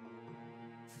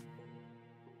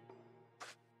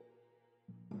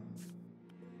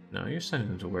 No, you're sending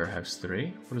them to Warehouse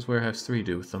 3. What does Warehouse 3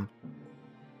 do with them?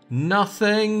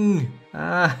 Nothing!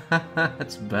 Ah,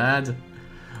 that's bad.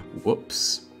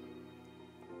 Whoops.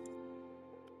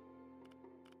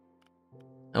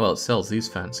 Oh well, it sells these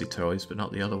fancy toys, but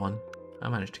not the other one. I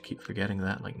managed to keep forgetting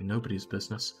that like nobody's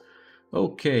business.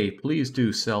 Okay, please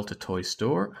do sell to Toy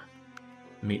Store.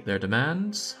 Meet their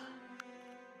demands.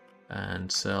 And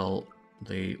sell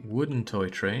the wooden toy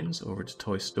trains over to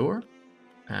Toy Store.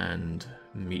 And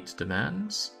meet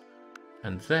demands.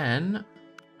 And then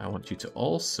I want you to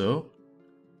also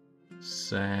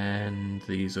send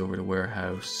these over to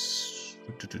warehouse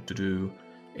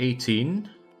 18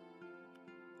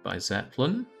 by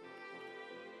Zeppelin.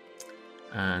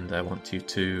 And I want you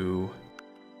to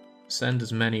send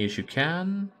as many as you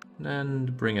can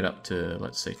and bring it up to,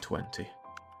 let's say, 20.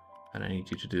 And I need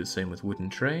you to do the same with wooden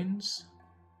trains.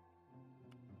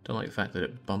 Don't like the fact that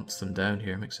it bumps them down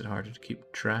here, makes it harder to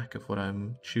keep track of what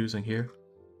I'm choosing here.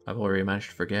 I've already managed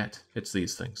to forget. It's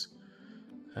these things.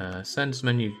 Send as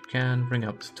many you can, bring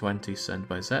up to 20, send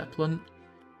by Zeppelin.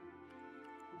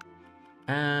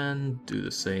 And do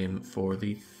the same for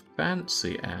the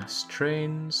fancy ass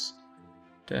trains.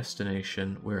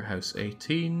 Destination Warehouse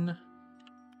 18.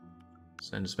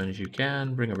 Send as many as you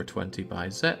can, bring over 20 by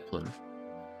Zeppelin.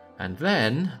 And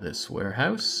then, this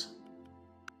warehouse,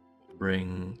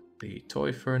 bring the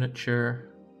toy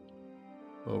furniture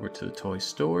over to the Toy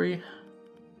Story,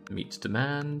 meet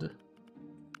demand,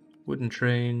 wooden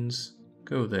trains,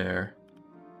 go there,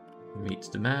 meet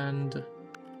demand,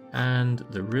 and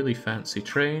the really fancy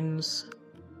trains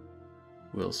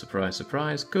will, surprise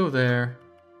surprise, go there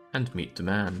and meet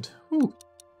demand. Ooh.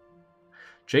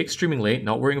 Jake streaming late,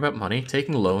 not worrying about money,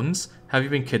 taking loans. Have you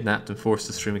been kidnapped and forced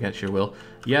to stream against your will?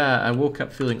 Yeah, I woke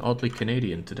up feeling oddly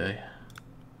Canadian today.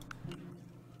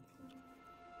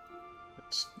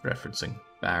 It's referencing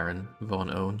Baron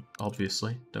Von Owen,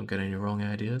 obviously. Don't get any wrong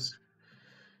ideas.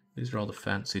 These are all the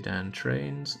fancy Dan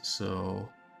trains, so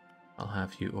I'll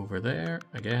have you over there.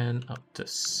 Again, up to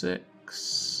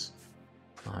 6.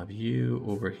 I'll have you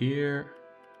over here.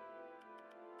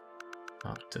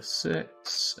 Up to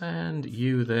 6, and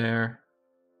you there,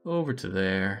 over to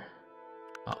there,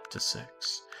 up to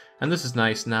 6. And this is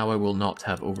nice, now I will not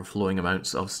have overflowing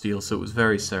amounts of steel, so it was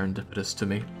very serendipitous to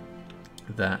me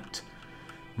that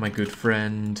my good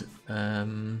friend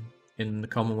in the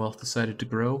Commonwealth decided to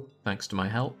grow, thanks to my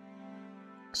help.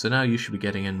 So now you should be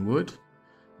getting in wood,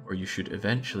 or you should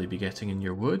eventually be getting in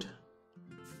your wood.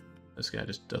 This guy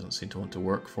just doesn't seem to want to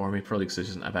work for me, probably because he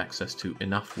doesn't have access to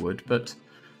enough wood, but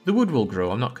the wood will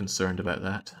grow, I'm not concerned about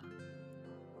that.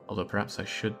 Although perhaps I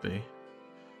should be.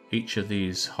 Each of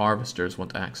these harvesters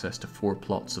want access to 4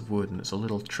 plots of wood, and it's a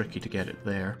little tricky to get it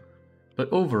there.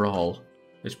 But overall,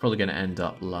 it's probably going to end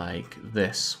up like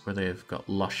this, where they've got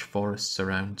lush forests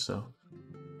around, so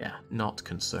yeah, not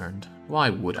concerned.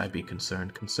 Why would I be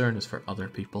concerned? Concern is for other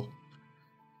people.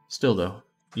 Still though,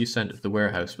 you sent it to the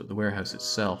warehouse, but the warehouse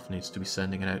itself needs to be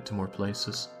sending it out to more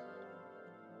places.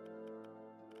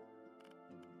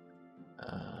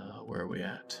 Where are we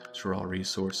at? It's raw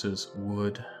resources,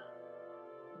 wood.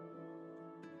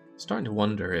 Starting to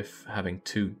wonder if having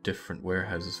 2 different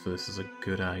warehouses for this is a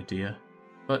good idea.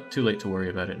 But too late to worry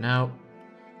about it now.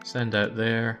 Send out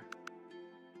there.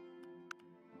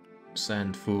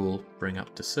 Send fool, bring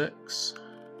up to 6.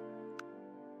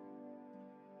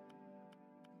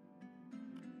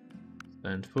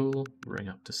 Send fool, bring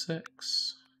up to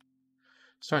 6.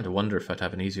 Starting to wonder if I'd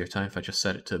have an easier time if I just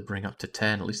set it to bring up to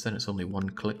 10. At least then it's only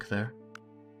 1 click there.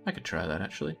 I could try that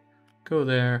actually. Go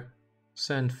there,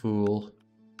 send fool.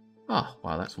 Ah,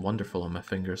 wow, that's wonderful on my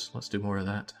fingers. Let's do more of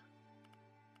that.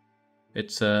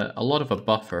 It's a lot of a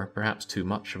buffer, perhaps too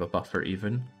much of a buffer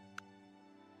even.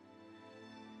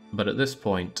 But at this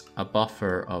point, a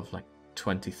buffer of like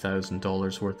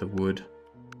 $20,000 worth of wood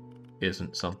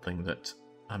isn't something that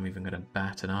I'm even going to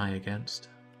bat an eye against.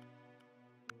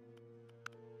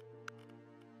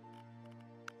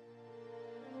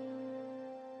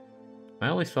 My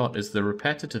only thought is the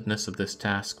repetitiveness of this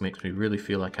task makes me really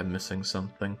feel like I'm missing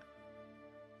something.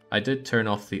 I did turn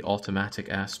off the automatic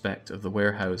aspect of the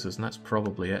warehouses, and that's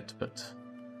probably it, but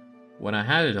when I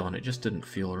had it on, it just didn't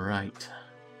feel right.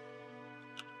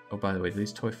 Oh, by the way, do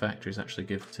these toy factories actually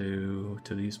give to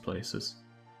these places?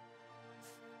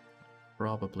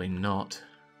 Probably not.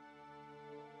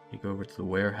 You go over to the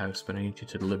warehouse, but I need you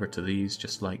to deliver to these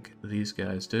just like these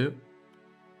guys do.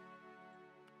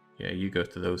 Yeah, you go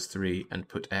to those 3 and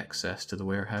put excess to the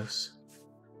warehouse.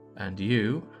 And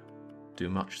you do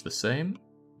much the same.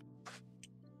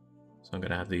 So I'm going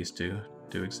to have these 2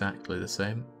 do exactly the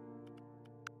same.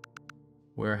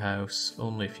 Warehouse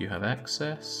only if you have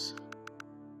excess.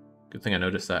 Good thing I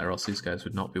noticed that, or else these guys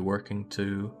would not be working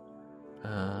to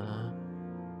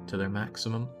their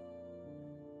maximum.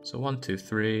 So 1, 2,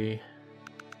 3.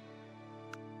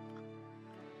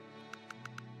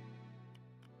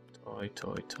 Toy,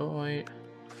 toy, toy.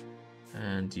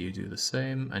 And you do the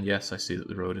same. And yes, I see that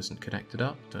the road isn't connected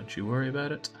up. Don't you worry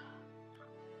about it.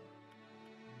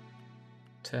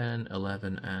 10,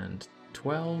 11, and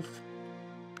 12.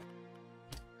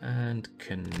 And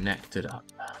connect it up.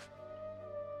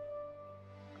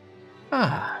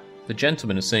 Ah, the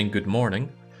gentleman is saying good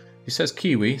morning. He says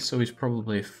Kiwi, so he's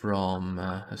probably from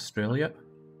Australia.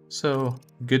 So,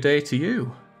 good day to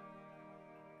you.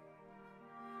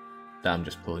 I'm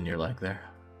just pulling your leg there.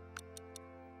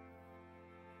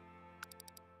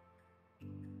 Is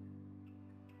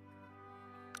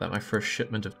that my first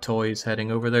shipment of toys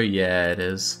heading over there? Yeah, it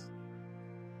is.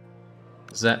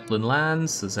 Zeppelin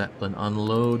lands, the Zeppelin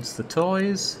unloads the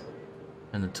toys,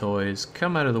 and the toys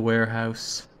come out of the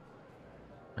warehouse,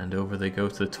 and over they go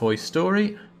to the toy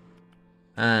story.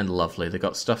 And lovely, they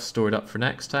got stuff stored up for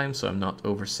next time, so I'm not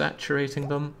oversaturating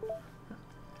them.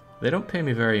 They don't pay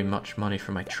me very much money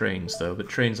for my trains, though, but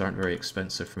trains aren't very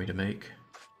expensive for me to make.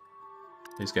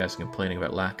 These guys are complaining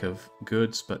about lack of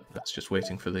goods, but that's just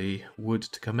waiting for the wood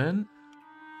to come in.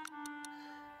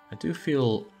 I do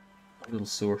feel a little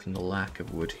sore from the lack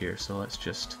of wood here, so let's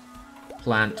just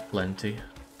plant plenty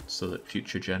so that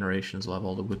future generations will have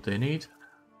all the wood they need.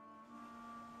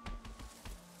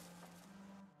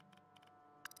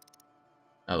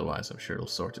 Otherwise, I'm sure it'll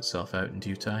sort itself out in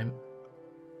due time.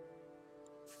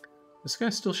 This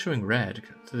guy's still showing red.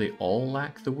 Do they all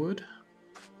lack the wood?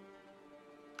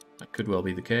 That could well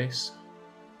be the case.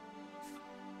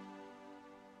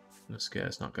 This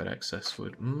guy's not got excess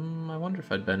wood. I wonder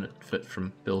if I'd benefit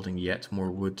from building yet more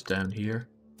wood down here.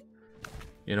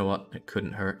 You know what? It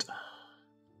couldn't hurt.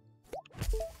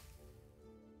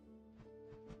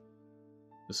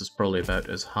 This is probably about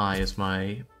as high as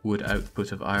my wood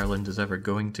output of Ireland is ever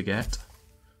going to get.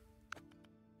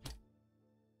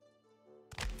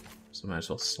 So I might as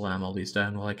well slam all these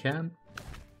down while I can.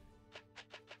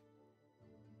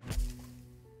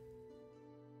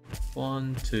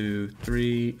 One, two,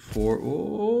 three, four.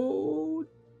 Oh!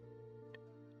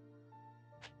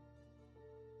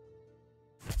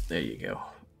 There you go.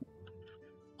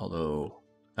 Although,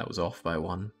 that was off by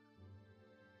 1.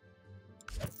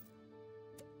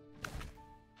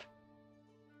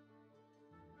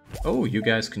 Oh, you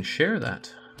guys can share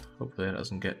that. Hopefully that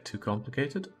doesn't get too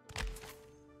complicated.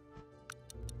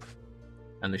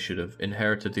 And they should have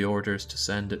inherited the orders to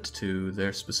send it to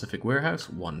their specific warehouse.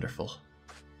 Wonderful.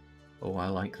 Oh, I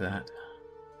like that.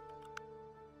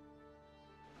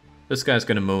 This guy's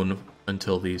going to moan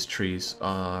until these trees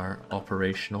are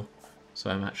operational.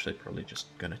 So I'm actually probably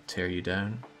just going to tear you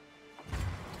down.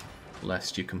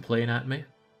 Lest you complain at me.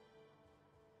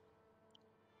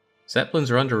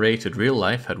 Zeppelins are underrated. Real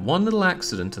life had one little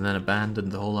accident and then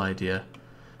abandoned the whole idea.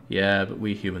 Yeah, but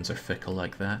we humans are fickle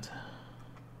like that.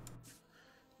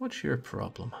 What's your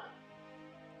problem?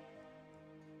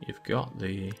 You've got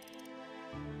the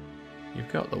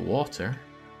water.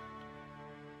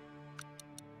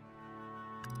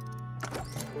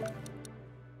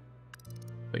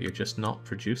 But you're just not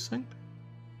producing?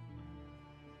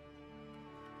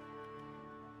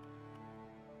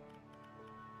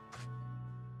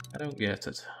 I don't get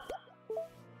it.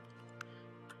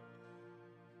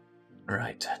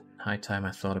 Right, high time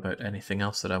I thought about anything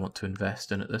else that I want to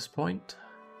invest in at this point.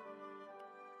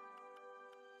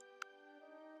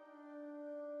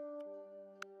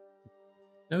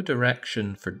 No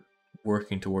direction for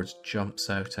working towards jumps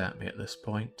out at me at this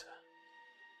point.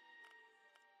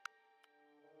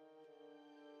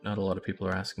 Not a lot of people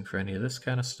are asking for any of this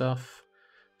kind of stuff.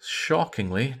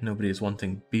 Shockingly, nobody is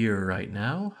wanting beer right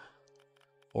now.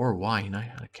 Or wine,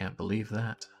 I can't believe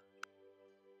that.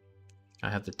 I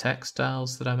have the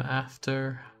textiles that I'm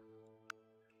after.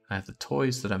 I have the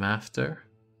toys that I'm after.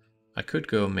 I could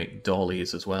go and make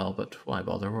dollies as well, but why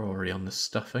bother? We're already on the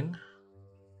stuffing.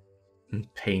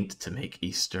 And paint to make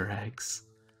Easter eggs.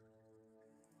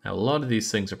 Now, a lot of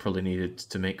these things are probably needed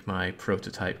to make my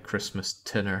prototype Christmas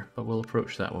tinner, but we'll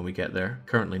approach that when we get there.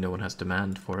 Currently no one has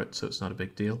demand for it, so it's not a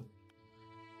big deal.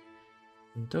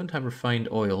 Don't have refined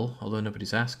oil, although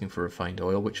nobody's asking for refined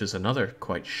oil, which is another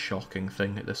quite shocking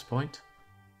thing at this point.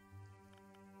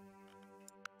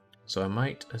 So I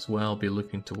might as well be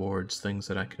looking towards things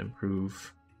that I can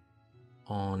improve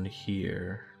on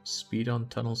here. Speed on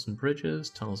tunnels and bridges.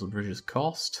 Tunnels and bridges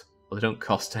cost. Well, they don't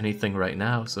cost anything right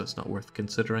now, so it's not worth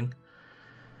considering.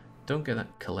 Don't get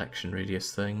that collection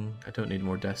radius thing. I don't need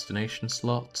more destination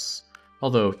slots.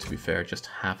 Although, to be fair, just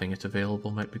having it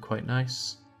available might be quite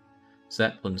nice.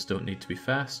 Zeppelins don't need to be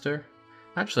faster.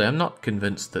 Actually, I'm not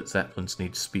convinced that Zeppelins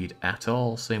need speed at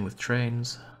all, same with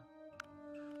trains.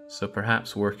 So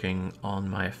perhaps working on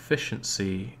my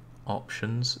efficiency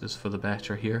options is for the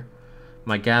better here.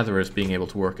 My gatherers being able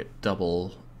to work at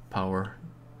double power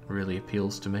really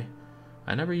appeals to me.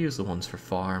 I never use the ones for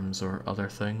farms or other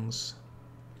things.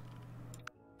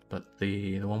 But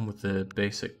the one with the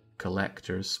basic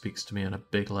collectors speaks to me on a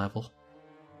big level.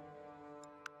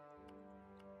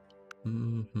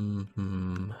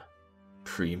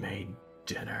 Pre-made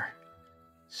dinner.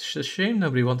 It's a shame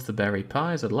nobody wants the berry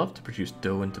pies. I'd love to produce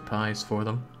dough into pies for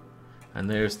them. And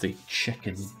there's the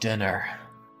chicken dinner.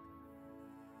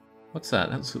 What's that?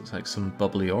 That looks like some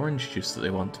bubbly orange juice that they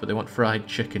want, but they want fried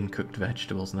chicken, cooked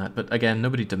vegetables and that. But again,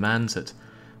 nobody demands it.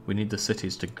 We need the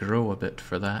cities to grow a bit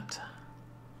for that.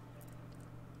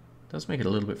 It does make it a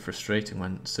little bit frustrating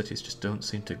when cities just don't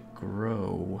seem to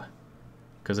grow.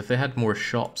 Because if they had more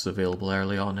shops available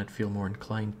early on, I'd feel more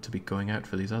inclined to be going out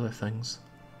for these other things.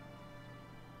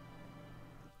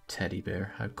 Teddy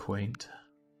bear, how quaint.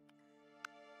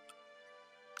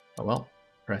 Oh well,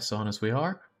 press on as we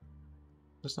are.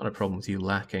 There's not a problem with you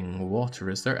lacking water,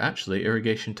 is there? Actually,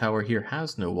 irrigation tower here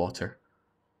has no water,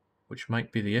 which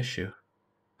might be the issue.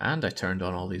 And I turned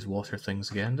on all these water things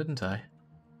again, didn't I?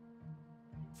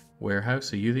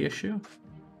 Warehouse, are you the issue?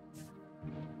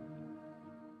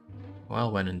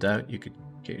 Well, when in doubt, you could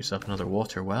get yourself another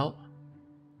water well.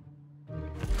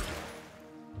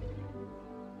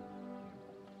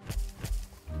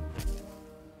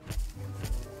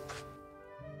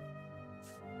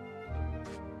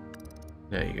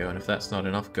 There you go, and if that's not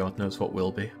enough, God knows what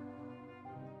will be.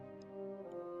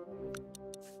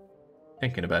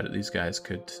 Thinking about it, these guys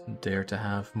could dare to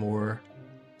have more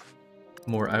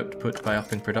output by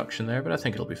upping production there, but I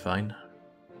think it'll be fine.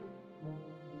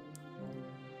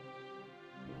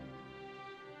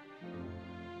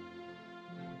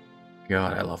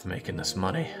 God, I love making this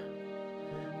money.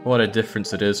 What a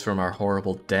difference it is from our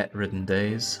horrible debt-ridden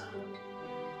days.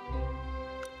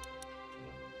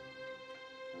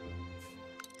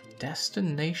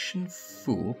 Destination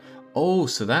Fool? Oh,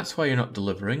 so that's why you're not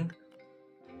delivering.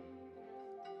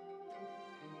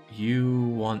 You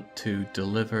want to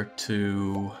deliver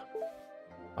to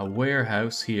a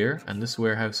warehouse here, and this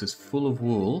warehouse is full of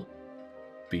wool.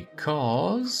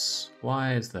 Because...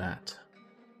 why is that?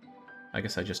 I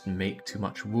guess I just make too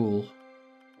much wool.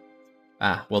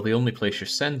 Ah, well, the only place you're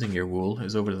sending your wool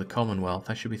is over to the Commonwealth.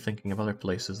 I should be thinking of other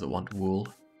places that want wool.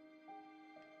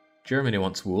 Germany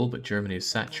wants wool, but Germany is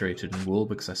saturated in wool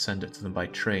because I send it to them by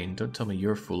train. Don't tell me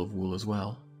you're full of wool as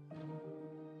well.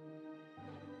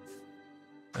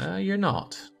 You're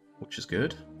not, which is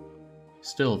good.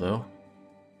 Still, though.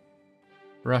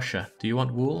 Russia, do you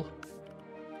want wool?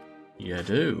 You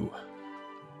do.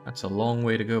 That's a long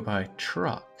way to go by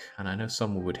truck, and I know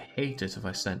someone would hate it if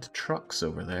I sent trucks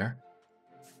over there.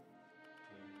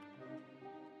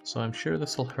 So I'm sure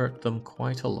this will hurt them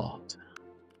quite a lot.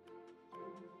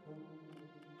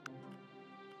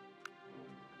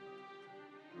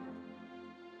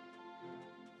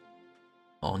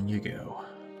 On you go.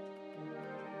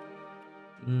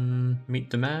 Meet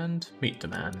demand? Meet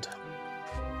demand.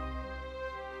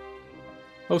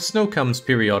 Oh, snow comes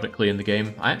periodically in the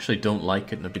game. I actually don't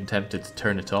like it and I've been tempted to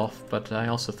turn it off, but I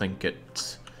also think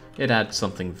it adds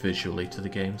something visually to the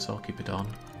game, so I'll keep it on.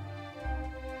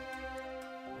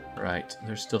 Right,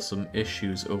 there's still some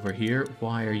issues over here.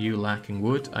 Why are you lacking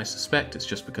wood? I suspect it's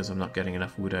just because I'm not getting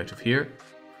enough wood out of here.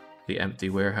 The empty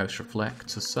warehouse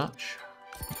reflects as such.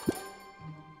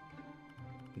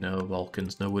 No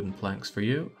Vulcans, no wooden planks for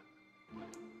you.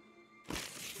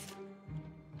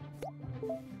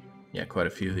 Yeah, quite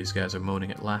a few of these guys are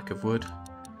moaning at lack of wood.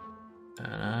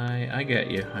 And I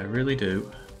get you, I really do.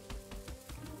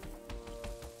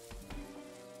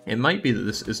 It might be that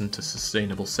this isn't a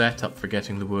sustainable setup for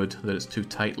getting the wood, that it's too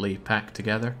tightly packed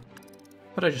together,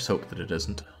 but I just hope that it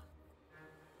isn't.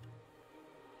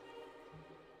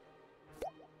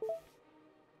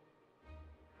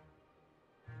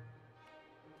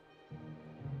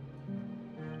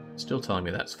 Still telling me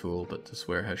that's full, but this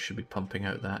warehouse should be pumping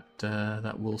out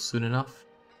that wool soon enough.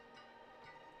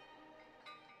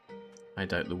 I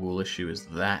doubt the wool issue is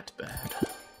that bad.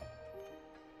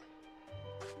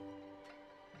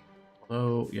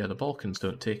 Although, yeah, the Balkans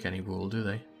don't take any wool, do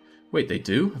they? Wait, they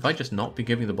do? Have I just not been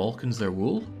giving the Balkans their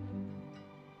wool?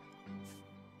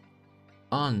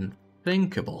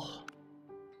 Unthinkable.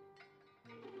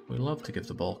 We love to give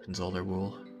the Balkans all their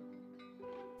wool.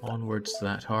 Onwards to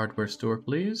that hardware store,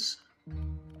 please.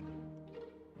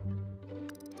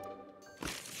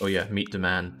 Oh yeah, meet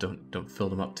demand. Don't fill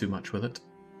them up too much with it.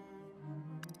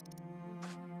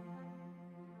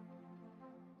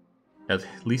 At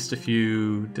least if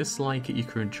you dislike it, you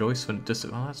can rejoice when it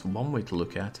well, that's one way to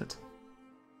look at it.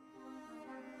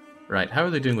 Right, how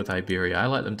are they doing with Iberia? I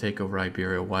let them take over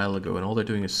Iberia a while ago, and all they're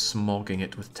doing is smogging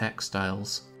it with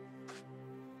textiles.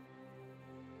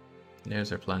 There's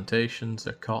their plantations,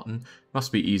 their cotton.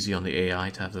 Must be easy on the AI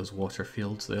to have those water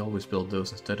fields. They always build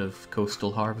those instead of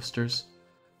coastal harvesters.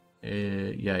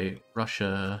 Yeah,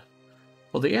 Russia...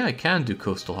 Well, the AI can do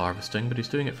coastal harvesting, but he's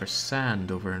doing it for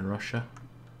sand over in Russia.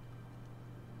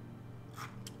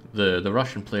 The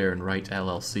Russian player in Right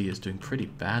LLC is doing pretty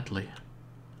badly.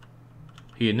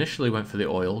 He initially went for the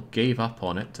oil, gave up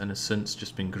on it, and has since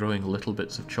just been growing little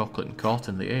bits of chocolate and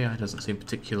cotton. The AI doesn't seem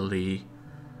particularly...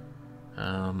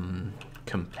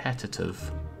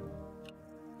 competitive.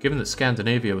 Given that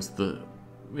Scandinavia was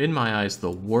in my eyes, the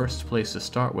worst place to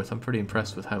start with, I'm pretty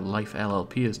impressed with how Life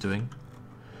LLP is doing.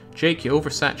 Jake, you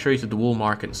oversaturated the wool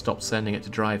market and stopped sending it to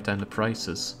drive down the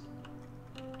prices.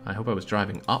 I hope I was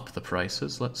driving up the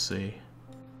prices. Let's see.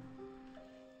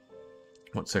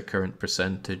 What's their current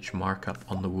percentage markup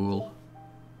on the wool?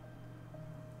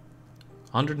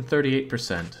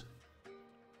 138%.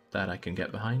 That I can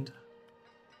get behind.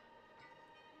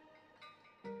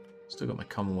 Still got my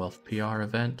Commonwealth PR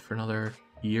event for another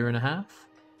year and a half.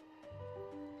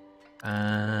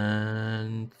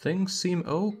 And things seem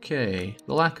okay.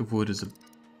 The lack of wood is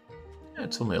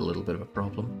it's only a little bit of a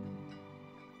problem.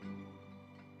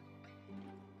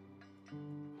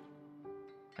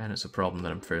 And it's a problem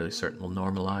that I'm fairly certain will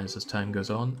normalize as time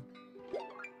goes on.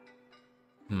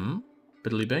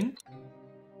 Biddly bing.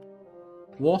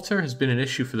 Water has been an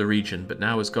issue for the region, but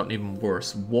now has gotten even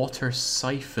worse. Water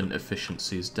siphon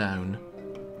efficiency is down.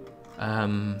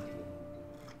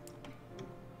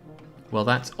 Well,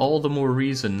 that's all the more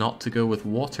reason not to go with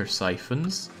water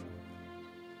siphons.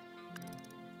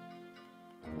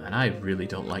 And I really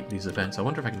don't like these events. I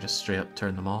wonder if I can just straight up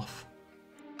turn them off.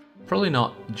 Probably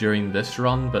not during this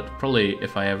run, but probably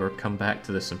if I ever come back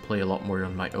to this and play a lot more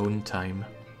on my own time.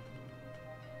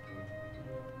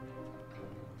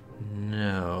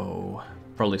 No.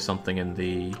 Probably something in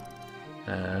the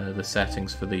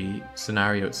settings for the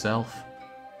scenario itself.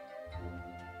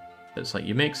 It's like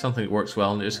you make something that works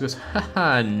well and it just goes,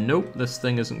 haha, nope, this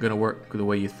thing isn't going to work the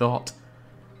way you thought.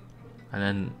 And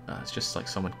then it's just like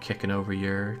someone kicking over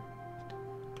your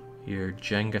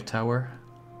Jenga tower.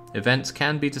 Events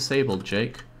can be disabled,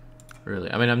 Jake. Really.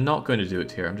 I mean, I'm not going to do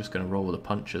it here. I'm just going to roll with the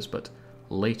punches, but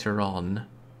later on,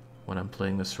 when I'm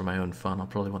playing this for my own fun, I'll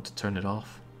probably want to turn it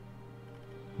off.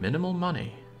 Minimal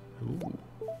money. Ooh.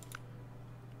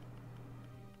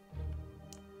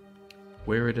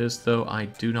 Where it is, though, I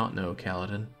do not know,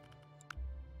 Kaladin.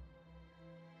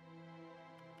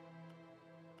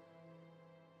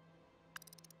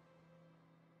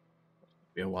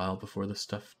 Be a while before this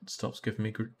stuff stops giving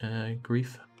me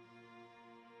grief.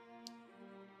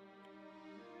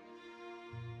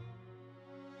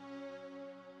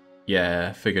 Yeah,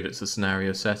 I figured it's a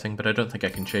scenario setting, but I don't think I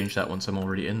can change that once I'm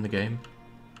already in the game.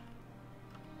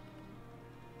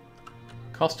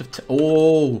 Cost of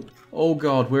oh! Oh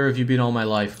god, where have you been all my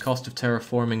life? Cost of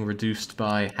terraforming reduced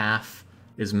by half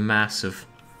is massive.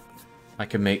 I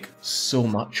can make so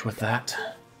much with that.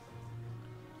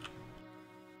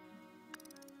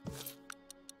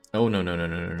 Oh, no, no, no,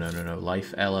 no, no, no, no, no.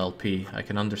 Life LLP. I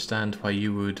can understand why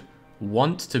you would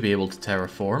want to be able to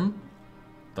terraform,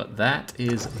 but that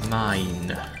is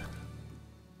mine.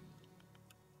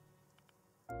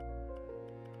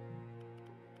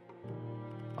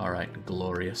 Alright,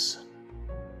 glorious.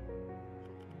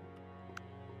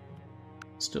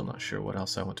 Still not sure what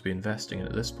else I want to be investing in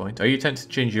at this point. Are you tempted to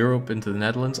change Europe into the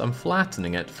Netherlands? I'm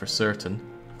flattening it for certain.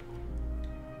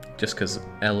 Just because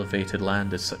elevated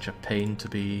land is such a pain to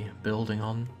be building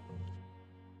on.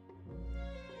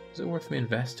 Is it worth me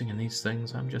investing in these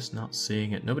things? I'm just not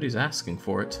seeing it. Nobody's asking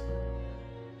for it.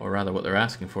 Or rather, what they're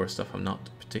asking for is stuff I'm not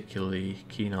particularly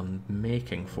keen on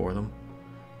making for them.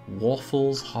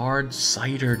 Waffles, hard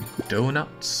cider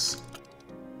donuts,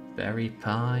 berry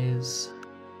pies.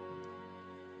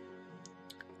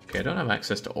 Okay, I don't have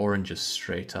access to oranges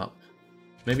straight up.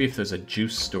 Maybe if there's a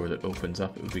juice store that opens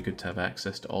up, it would be good to have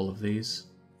access to all of these.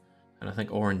 And I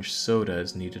think orange soda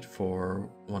is needed for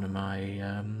one of my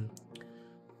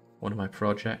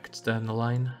projects down the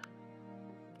line.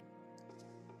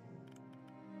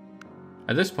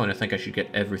 At this point, I think I should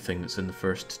get everything that's in the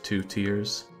first 2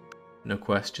 tiers. No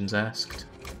questions asked.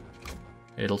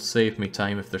 It'll save me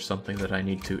time if there's something that I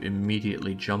need to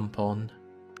immediately jump on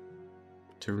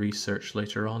to research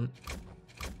later on.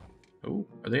 Oh,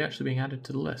 are they actually being added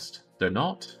to the list? They're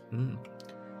not?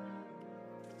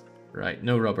 Right,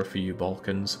 no rubber for you,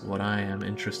 Balkans. What I am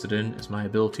interested in is my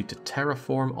ability to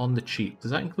terraform on the cheap.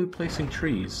 Does that include placing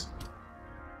trees?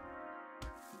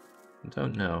 I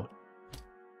don't know.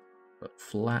 But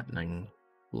flattening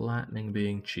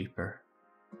being cheaper.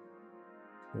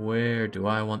 Where do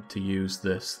I want to use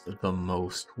this the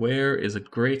most? Where is a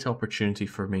great opportunity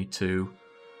for me to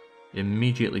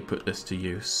immediately put this to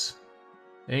use?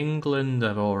 England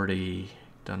I've already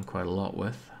done quite a lot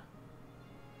with,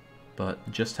 but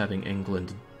just having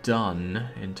England done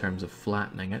in terms of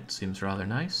flattening it seems rather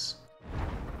nice.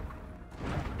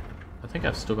 I think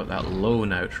I've still got that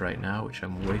loan out right now, which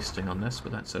I'm wasting on this,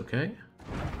 but that's okay.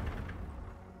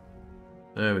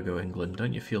 There we go, England.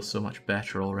 Don't you feel so much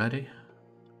better already?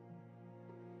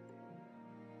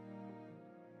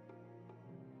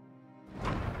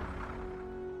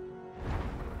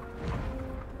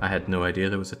 I had no idea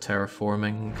there was a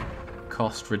terraforming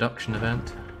cost reduction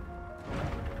event.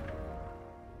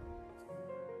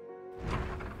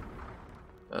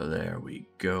 Oh, there we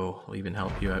go. I'll even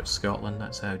help you out, Scotland.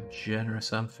 That's how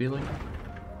generous I'm feeling.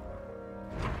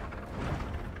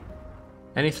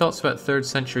 Any thoughts about 3rd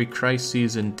century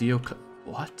crises in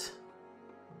What?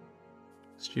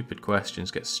 Stupid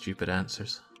questions get stupid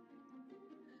answers.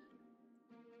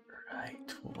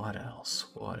 Right, what else?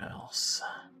 What else?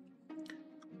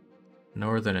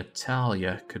 Northern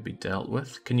Italia could be dealt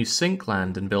with. Can you sink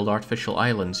land and build artificial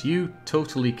islands? You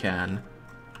totally can.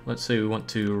 Let's say we want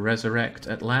to resurrect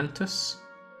Atlantis.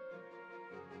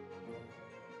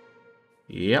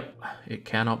 Yep, it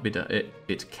cannot be done.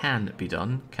 It can be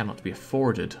done. Cannot be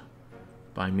afforded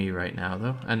by me right now,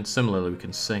 though. And similarly, we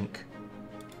can sink.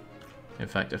 In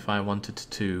fact, if I wanted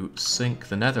to sink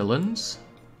the Netherlands,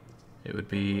 it would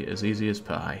be as easy as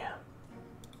pie.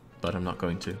 But I'm not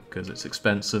going to, because it's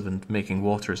expensive and making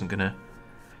water isn't going to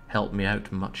help me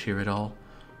out much here at all.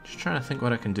 Just trying to think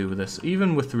what I can do with this.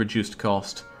 Even with the reduced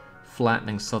cost,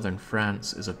 flattening southern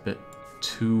France is a bit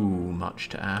too much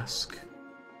to ask.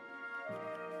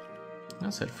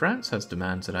 That said, France has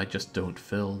demands that I just don't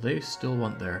fill. They still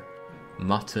want their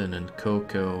mutton and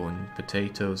cocoa and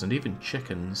potatoes and even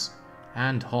chickens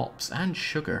and hops and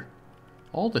sugar.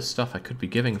 All this stuff I could be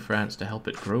giving France to help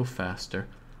it grow faster.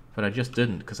 But I just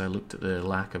didn't because I looked at the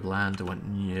lack of land and went,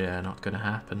 yeah, not going to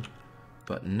happen.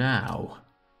 But now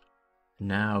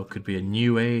could be a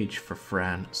new age for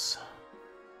France.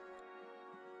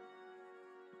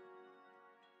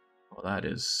 Well, that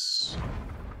is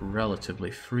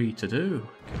relatively free to do,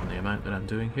 given the amount that I'm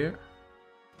doing here.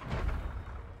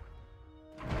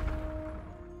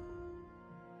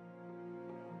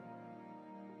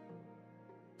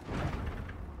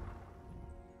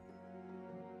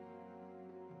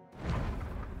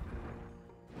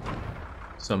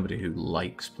 Somebody who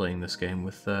likes playing this game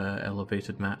with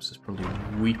elevated maps is probably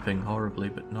weeping horribly,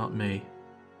 but not me.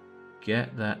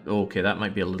 Get that. Okay, that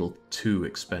might be a little too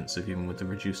expensive, even with the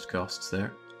reduced costs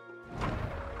there.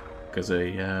 Because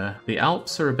the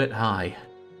Alps are a bit high.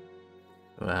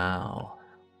 Well,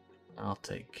 I'll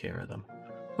take care of them.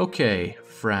 Okay,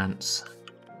 France.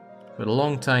 But a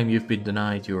long time you've been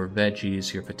denied your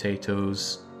veggies, your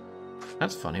potatoes.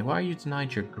 That's funny, why are you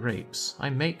denied your grapes? I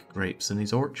make grapes in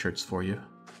these orchards for you.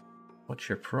 What's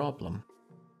your problem?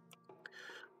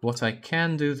 What I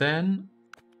can do then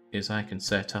is I can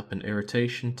set up an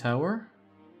irritation tower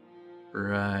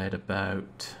right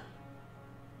about...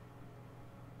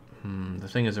 the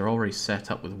thing is they're already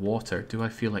set up with water. Do I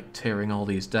feel like tearing all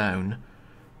these down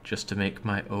just to make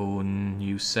my own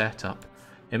new setup?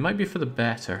 It might be for the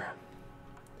better.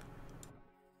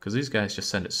 Because these guys just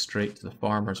send it straight to the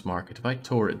farmer's market. If I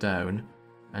tore it down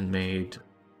and made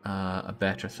a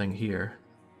better thing here...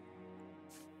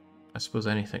 I suppose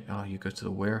anything... Oh, you go to the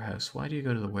warehouse. Why do you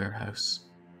go to the warehouse?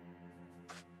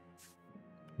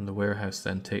 And the warehouse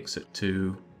then takes it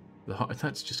to...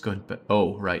 That's just going...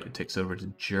 Oh, right, it takes it over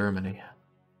to Germany.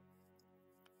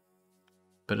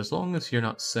 But as long as you're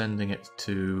not sending it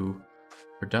to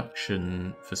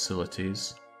production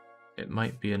facilities, it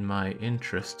might be in my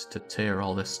interest to tear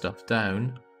all this stuff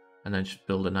down and then just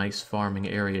build a nice farming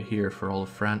area here for all of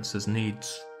France's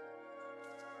needs.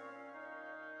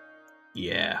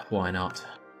 Yeah, why not?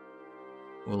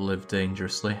 We'll live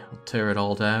dangerously. We'll tear it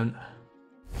all down.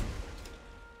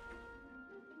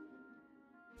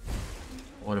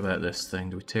 What about this thing?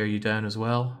 Do we tear you down as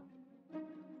well?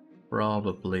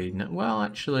 Probably not. Well,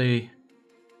 actually...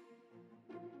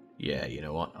 Yeah, you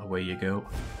know what? Away you go.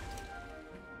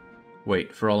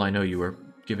 Wait, for all I know you were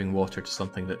giving water to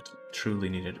something that truly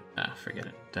needed... Ah, forget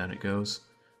it. Down it goes.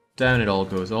 Down it all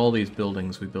goes. All these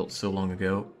buildings we built so long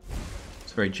ago.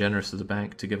 It's very generous of the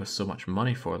bank to give us so much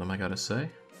money for them, I gotta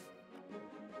say.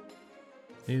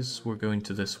 These were going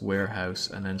to this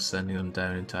warehouse and then sending them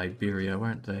down into Iberia,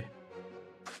 weren't they?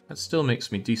 That still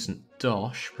makes me decent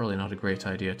dosh. Probably not a great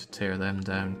idea to tear them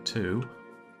down too.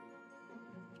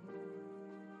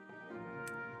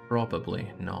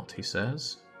 Probably not, he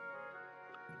says.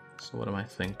 So what am I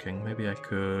thinking? Maybe I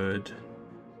could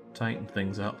tighten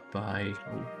things up by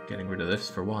getting rid of this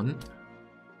for one.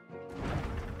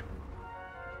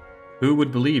 Who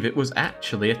would believe it was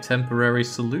actually a temporary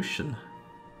solution?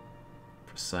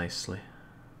 Precisely.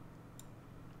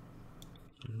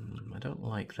 I don't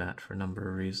like that for a number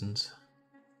of reasons.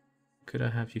 Could I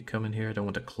have you come in here? I don't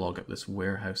want to clog up this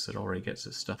warehouse that already gets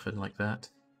its stuff in like that.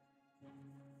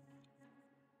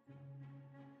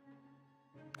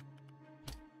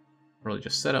 Probably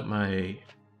just set up my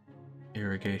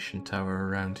irrigation tower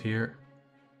around here.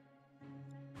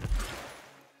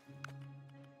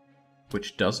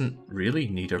 Which doesn't really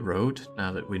need a road,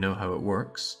 now that we know how it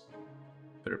works.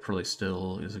 But it probably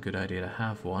still is a good idea to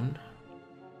have one.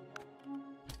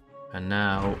 And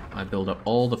now I build up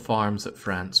all the farms that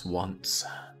France wants.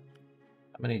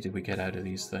 How many did we get out of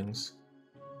these things?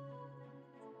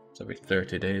 It's every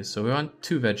 30 days, so we want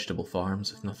 2 vegetable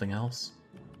farms, if nothing else.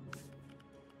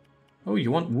 Oh,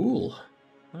 you want wool?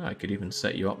 Oh, I could even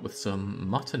set you up with some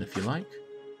mutton if you like.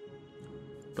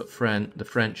 But the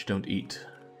French don't eat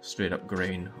straight up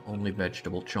grain, only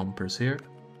vegetable chompers here.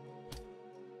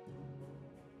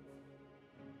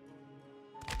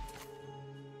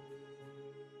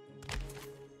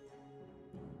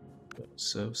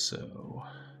 So.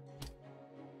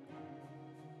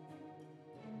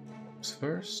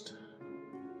 First.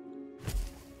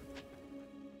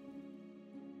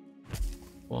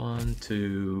 1,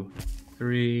 2,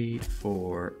 3,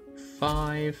 4,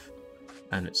 5,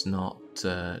 and it's not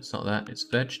that. It's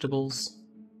vegetables,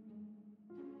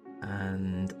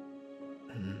 and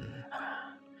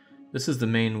this is the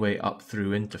main way up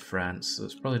through into France. So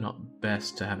it's probably not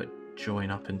best to have it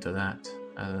join up into that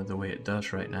the way it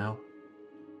does right now.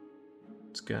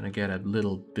 It's gonna get a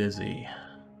little busy,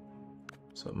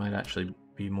 so it might actually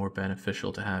be more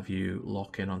beneficial to have you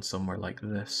lock in on somewhere like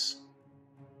this.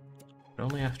 But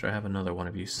only after I have another one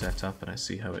of you set up and I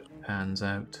see how it pans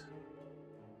out.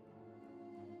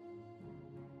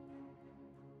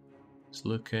 He's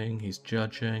looking, he's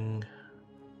judging.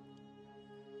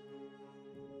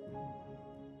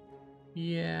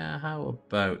 Yeah, how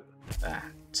about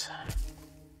that?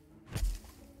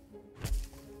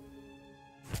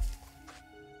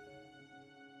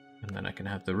 And then I can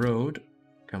have the road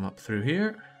come up through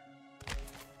here,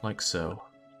 like so.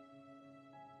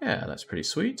 Yeah, that's pretty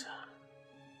sweet.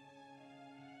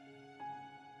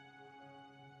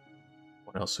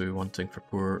 What else are we wanting for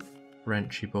poor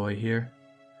Frenchy boy here?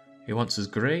 He wants his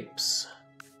grapes,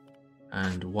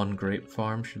 and 1 grape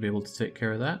farm should be able to take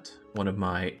care of that. One of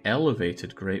my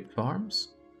elevated grape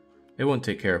farms. It won't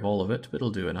take care of all of it, but it'll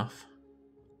do enough.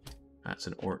 That's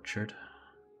an orchard.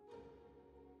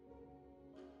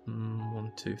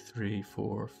 1, 2, 3,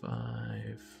 4,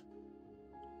 5.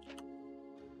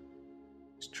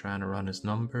 He's trying to run his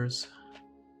numbers.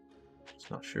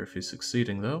 Not sure if he's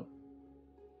succeeding though.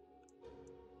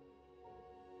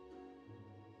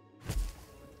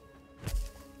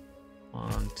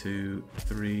 One, two,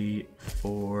 three,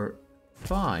 four,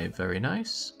 five. Very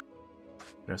nice.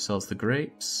 Get ourselves the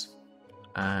grapes.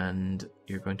 And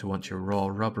you're going to want your raw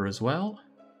rubber as well.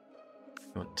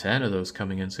 You want 10 of those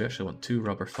coming in, so you actually want 2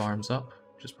 rubber farms up,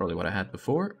 which is probably what I had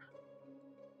before.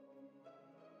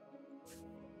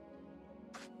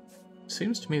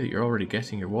 Seems to me that you're already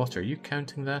getting your water. Are you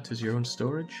counting that as your own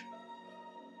storage?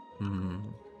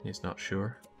 He's not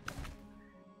sure.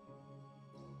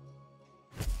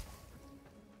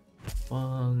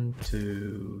 1,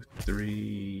 2,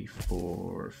 3,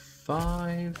 4,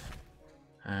 5.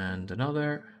 And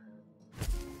another.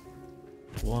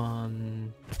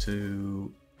 1,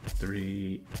 2,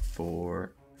 3,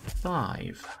 4,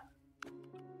 5.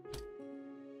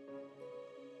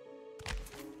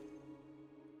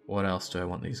 What else do I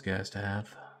want these guys to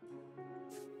have?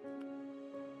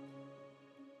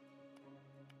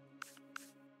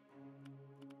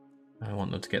 I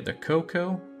want them to get their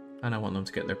cocoa, and I want them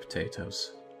to get their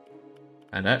potatoes.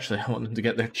 And actually, I want them to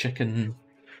get their chicken.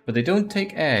 But they don't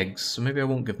take eggs, so maybe I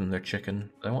won't give them their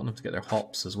chicken. I want them to get their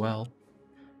hops as well.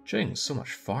 Jing, so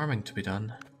much farming to be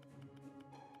done.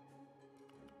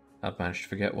 I've managed to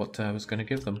forget what I was going to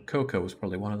give them. Cocoa was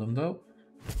probably one of them, though.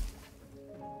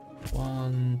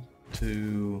 1,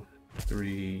 2,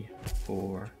 3,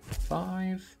 4,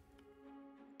 5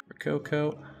 for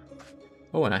cocoa.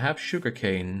 Oh, and I have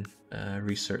sugarcane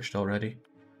researched already.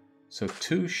 So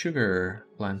 2 sugar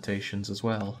plantations as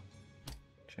well.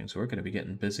 So we're going to be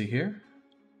getting busy here.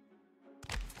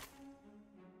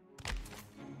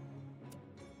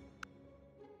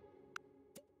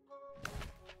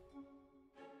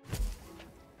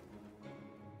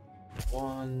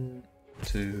 One,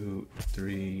 2,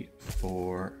 3,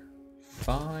 4,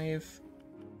 5.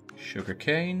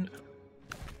 Sugarcane.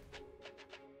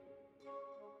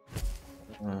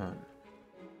 1,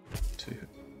 2.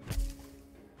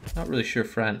 Not really sure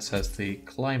France has the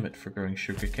climate for growing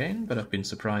sugarcane, but I've been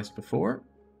surprised before.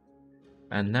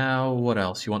 And now, what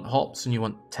else? You want hops and you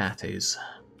want tatties.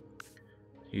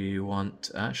 You want...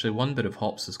 Actually, 1 bit of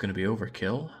hops is going to be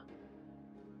overkill.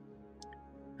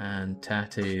 And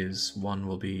tatties, 1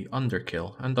 will be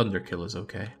underkill. And underkill is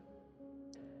okay.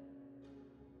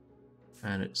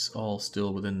 And it's all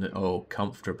still within the... Oh,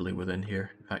 comfortably within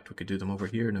here. In fact, we could do them over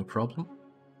here, no problem.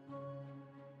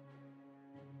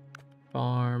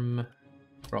 Farm,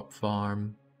 crop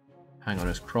farm. Hang on,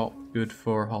 is crop good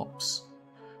for hops?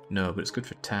 No, but it's good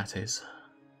for tatties.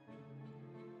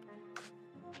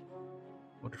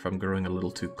 Wonder if I'm growing a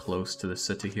little too close to the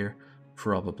city here.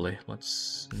 Probably.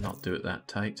 Let's not do it that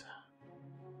tight.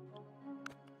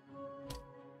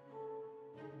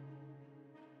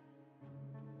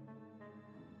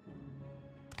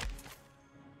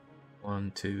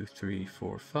 One, 2, 3,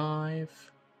 4,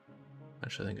 5.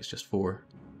 Actually, I think it's just 4.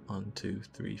 1, 2,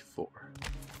 3, 4.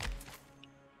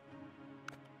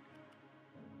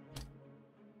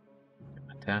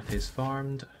 Tatties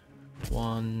farmed.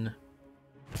 1,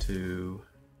 2,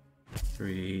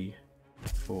 3,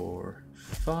 4,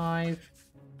 5.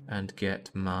 And get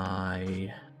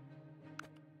my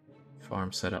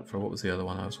farm set up for what was the other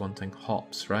one I was wanting?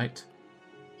 Hops, right?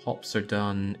 Hops are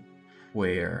done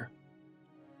where?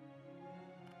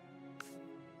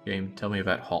 Game, tell me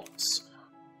about hops.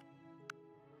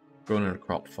 Grown on a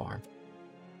crop farm.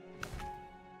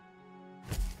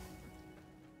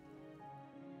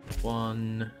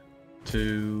 1,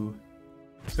 2,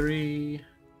 3,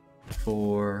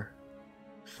 4,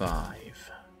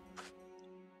 5.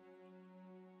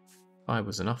 5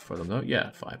 was enough for them, though. Yeah,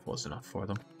 5 was enough for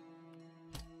them.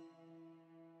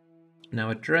 Now,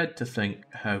 I dread to think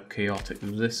how chaotic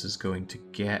this is going to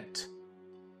get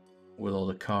with all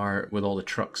the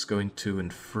trucks going to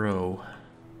and fro.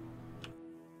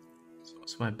 So,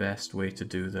 what's my best way to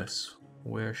do this?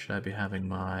 Where should I be having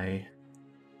my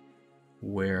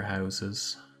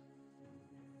warehouses?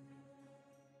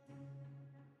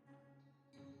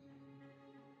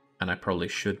 And I probably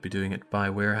should be doing it by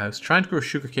warehouse. Trying to grow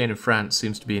sugarcane in France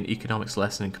seems to be an economics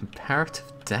lesson in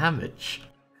comparative damage.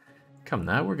 Come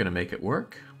now, we're going to make it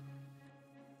work.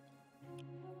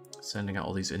 Sending out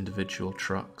all these individual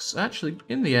trucks. Actually,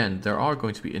 in the end, there are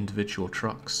going to be individual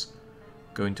trucks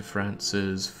going to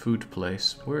France's food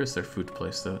place. Where is their food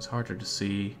place, though? It's harder to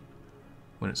see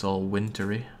when it's all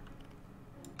wintry.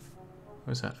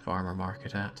 Where's that farmer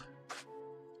market at?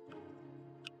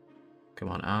 Come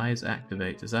on, eyes,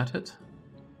 activate. Is that it?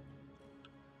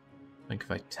 I think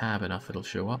if I tab enough, it'll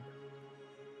show up.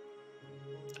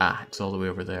 Ah, it's all the way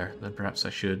over there. Then perhaps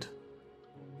I should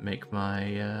make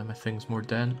my my things more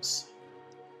dense.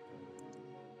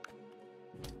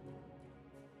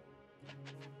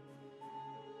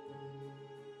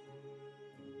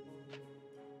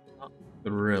 Not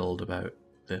thrilled about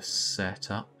this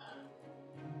setup.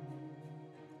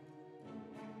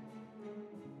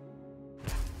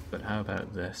 But how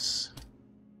about this?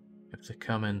 If they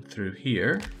come in through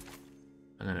here,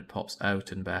 and then it pops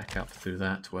out and back up through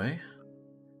that way,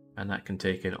 and that can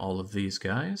take in all of these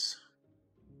guys.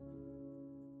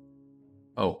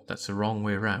 Oh, that's the wrong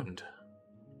way around.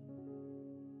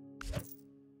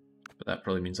 But that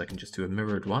probably means I can just do a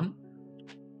mirrored one.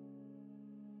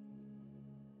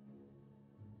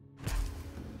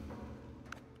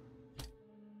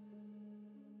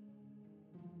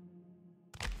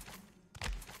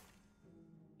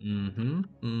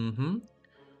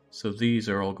 So these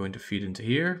are all going to feed into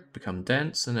here, become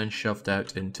dense, and then shoved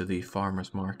out into the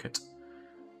farmer's market.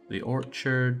 The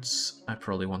orchards, I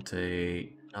probably want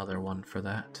another one for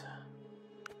that.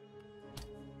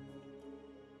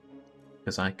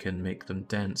 Because I can make them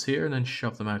dense here and then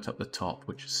shove them out up the top,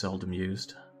 which is seldom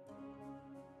used.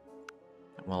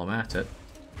 And while I'm at it,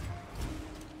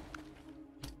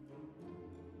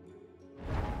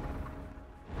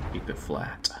 keep it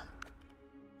flat.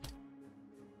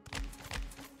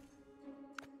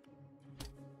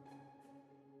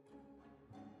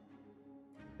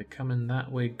 They come in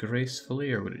that way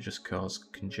gracefully, or would it just cause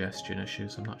congestion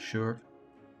issues? I'm not sure.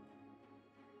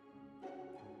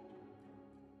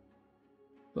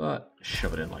 But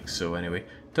shove it in like so anyway.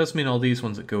 Does mean all these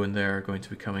ones that go in there are going to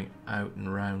be coming out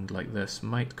and round like this.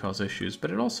 Might cause issues, but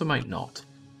it also might not.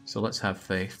 So let's have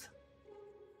faith.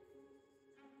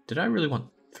 Did I really want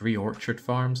 3 orchard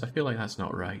farms? I feel like that's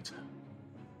not right.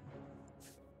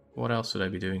 What else would I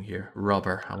be doing here?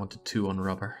 Rubber. I wanted 2 on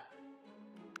rubber.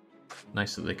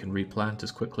 Nice that they can replant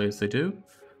as quickly as they do.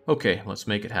 Okay, let's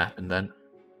make it happen then.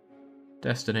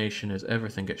 Destination is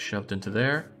everything gets shoved into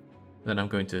there. Then I'm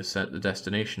going to set the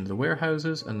destination of the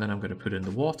warehouses, and then I'm going to put in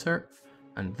the water.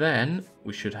 And then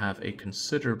we should have a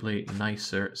considerably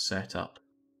nicer setup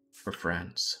for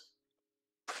France.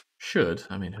 Should.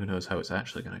 I mean, who knows how it's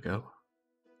actually going to go.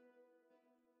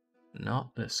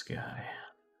 Not this guy.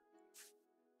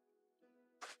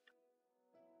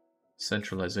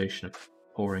 Centralization of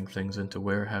pouring things into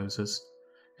warehouses.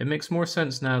 It makes more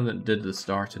sense now than it did at the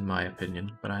start, in my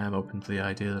opinion, but I am open to the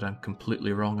idea that I'm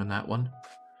completely wrong on that one.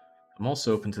 I'm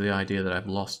also open to the idea that I've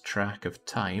lost track of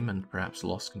time and perhaps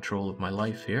lost control of my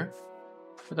life here,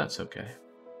 but that's okay.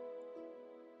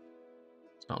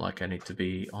 It's not like I need to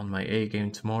be on my A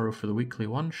game tomorrow for the weekly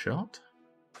one-shot.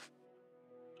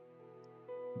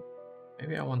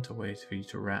 Maybe I want to wait for you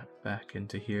to wrap back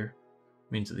into here.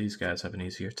 It means that these guys have an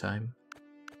easier time.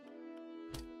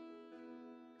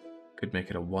 Could make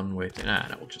it a one-way thing. Nah,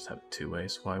 no, we'll just have it 2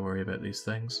 ways. Why worry about these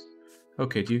things?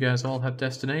 Okay, do you guys all have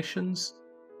destinations?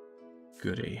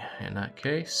 Goody. In that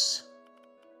case,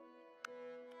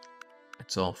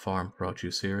 it's all farm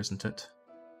produce here, isn't it?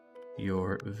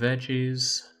 Your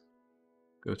veggies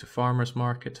go to farmer's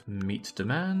market, meet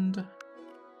demand.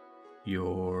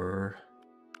 Your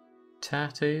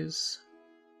tatties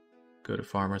go to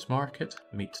farmer's market,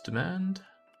 meet demand.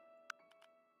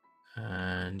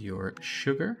 And your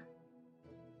sugar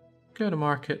go to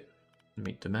market,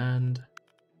 meet demand.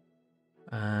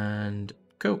 And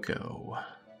cocoa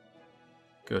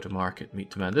go to market, meet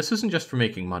demand. This isn't just for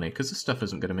making money, because this stuff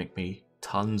isn't going to make me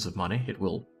tons of money. It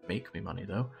will make me money,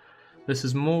 though. This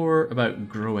is more about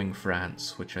growing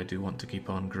France, which I do want to keep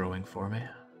on growing for me.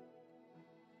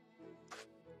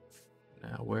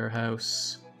 Now,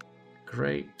 warehouse,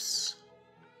 grapes,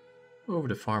 over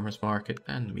to farmer's market,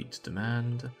 and meet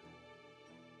demand.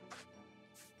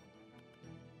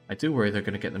 I do worry they're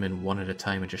going to get them in one at a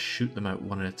time and just shoot them out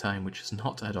one at a time, which is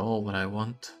not at all what I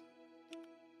want.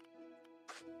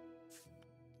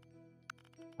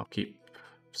 I'll keep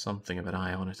something of an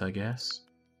eye on it, I guess.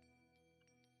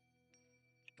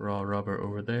 Raw rubber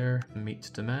over there,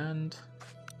 meet demand.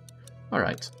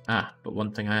 Alright, but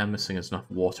one thing I am missing is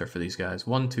enough water for these guys.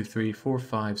 1, 2, 3, 4,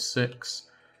 5, 6,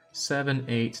 7,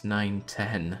 8, 9,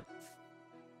 10.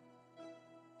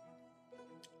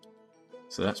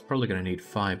 So that's probably going to need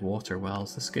 5 water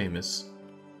wells. This game is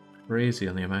crazy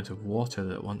on the amount of water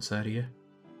that it wants out of you.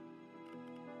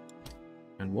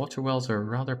 And water wells are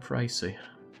rather pricey.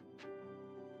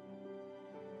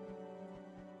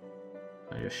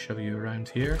 Can I just shove you around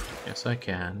here? Yes, I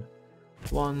can.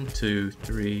 1, 2,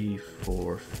 3,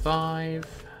 4,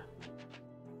 5.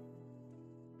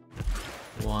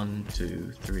 1,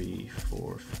 2, 3,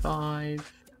 4,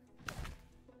 5.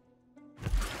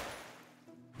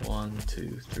 1,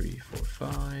 2, 3, 4,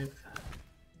 5.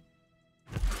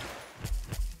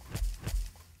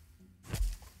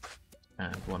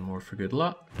 And one more for good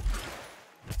luck.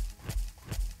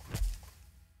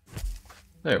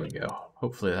 There we go.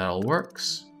 Hopefully that all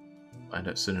works. Find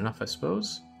out soon enough, I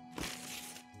suppose.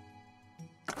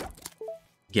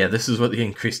 Yeah, this is what the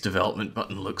increased development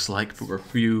button looks like for a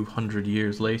few hundred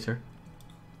years later.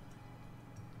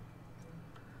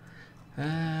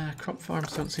 Crop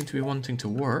farms don't seem to be wanting to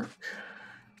work.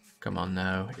 Come on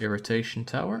now, irritation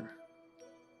tower.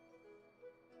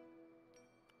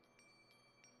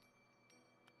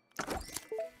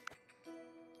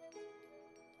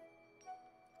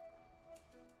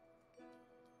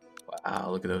 Wow,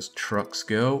 look at those trucks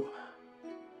go.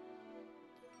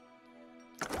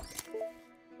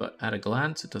 But at a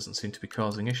glance, it doesn't seem to be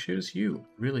causing issues. You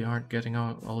really aren't getting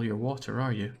all your water,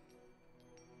 are you?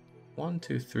 1,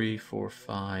 2, 3, 4,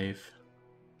 5.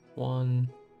 1,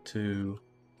 2,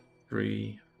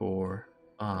 3, 4,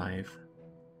 5.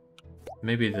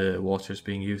 Maybe the water's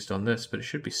being used on this, but it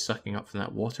should be sucking up from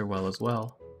that water well as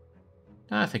well.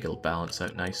 I think it'll balance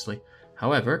out nicely.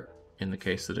 However, in the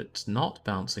case that it's not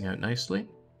balancing out nicely,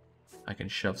 I can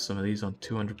shove some of these on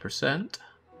 200%.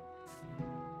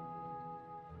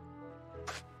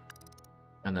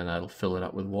 And then that'll fill it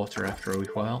up with water after a wee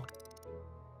while.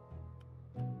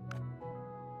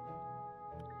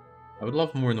 I would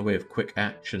love more in the way of quick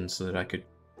action so that I could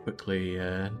quickly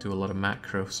do a lot of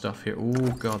macro stuff here.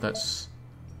 Oh god,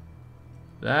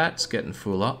 that's getting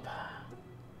full up.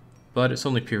 But it's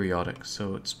only periodic,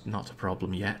 so it's not a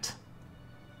problem yet.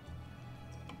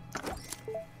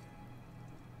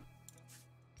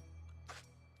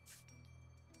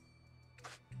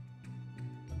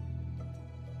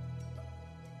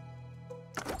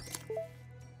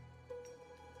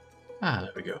 Ah,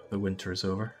 there we go. The winter is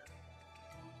over.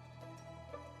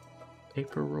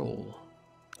 Paper roll.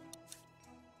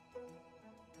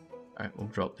 Alright, we'll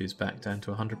drop these back down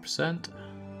to 100%.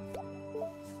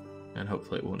 And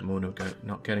hopefully it won't moan about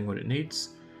not getting what it needs.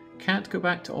 Can't go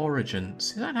back to origin.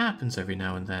 See, that happens every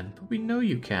now and then. But we know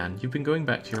you can. You've been going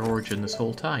back to your origin this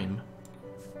whole time.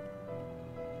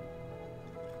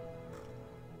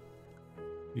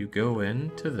 You go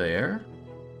into there.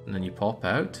 And then you pop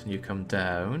out, and you come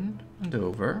down, and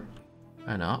over,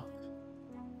 and up,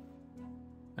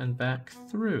 and back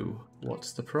through.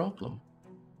 What's the problem?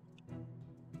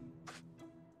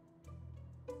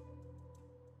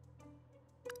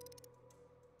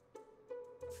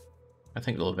 I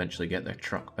think they'll eventually get their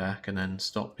truck back and then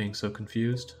stop being so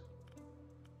confused.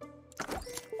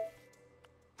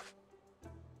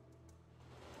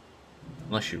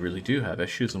 Unless you really do have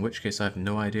issues, in which case I have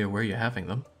no idea where you're having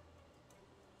them.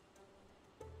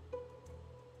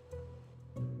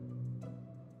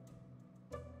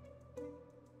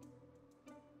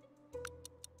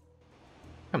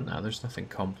 Come now, there's nothing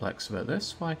complex about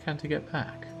this. Why can't I get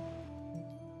back?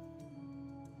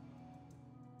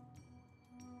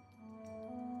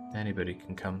 Anybody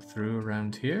can come through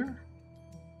around here?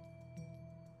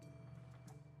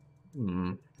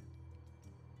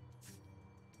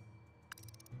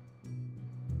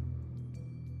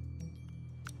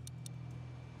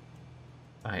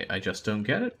 I just don't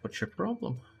get it. What's your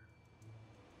problem?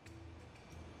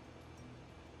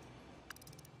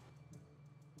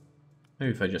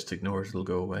 Maybe if I just ignore it, it'll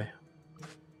go away.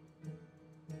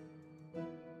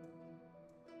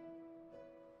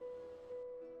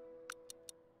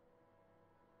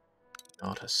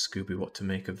 Not a Scooby what to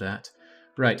make of that.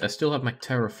 Right, I still have my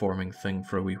terraforming thing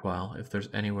for a wee while, if there's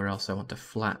anywhere else I want to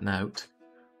flatten out.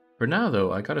 For now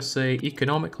though, I gotta say,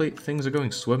 economically, things are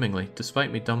going swimmingly.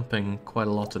 Despite me dumping quite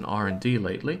a lot in R&D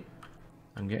lately,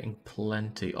 I'm getting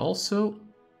plenty. Also,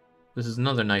 this is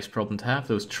another nice problem to have.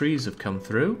 Those trees have come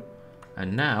through,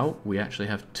 and now we actually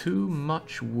have too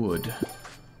much wood.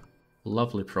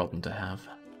 Lovely problem to have.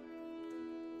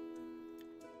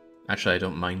 Actually, I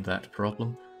don't mind that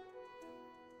problem.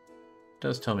 It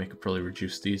does tell me I could probably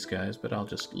reduce these guys, but I'll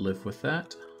just live with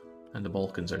that. And the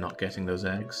Balkans are not getting those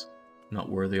eggs. Not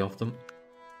worthy of them.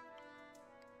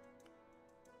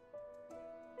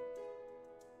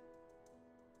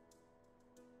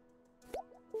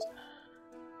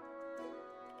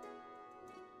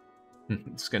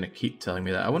 It's going to keep telling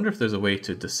me that. I wonder if there's a way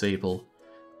to disable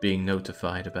being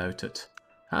notified about it.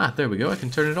 Ah, there we go. I can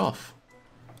turn it off.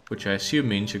 Which I assume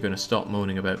means you're going to stop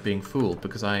moaning about being fooled,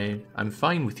 because I'm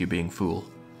fine with you being fooled.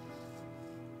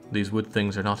 These wood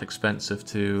things are not expensive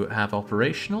to have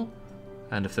operational,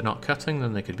 and if they're not cutting,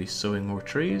 then they could be sowing more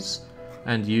trees.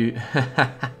 And you...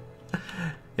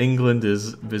 England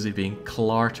is busy being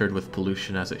clartered with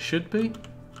pollution as it should be,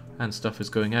 and stuff is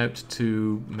going out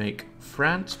to make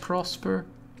France prosper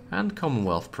and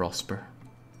Commonwealth prosper.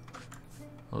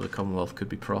 Well, the Commonwealth could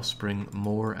be prospering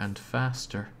more and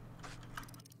faster.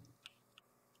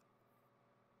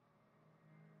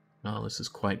 Oh, this is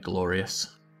quite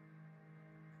glorious.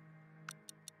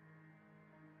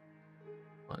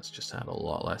 Let's just have a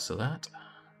lot less of that.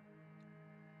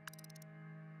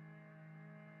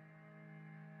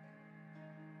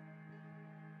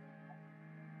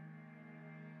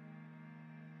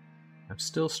 I'm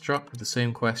still struck with the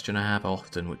same question I have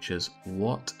often, which is,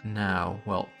 what now?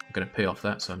 Well, I'm going to pay off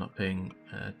that, so I'm not paying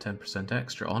 10%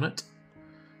 extra on it.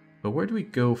 But where do we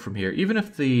go from here? Even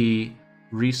if the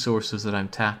resources that I'm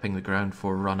tapping the ground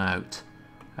for run out,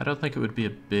 I don't think it would be a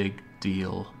big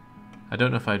deal. I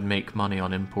don't know if I'd make money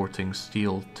on importing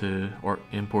steel or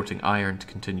importing iron to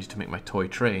continue to make my toy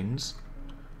trains.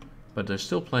 But there's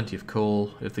still plenty of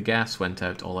coal. If the gas went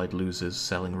out, all I'd lose is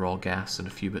selling raw gas and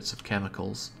a few bits of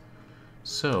chemicals.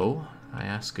 So, I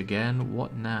ask again,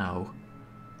 what now?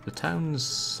 The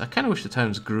towns... I kind of wish the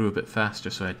towns grew a bit faster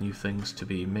so I had new things to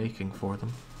be making for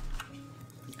them.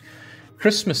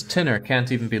 Christmas tinner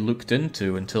can't even be looked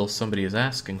into until somebody is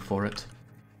asking for it.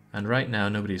 And right now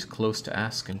nobody's close to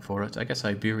asking for it. I guess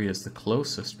Iberia is the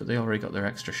closest, but they already got their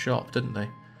extra shop, didn't they?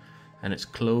 And it's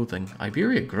clothing.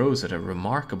 Iberia grows at a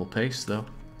remarkable pace, though.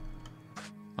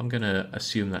 I'm gonna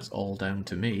assume that's all down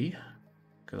to me,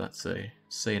 because that's a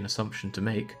sane assumption to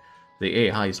make. The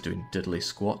AI is doing diddly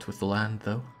squat with the land,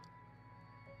 though.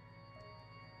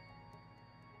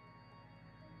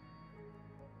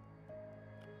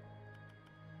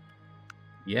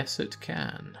 Yes, it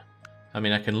can. I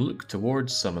mean, I can look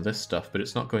towards some of this stuff, but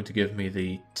it's not going to give me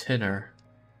the tinner.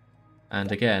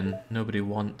 And again, nobody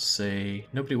wants a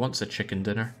chicken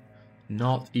dinner.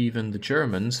 Not even the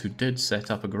Germans, who did set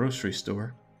up a grocery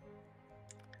store.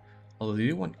 Although they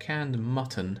do want canned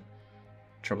mutton.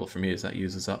 Trouble for me is that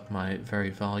uses up my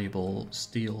very valuable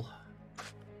steel.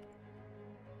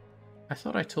 I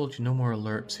thought I told you no more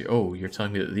alerts here. Oh, you're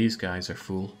telling me that these guys are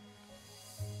full.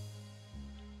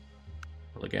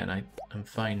 Well, again, I'm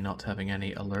fine not having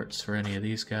any alerts for any of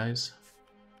these guys.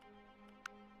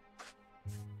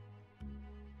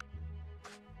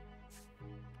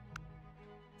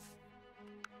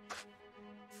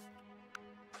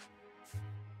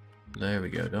 There we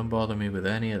go. Don't bother me with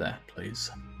any of that, please.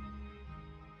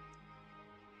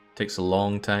 Takes a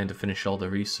long time to finish all the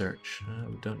research.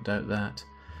 Oh, don't doubt that.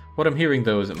 What I'm hearing,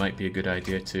 though, is it might be a good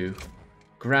idea to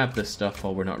grab this stuff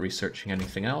while we're not researching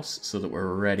anything else, so that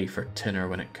we're ready for tinner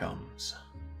when it comes.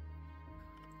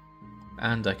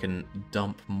 And I can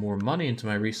dump more money into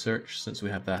my research, since we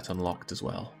have that unlocked as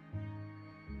well.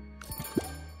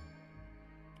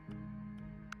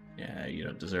 Yeah, you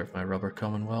don't deserve my rubber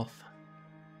commonwealth.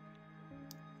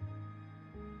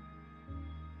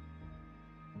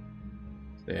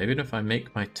 So yeah, even if I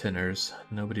make my tinners,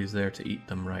 nobody's there to eat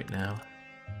them right now.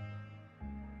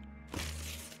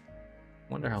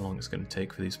 Wonder how long it's going to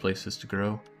take for these places to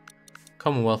grow.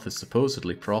 Commonwealth is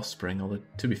supposedly prospering, although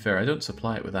to be fair, I don't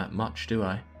supply it with that much, do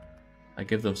I? I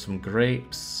give them some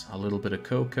grapes, a little bit of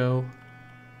cocoa.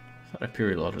 I thought I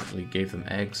periodically gave them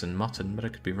eggs and mutton, but I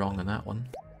could be wrong on that one.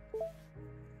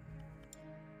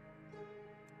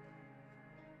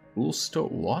 Wool store?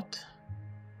 What?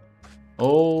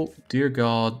 Oh, dear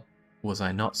God, was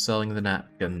I not selling the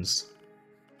napkins?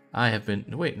 I have been...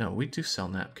 Wait, no, we do sell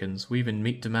napkins. We've in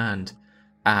meet demand.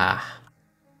 Ah.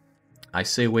 I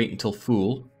say wait until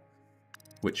full,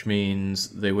 which means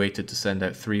they waited to send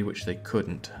out 3, which they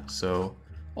couldn't. So,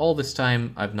 all this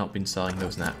time, I've not been selling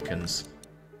those napkins.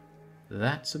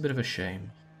 That's a bit of a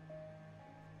shame.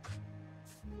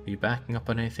 Are you backing up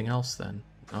on anything else, then?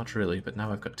 Not really, but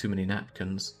now I've got too many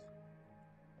napkins.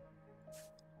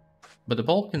 But the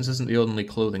Balkans isn't the only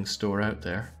clothing store out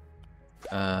there.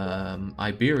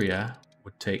 Iberia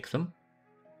would take them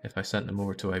if I sent them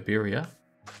over to Iberia.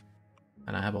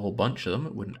 And I have a whole bunch of them,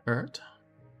 it wouldn't hurt.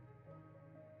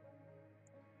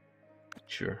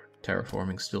 Sure,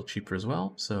 terraforming's still cheaper as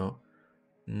well, so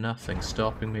nothing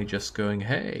stopping me just going,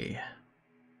 hey,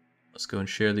 let's go and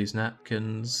share these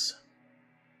napkins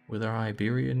with our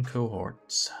Iberian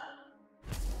cohorts.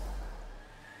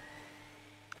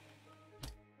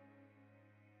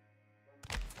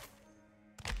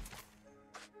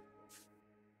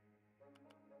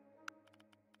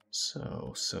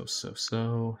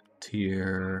 So,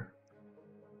 tier...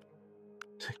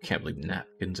 I can't believe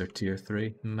napkins are tier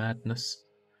 3. Madness.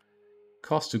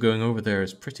 Cost of going over there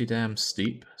is pretty damn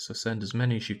steep, so send as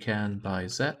many as you can by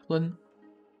Zeppelin.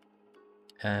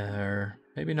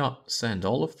 Maybe not send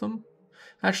all of them?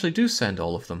 Actually, do send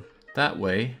all of them. That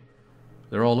way,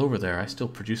 they're all over there. I still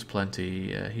produce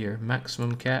plenty here.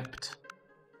 Maximum kept.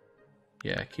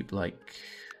 Yeah, keep like...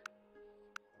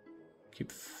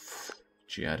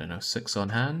 Gee, I don't know, 6 on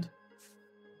hand.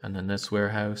 And then this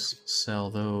warehouse, sell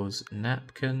those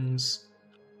napkins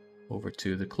over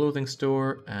to the clothing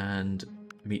store and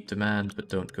meet demand, but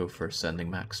don't go for sending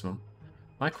maximum.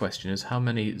 My question is, how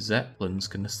many Zeppelins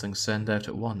can this thing send out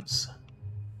at once?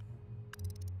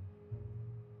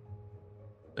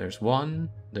 There's one,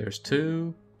 there's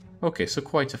two. Okay, so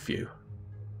quite a few.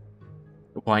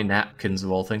 Why napkins of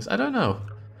all things? I don't know.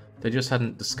 They just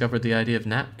hadn't discovered the idea of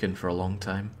napkin for a long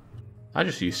time. I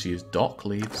just used to use dock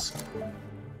leaves.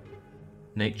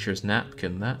 Nature's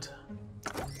napkin, that.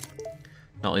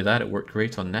 Not only that, it worked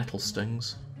great on nettle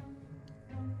stings.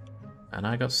 And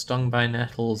I got stung by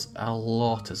nettles a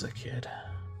lot as a kid.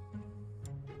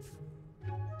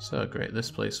 So great, this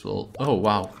place will... Oh,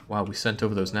 wow. Wow, we sent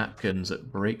over those napkins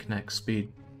at breakneck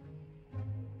speed.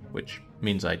 Which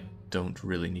means I don't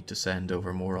really need to send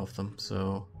over more of them,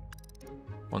 so...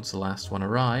 Once the last one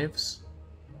arrives,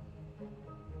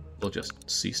 we'll just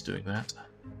cease doing that.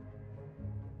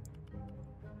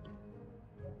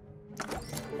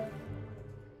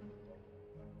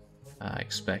 I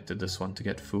expected this one to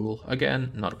get full.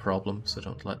 Again, not a problem, so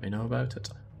don't let me know about it.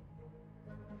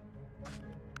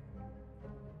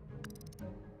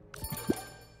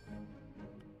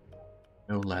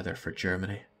 No leather for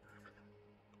Germany.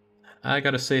 I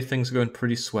gotta say, things are going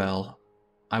pretty swell.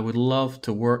 I would love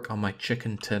to work on my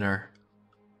chicken tinner,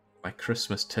 my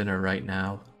Christmas tinner right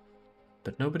now,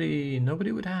 but nobody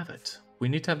would have it. We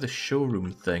need to have the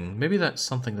showroom thing. Maybe that's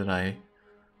something that I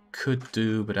could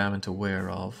do, but I'm not aware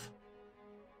of.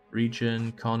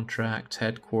 Region, contract,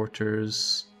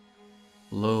 headquarters,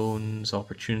 loans,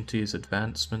 opportunities,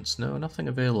 advancements. No, nothing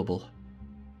available.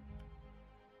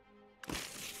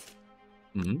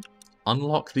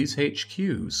 Unlock these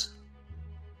HQs.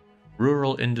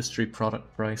 Rural industry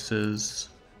product prices.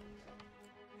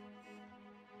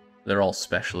 They're all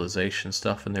specialization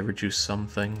stuff and they reduce some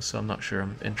things, so I'm not sure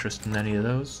I'm interested in any of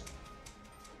those.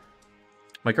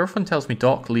 My girlfriend tells me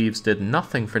dock leaves did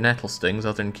nothing for nettle stings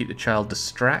other than keep the child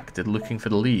distracted looking for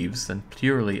the leaves than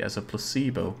purely as a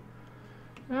placebo.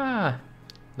 Ah,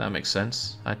 that makes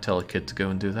sense. I'd tell a kid to go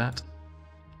and do that.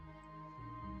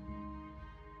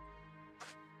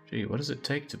 Gee, what does it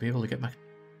take to be able to get my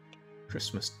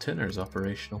Christmas tinners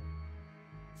operational?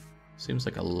 Seems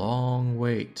like a long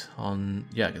wait on...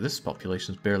 Yeah, this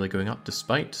population's barely going up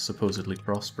despite supposedly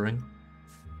prospering.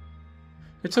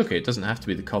 It's okay, it doesn't have to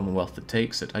be the Commonwealth that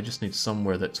takes it. I just need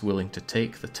somewhere that's willing to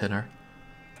take the tinner.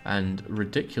 And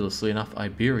ridiculously enough,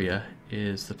 Iberia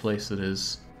is the place that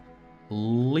is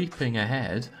leaping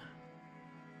ahead.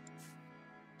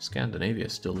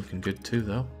 Scandinavia's still looking good too,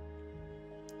 though.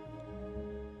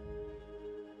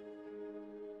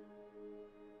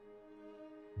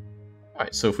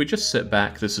 Alright, so if we just sit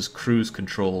back, this is cruise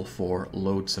control for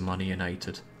loads of money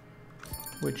united.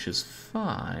 Which is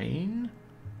fine.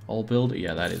 All build,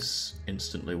 yeah, that is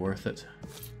instantly worth it.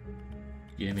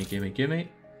 Gimme, gimme, gimme.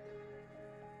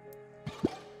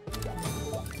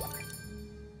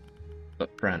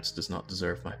 But France does not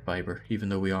deserve my fiber, even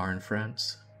though we are in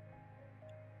France.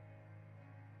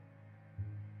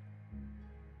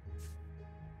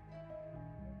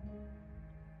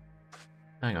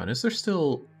 Hang on, is there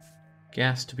still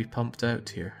gas to be pumped out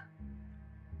here?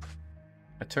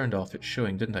 I turned off its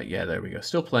showing, didn't I? Yeah, there we go.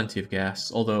 Still plenty of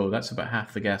gas, although that's about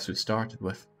half the gas we started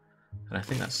with. And I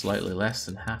think that's slightly less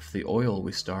than half the oil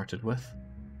we started with.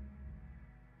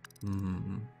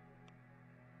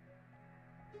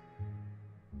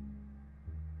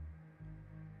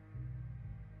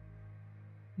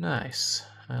 Nice.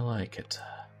 I like it.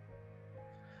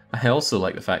 I also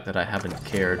like the fact that I haven't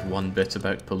cared one bit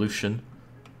about pollution.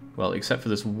 Well, except for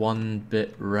this one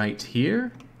bit right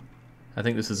here. I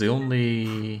think this is the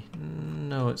only...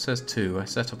 No, it says two. I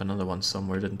set up another one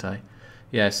somewhere, didn't I?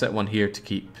 Yeah, I set one here to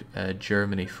keep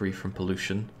Germany free from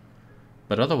pollution.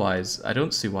 But otherwise, I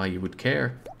don't see why you would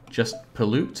care. Just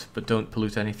pollute, but don't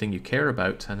pollute anything you care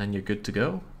about, and then you're good to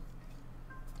go.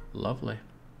 Lovely.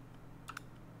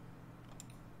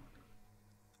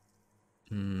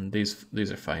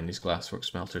 These are fine. These glasswork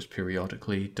smelters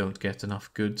periodically don't get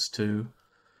enough goods to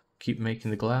keep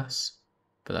making the glass.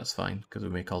 But that's fine, because we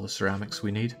make all the ceramics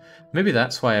we need. Maybe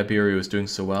that's why Iberia was doing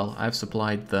so well. I've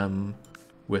supplied them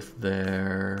with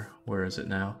their... Where is it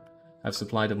now? I've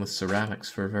supplied them with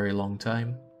ceramics for a very long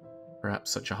time.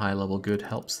 Perhaps such a high-level good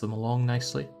helps them along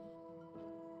nicely.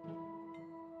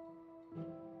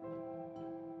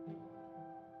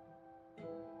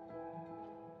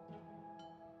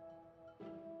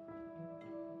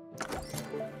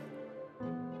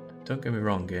 Don't get me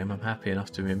wrong, game, I'm happy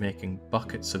enough to be making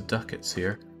buckets of ducats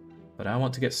here, but I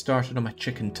want to get started on my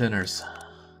chicken tinners.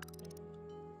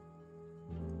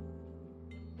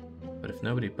 But if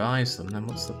nobody buys them, then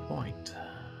what's the point?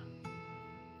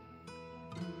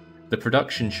 The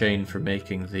production chain for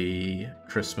making the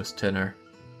Christmas tinner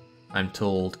I'm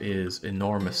told, is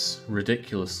enormous.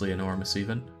 Ridiculously enormous,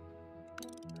 even.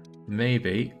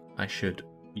 Maybe I should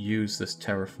use this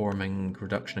terraforming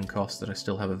reduction in cost that I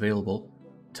still have available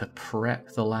to prep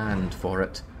the land for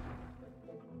it.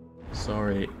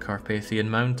 Sorry, Carpathian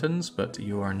Mountains, but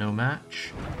you are no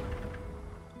match.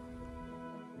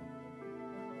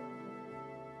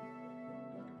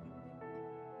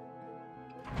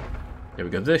 There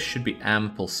we go. This should be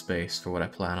ample space for what I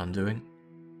plan on doing.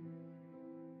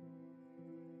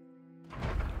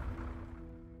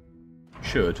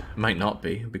 Should. It might not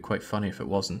be. It would be quite funny if it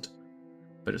wasn't.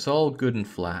 But it's all good and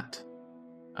flat.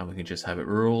 And we can just have it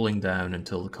rolling down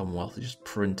until the Commonwealth is just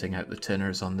printing out the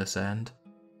tinners on this end.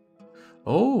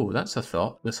 Oh, that's a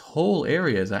thought. This whole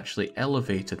area is actually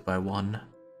elevated by one.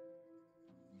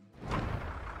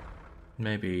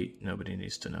 Maybe nobody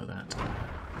needs to know that.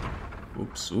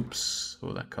 Oops, oops.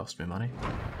 Oh, that cost me money.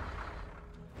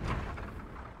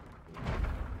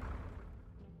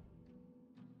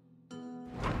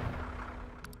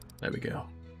 There we go.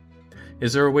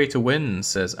 Is there a way to win,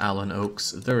 says Alan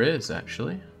Oakes. There is,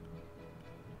 actually.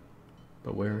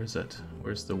 But where is it?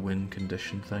 Where's the win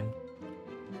condition thing?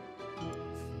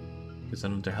 Is it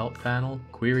under help panel?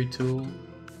 Query tool?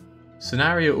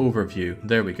 Scenario overview.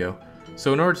 There we go.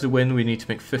 So in order to win, we need to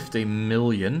make 50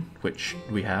 million, which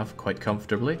we have quite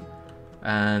comfortably.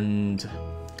 And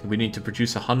we need to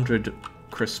produce 100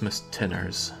 Christmas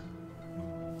tinners.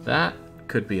 That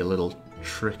could be a little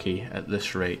tricky at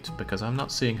this rate, because I'm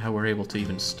not seeing how we're able to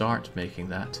even start making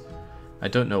that. I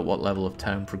don't know at what level of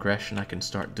town progression I can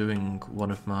start doing one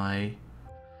of my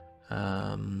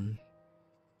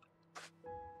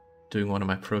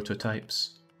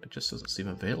prototypes. It just doesn't seem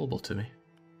available to me.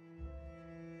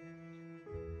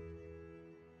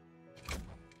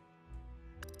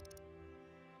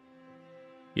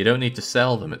 You don't need to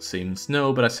sell them, it seems.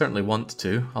 No, but I certainly want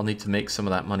to. I'll need to make some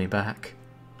of that money back.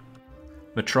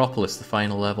 Metropolis, the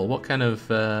final level. What kind of,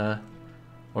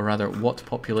 or rather, what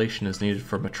population is needed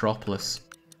for Metropolis?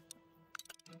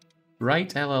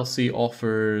 Wright LLC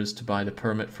offers to buy the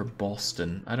permit for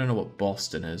Boston. I don't know what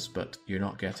Boston is, but you're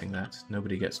not getting that.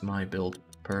 Nobody gets my build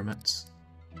permits.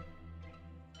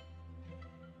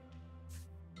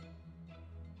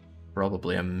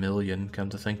 Probably 1 million, come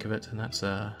to think of it, and that's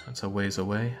a ways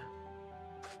away.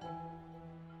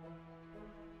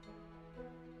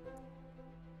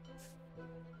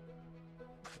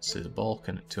 Let's see, the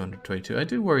Balkan at 222. I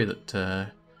do worry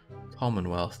that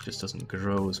Commonwealth just doesn't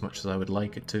grow as much as I would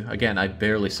like it to. Again, I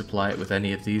barely supply it with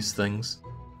any of these things.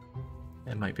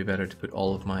 It might be better to put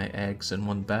all of my eggs in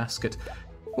one basket.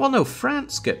 Well, no,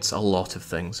 France gets a lot of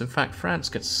things. In fact, France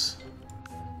gets...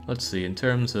 Let's see, in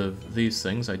terms of these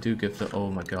things, I do give the...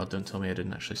 Oh my god, don't tell me I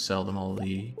didn't actually sell them all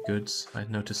the goods. I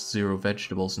noticed 0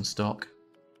 vegetables in stock.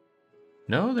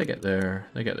 No, they get their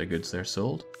goods there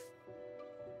sold.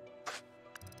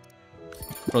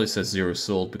 Probably says 0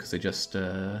 sold because they just...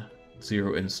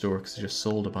 0 in store because they just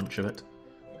sold a bunch of it.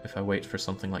 If I wait for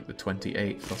something like the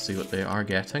 28th, I'll see what they are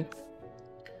getting.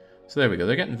 So there we go,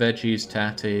 they're getting veggies,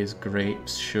 tatties,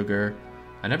 grapes, sugar.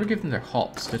 I never give them their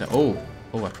hops, did I? Oh,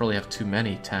 I probably have too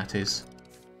many tatties.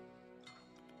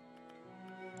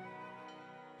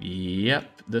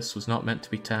 Yep, this was not meant to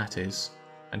be tatties.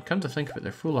 And come to think of it,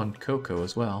 they're full on cocoa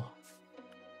as well.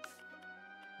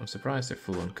 I'm surprised they're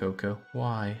full on cocoa.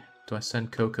 Why? Do I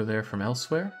send cocoa there from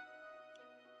elsewhere?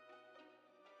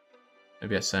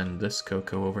 Maybe I send this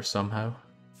cocoa over somehow.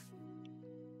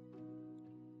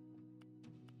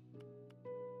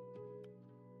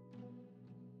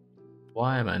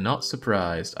 Why am I not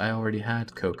surprised? I already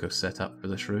had cocoa set up for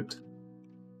this route.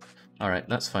 Alright,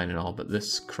 that's fine and all, but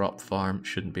this crop farm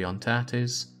shouldn't be on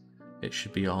tatties. It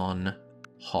should be on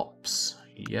hops.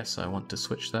 Yes, I want to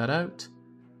switch that out.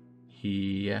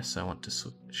 Yes, I want to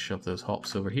shove those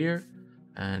hops over here.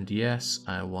 And yes,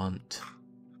 I want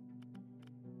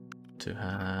to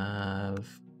have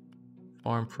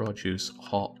farm produce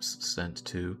hops sent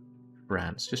to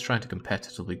France. Just trying to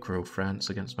competitively grow France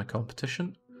against my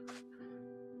competition.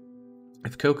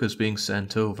 If cocoa's being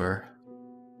sent over,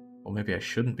 or maybe I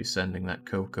shouldn't be sending that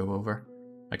cocoa over,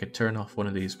 I could turn off one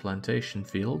of these plantation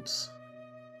fields,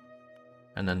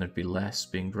 and then there'd be less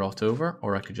being brought over,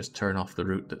 or I could just turn off the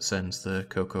route that sends the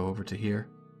cocoa over to here,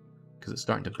 because it's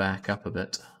starting to back up a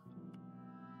bit.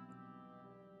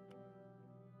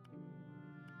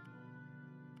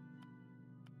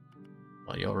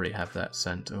 Well, you already have that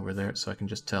sent over there, so I can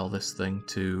just tell this thing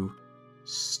to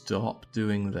stop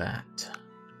doing that.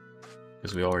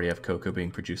 Because we already have cocoa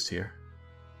being produced here.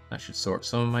 That should sort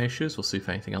some of my issues. We'll see if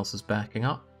anything else is backing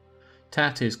up.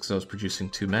 Tatties, because I was producing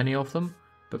too many of them.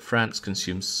 But France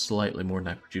consumes slightly more than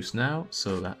I produce now,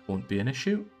 so that won't be an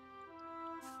issue.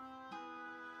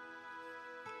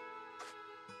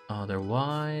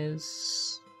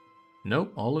 Otherwise...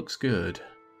 Nope, all looks good.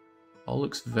 All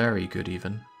looks very good,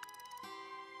 even.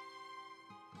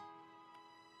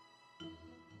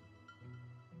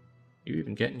 You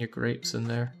even getting your grapes in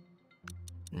there?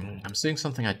 I'm seeing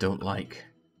something I don't like.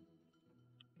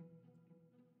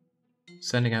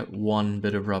 Sending out one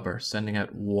bit of rubber, sending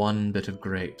out one bit of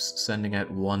grapes, sending out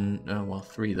one... oh, well,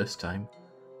 3 this time.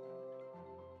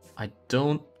 I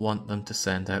don't want them to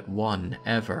send out 1,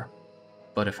 ever.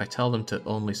 But if I tell them to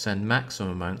only send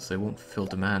maximum amounts, they won't fulfill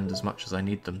demand as much as I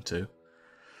need them to.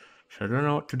 So I don't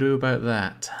know what to do about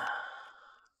that.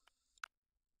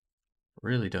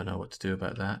 Really don't know what to do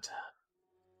about that.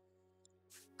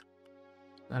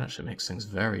 That actually makes things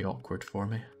very awkward for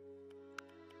me.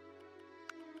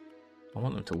 I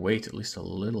want them to wait at least a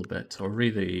little bit, or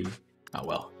really... oh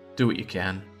well, do what you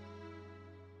can.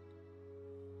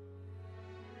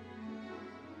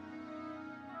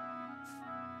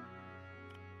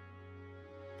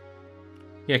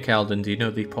 Yeah, Calden, do you know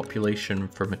the population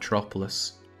for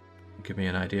Metropolis? Give me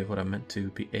an idea of what I'm meant to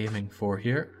be aiming for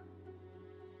here.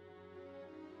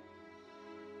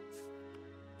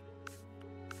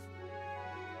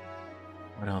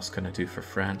 What else can I do for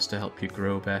France to help you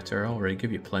grow better? I'll already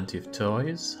give you plenty of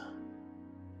toys.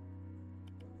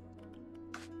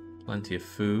 Plenty of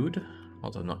food.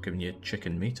 Although I'm not giving you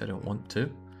chicken meat, I don't want to.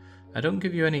 I don't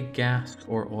give you any gas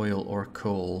or oil or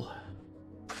coal.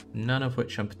 None of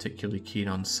which I'm particularly keen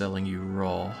on selling you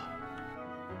raw.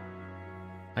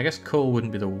 I guess coal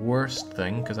wouldn't be the worst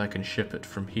thing, because I can ship it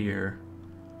from here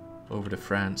over to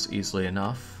France easily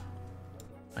enough.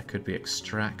 I could be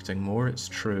extracting more, it's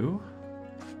true.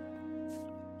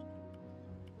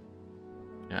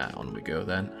 Yeah, on we go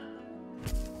then.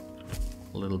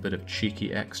 A little bit of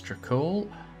cheeky extra coal.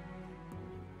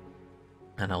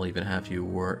 And I'll even have you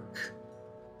work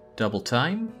double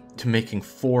time to making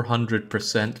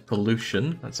 400%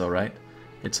 pollution. That's alright.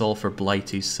 It's all for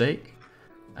Blighty's sake.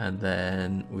 And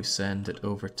then we send it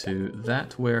over to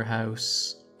that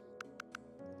warehouse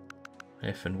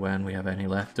if and when we have any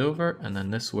left over. And then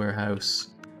this warehouse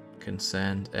can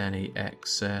send any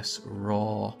excess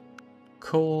raw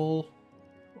coal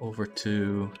over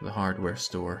to the hardware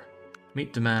store.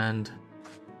 Meet demand,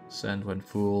 send when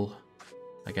full.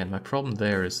 Again, my problem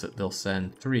there is that they'll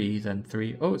send 3, then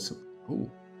 3. Oh, it's... ooh,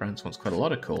 France wants quite a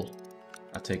lot of coal.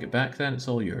 I'll take it back then, it's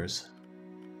all yours.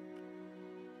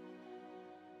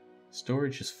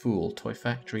 Storage is full, Toy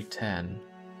Factory 10.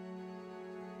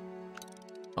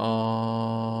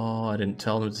 Oh, I didn't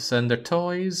tell them to send their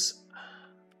toys.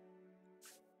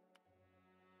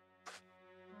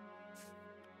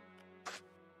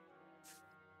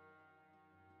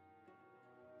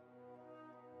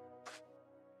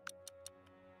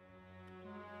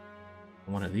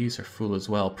 One of these are full as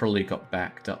well, probably got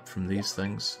backed up from these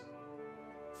things.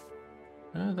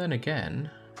 Then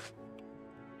again...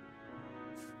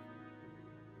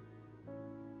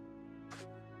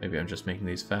 maybe I'm just making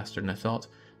these faster than I thought.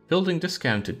 Building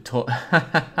discounted toy...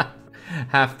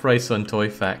 half price on toy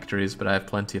factories, but I have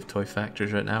plenty of toy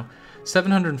factories right now.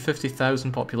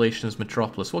 750,000 population is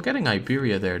Metropolis. Well, getting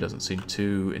Iberia there doesn't seem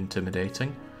too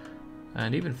intimidating.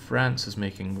 And even France is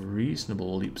making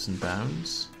reasonable leaps and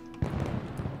bounds.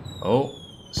 Oh,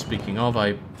 speaking of,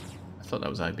 I thought that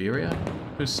was Iberia.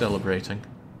 Who's celebrating?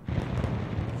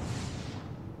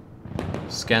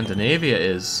 Scandinavia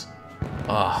is.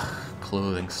 Ugh,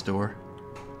 clothing store.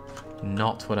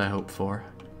 Not what I hoped for.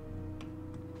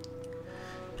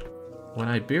 When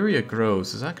Iberia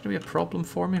grows, is that going to be a problem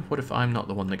for me? What if I'm not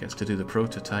the one that gets to do the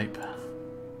prototype?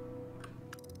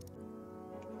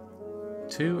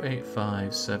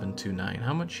 285729.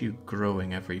 How much are you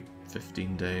growing every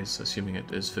 15 days, assuming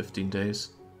it is 15 days?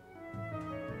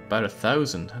 About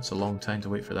 1,000. That's a long time to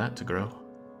wait for that to grow.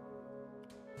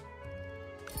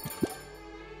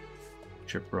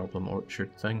 What's your problem,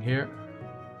 orchard thing here?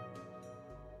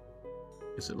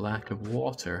 Is it lack of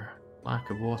water? Lack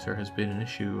of water has been an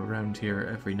issue around here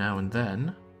every now and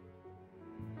then.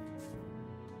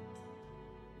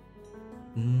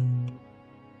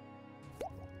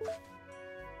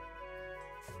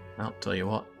 I'll tell you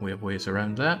what, we have ways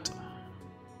around that.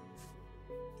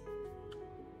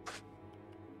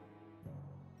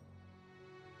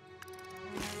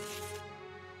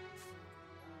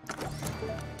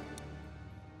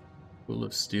 Full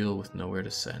of steel with nowhere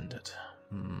to send it.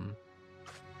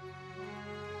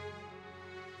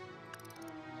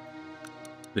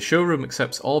 The showroom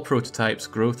accepts all prototypes.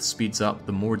 Growth speeds up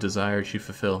the more desires you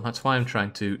fulfill. That's why I'm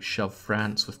trying to shove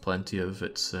France with plenty of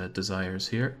its desires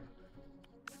here.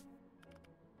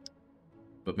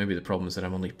 But maybe the problem is that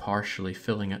I'm only partially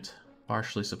filling it.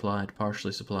 Partially supplied,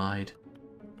 partially supplied.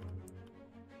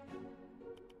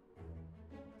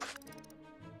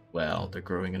 Well, they're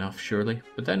growing enough, surely.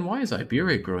 But then why is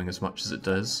Iberia growing as much as it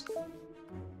does?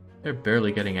 They're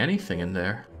barely getting anything in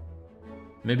there.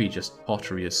 Maybe just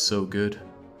pottery is so good.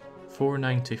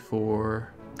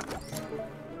 494...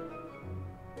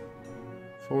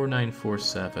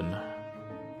 4947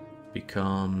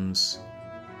 becomes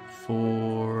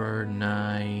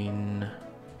 49...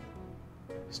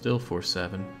 Still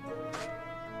 47.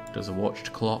 Does a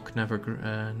watched clock never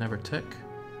tick?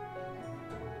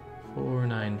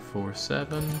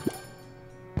 4947.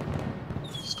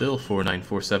 Still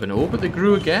 4947. Oh, but they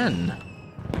grew again.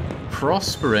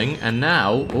 Prospering, and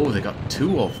now... Oh, they got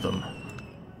 2 of them.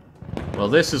 Well,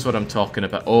 this is what I'm talking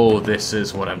about. Oh, this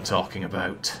is what I'm talking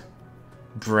about.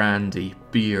 Brandy,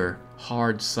 beer,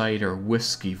 hard cider,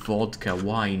 whiskey, vodka,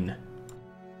 wine.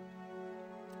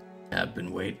 I've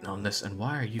been waiting on this, and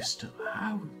why are you still...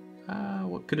 How?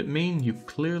 What could it mean? You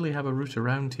clearly have a route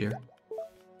around here.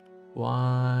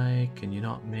 Why can you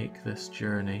not make this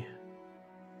journey?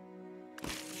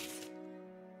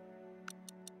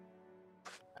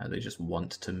 They just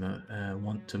want to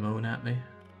moan at me.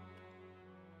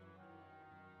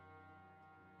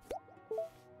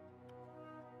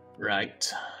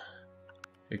 Right.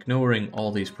 Ignoring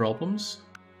all these problems,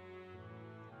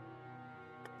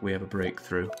 we have a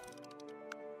breakthrough.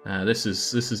 This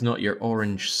is not your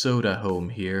orange soda home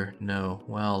here. No.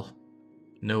 Well,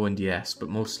 no and yes, but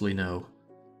mostly no.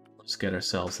 Let's get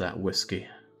ourselves that whiskey.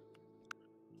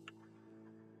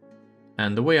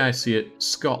 And the way I see it,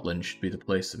 Scotland should be the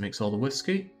place that makes all the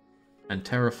whiskey, and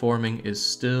terraforming is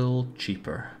still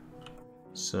cheaper.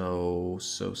 So,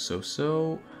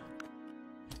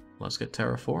 let's get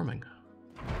terraforming.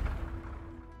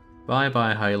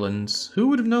 Bye-bye, Highlands. Who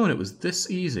would have known it was this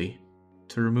easy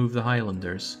to remove the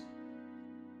Highlanders?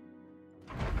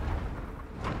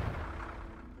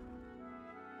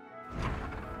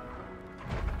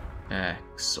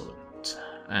 Excellent.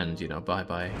 And, you know,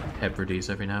 bye-bye Hebrides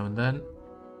every now and then.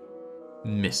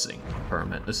 Missing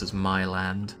permit. This is my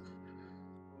land.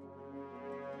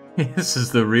 This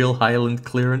is the real Highland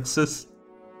clearances.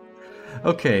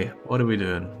 Okay, what are we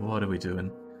doing? What are we doing?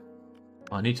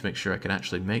 Well, I need to make sure I can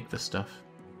actually make this stuff.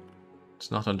 It's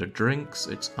not under drinks,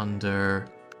 it's under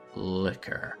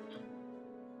liquor.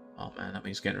 Oh man, that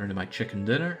means getting rid of my chicken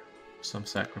dinner. Some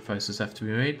sacrifices have to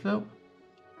be made though.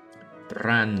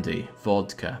 Brandy,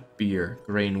 vodka, beer,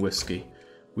 grain whiskey.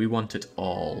 We want it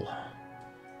all.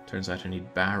 Turns out I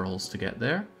need barrels to get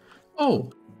there. Oh,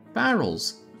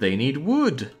 barrels. They need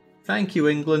wood. Thank you,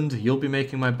 England. You'll be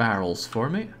making my barrels for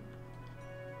me.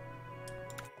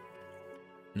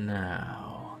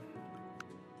 Now,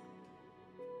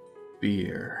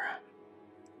 beer.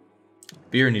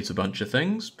 Beer needs a bunch of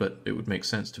things, but it would make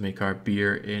sense to make our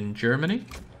beer in Germany.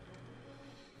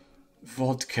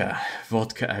 Vodka.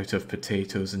 Vodka out of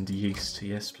potatoes and yeast.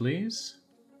 Yes, please.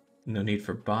 No need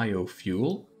for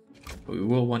biofuel, but we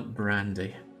will want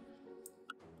brandy.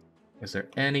 Is there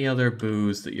any other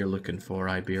booze that you're looking for,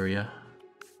 Iberia?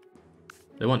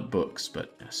 They want books,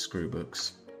 but screw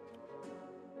books.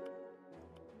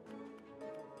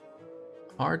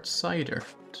 Hard cider.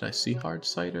 Did I see hard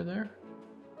cider there?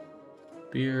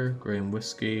 Beer, grain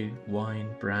whiskey, wine,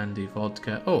 brandy,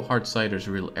 vodka. Oh, hard cider's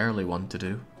a real early one to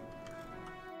do.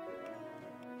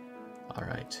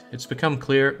 Alright, it's become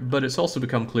clear, but it's also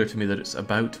become clear to me that it's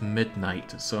about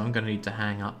midnight, so I'm going to need to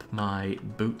hang up my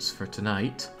boots for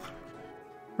tonight.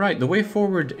 Right, the way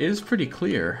forward is pretty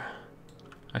clear.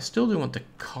 I still do want to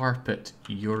carpet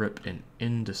Europe in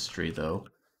industry, though,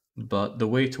 but the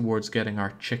way towards getting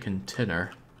our chicken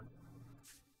tinner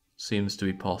seems to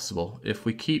be possible. If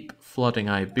we keep flooding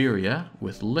Iberia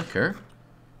with liquor,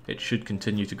 it should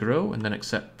continue to grow and then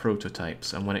accept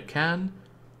prototypes, and when it can,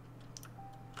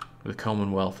 the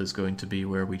Commonwealth is going to be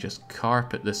where we just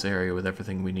carpet this area with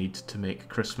everything we need to make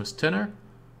Christmas tinner.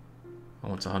 And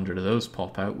once 100 of those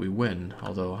pop out, we win.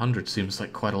 Although 100 seems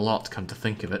like quite a lot, come to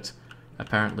think of it.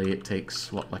 Apparently it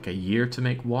takes, what, like a year to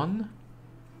make one?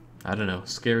 I don't know,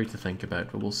 scary to think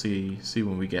about, but we'll see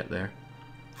when we get there.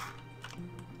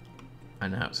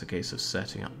 And now it's a case of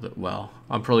setting up that, well,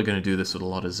 I'm probably going to do this with a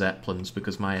lot of Zeppelins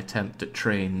because my attempt at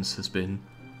trains has been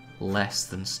less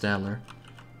than stellar.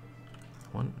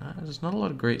 There's not a lot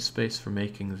of great space for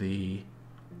making the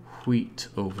wheat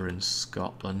over in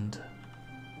Scotland.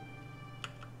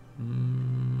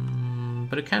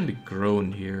 But it can be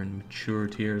grown here and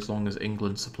matured here as long as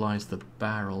England supplies the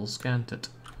barrels, can't it?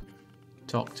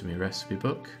 Talk to me, recipe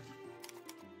book.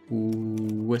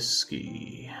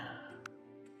 Whiskey.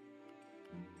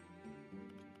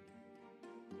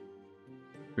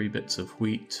 3 bits of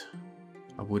wheat,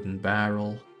 a wooden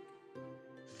barrel,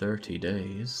 30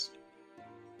 days.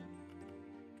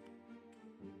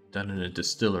 done in a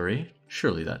distillery.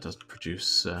 Surely that doesn't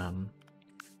produce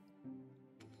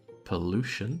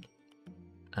pollution.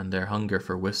 And their hunger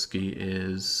for whiskey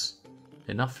is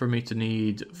enough for me to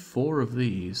need 4 of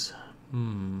these.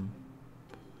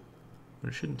 But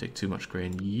it shouldn't take too much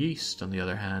grain. Yeast, on the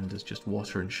other hand, is just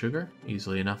water and sugar.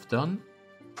 Easily enough done.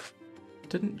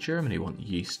 Didn't Germany want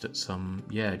yeast at some...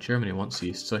 Yeah, Germany wants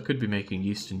yeast, so I could be making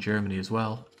yeast in Germany as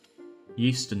well.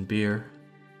 Yeast and beer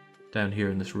down here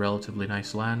in this relatively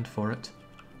nice land for it,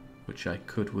 which I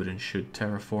could, would, and should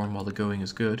terraform while the going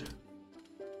is good.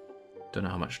 Don't know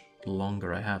how much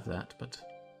longer I have that, but...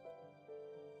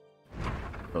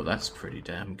 Oh, that's pretty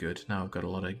damn good. Now I've got a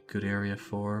lot of good area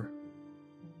for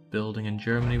building in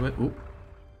Germany with... Ooh.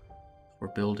 We're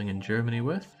building in Germany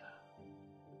with...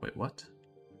 Wait, what?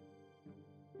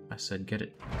 I said get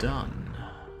it done.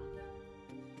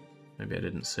 Maybe I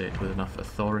didn't say it with enough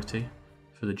authority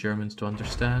for the Germans to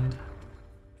understand.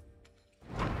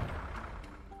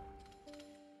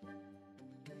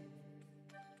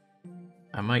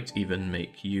 I might even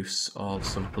make use of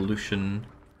some pollution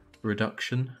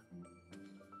reduction.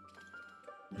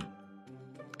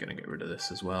 Gonna get rid of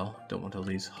this as well. Don't want all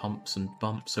these humps and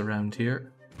bumps around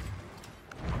here.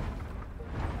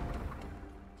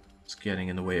 It's getting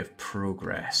in the way of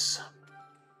progress.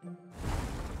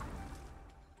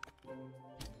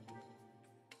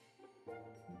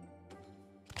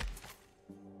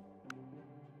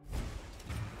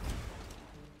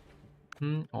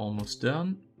 Almost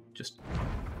done. Just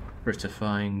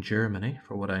Britifying Germany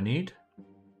for what I need.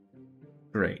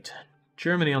 Great.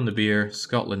 Germany on the beer,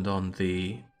 Scotland on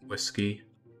the whiskey.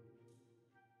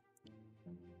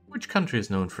 Which country is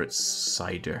known for its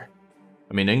cider?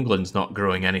 I mean, England's not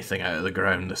growing anything out of the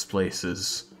ground. This place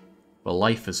is... Well,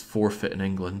 life is forfeit in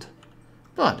England.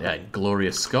 But in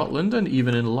glorious Scotland and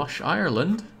even in lush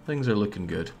Ireland, things are looking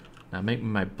good. Now make me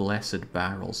my blessed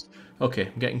barrels. Okay,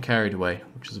 I'm getting carried away,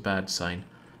 which is a bad sign.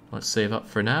 Let's save up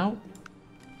for now.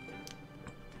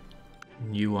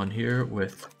 New one here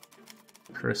with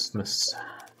Christmas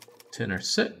Tinner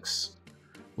 6.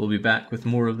 We'll be back with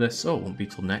more of this. Oh, it won't be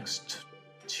till next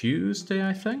Tuesday,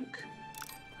 I think?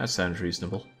 That sounds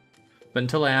reasonable. But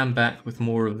until I am back with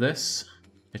more of this,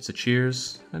 it's a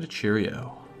cheers and a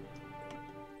cheerio.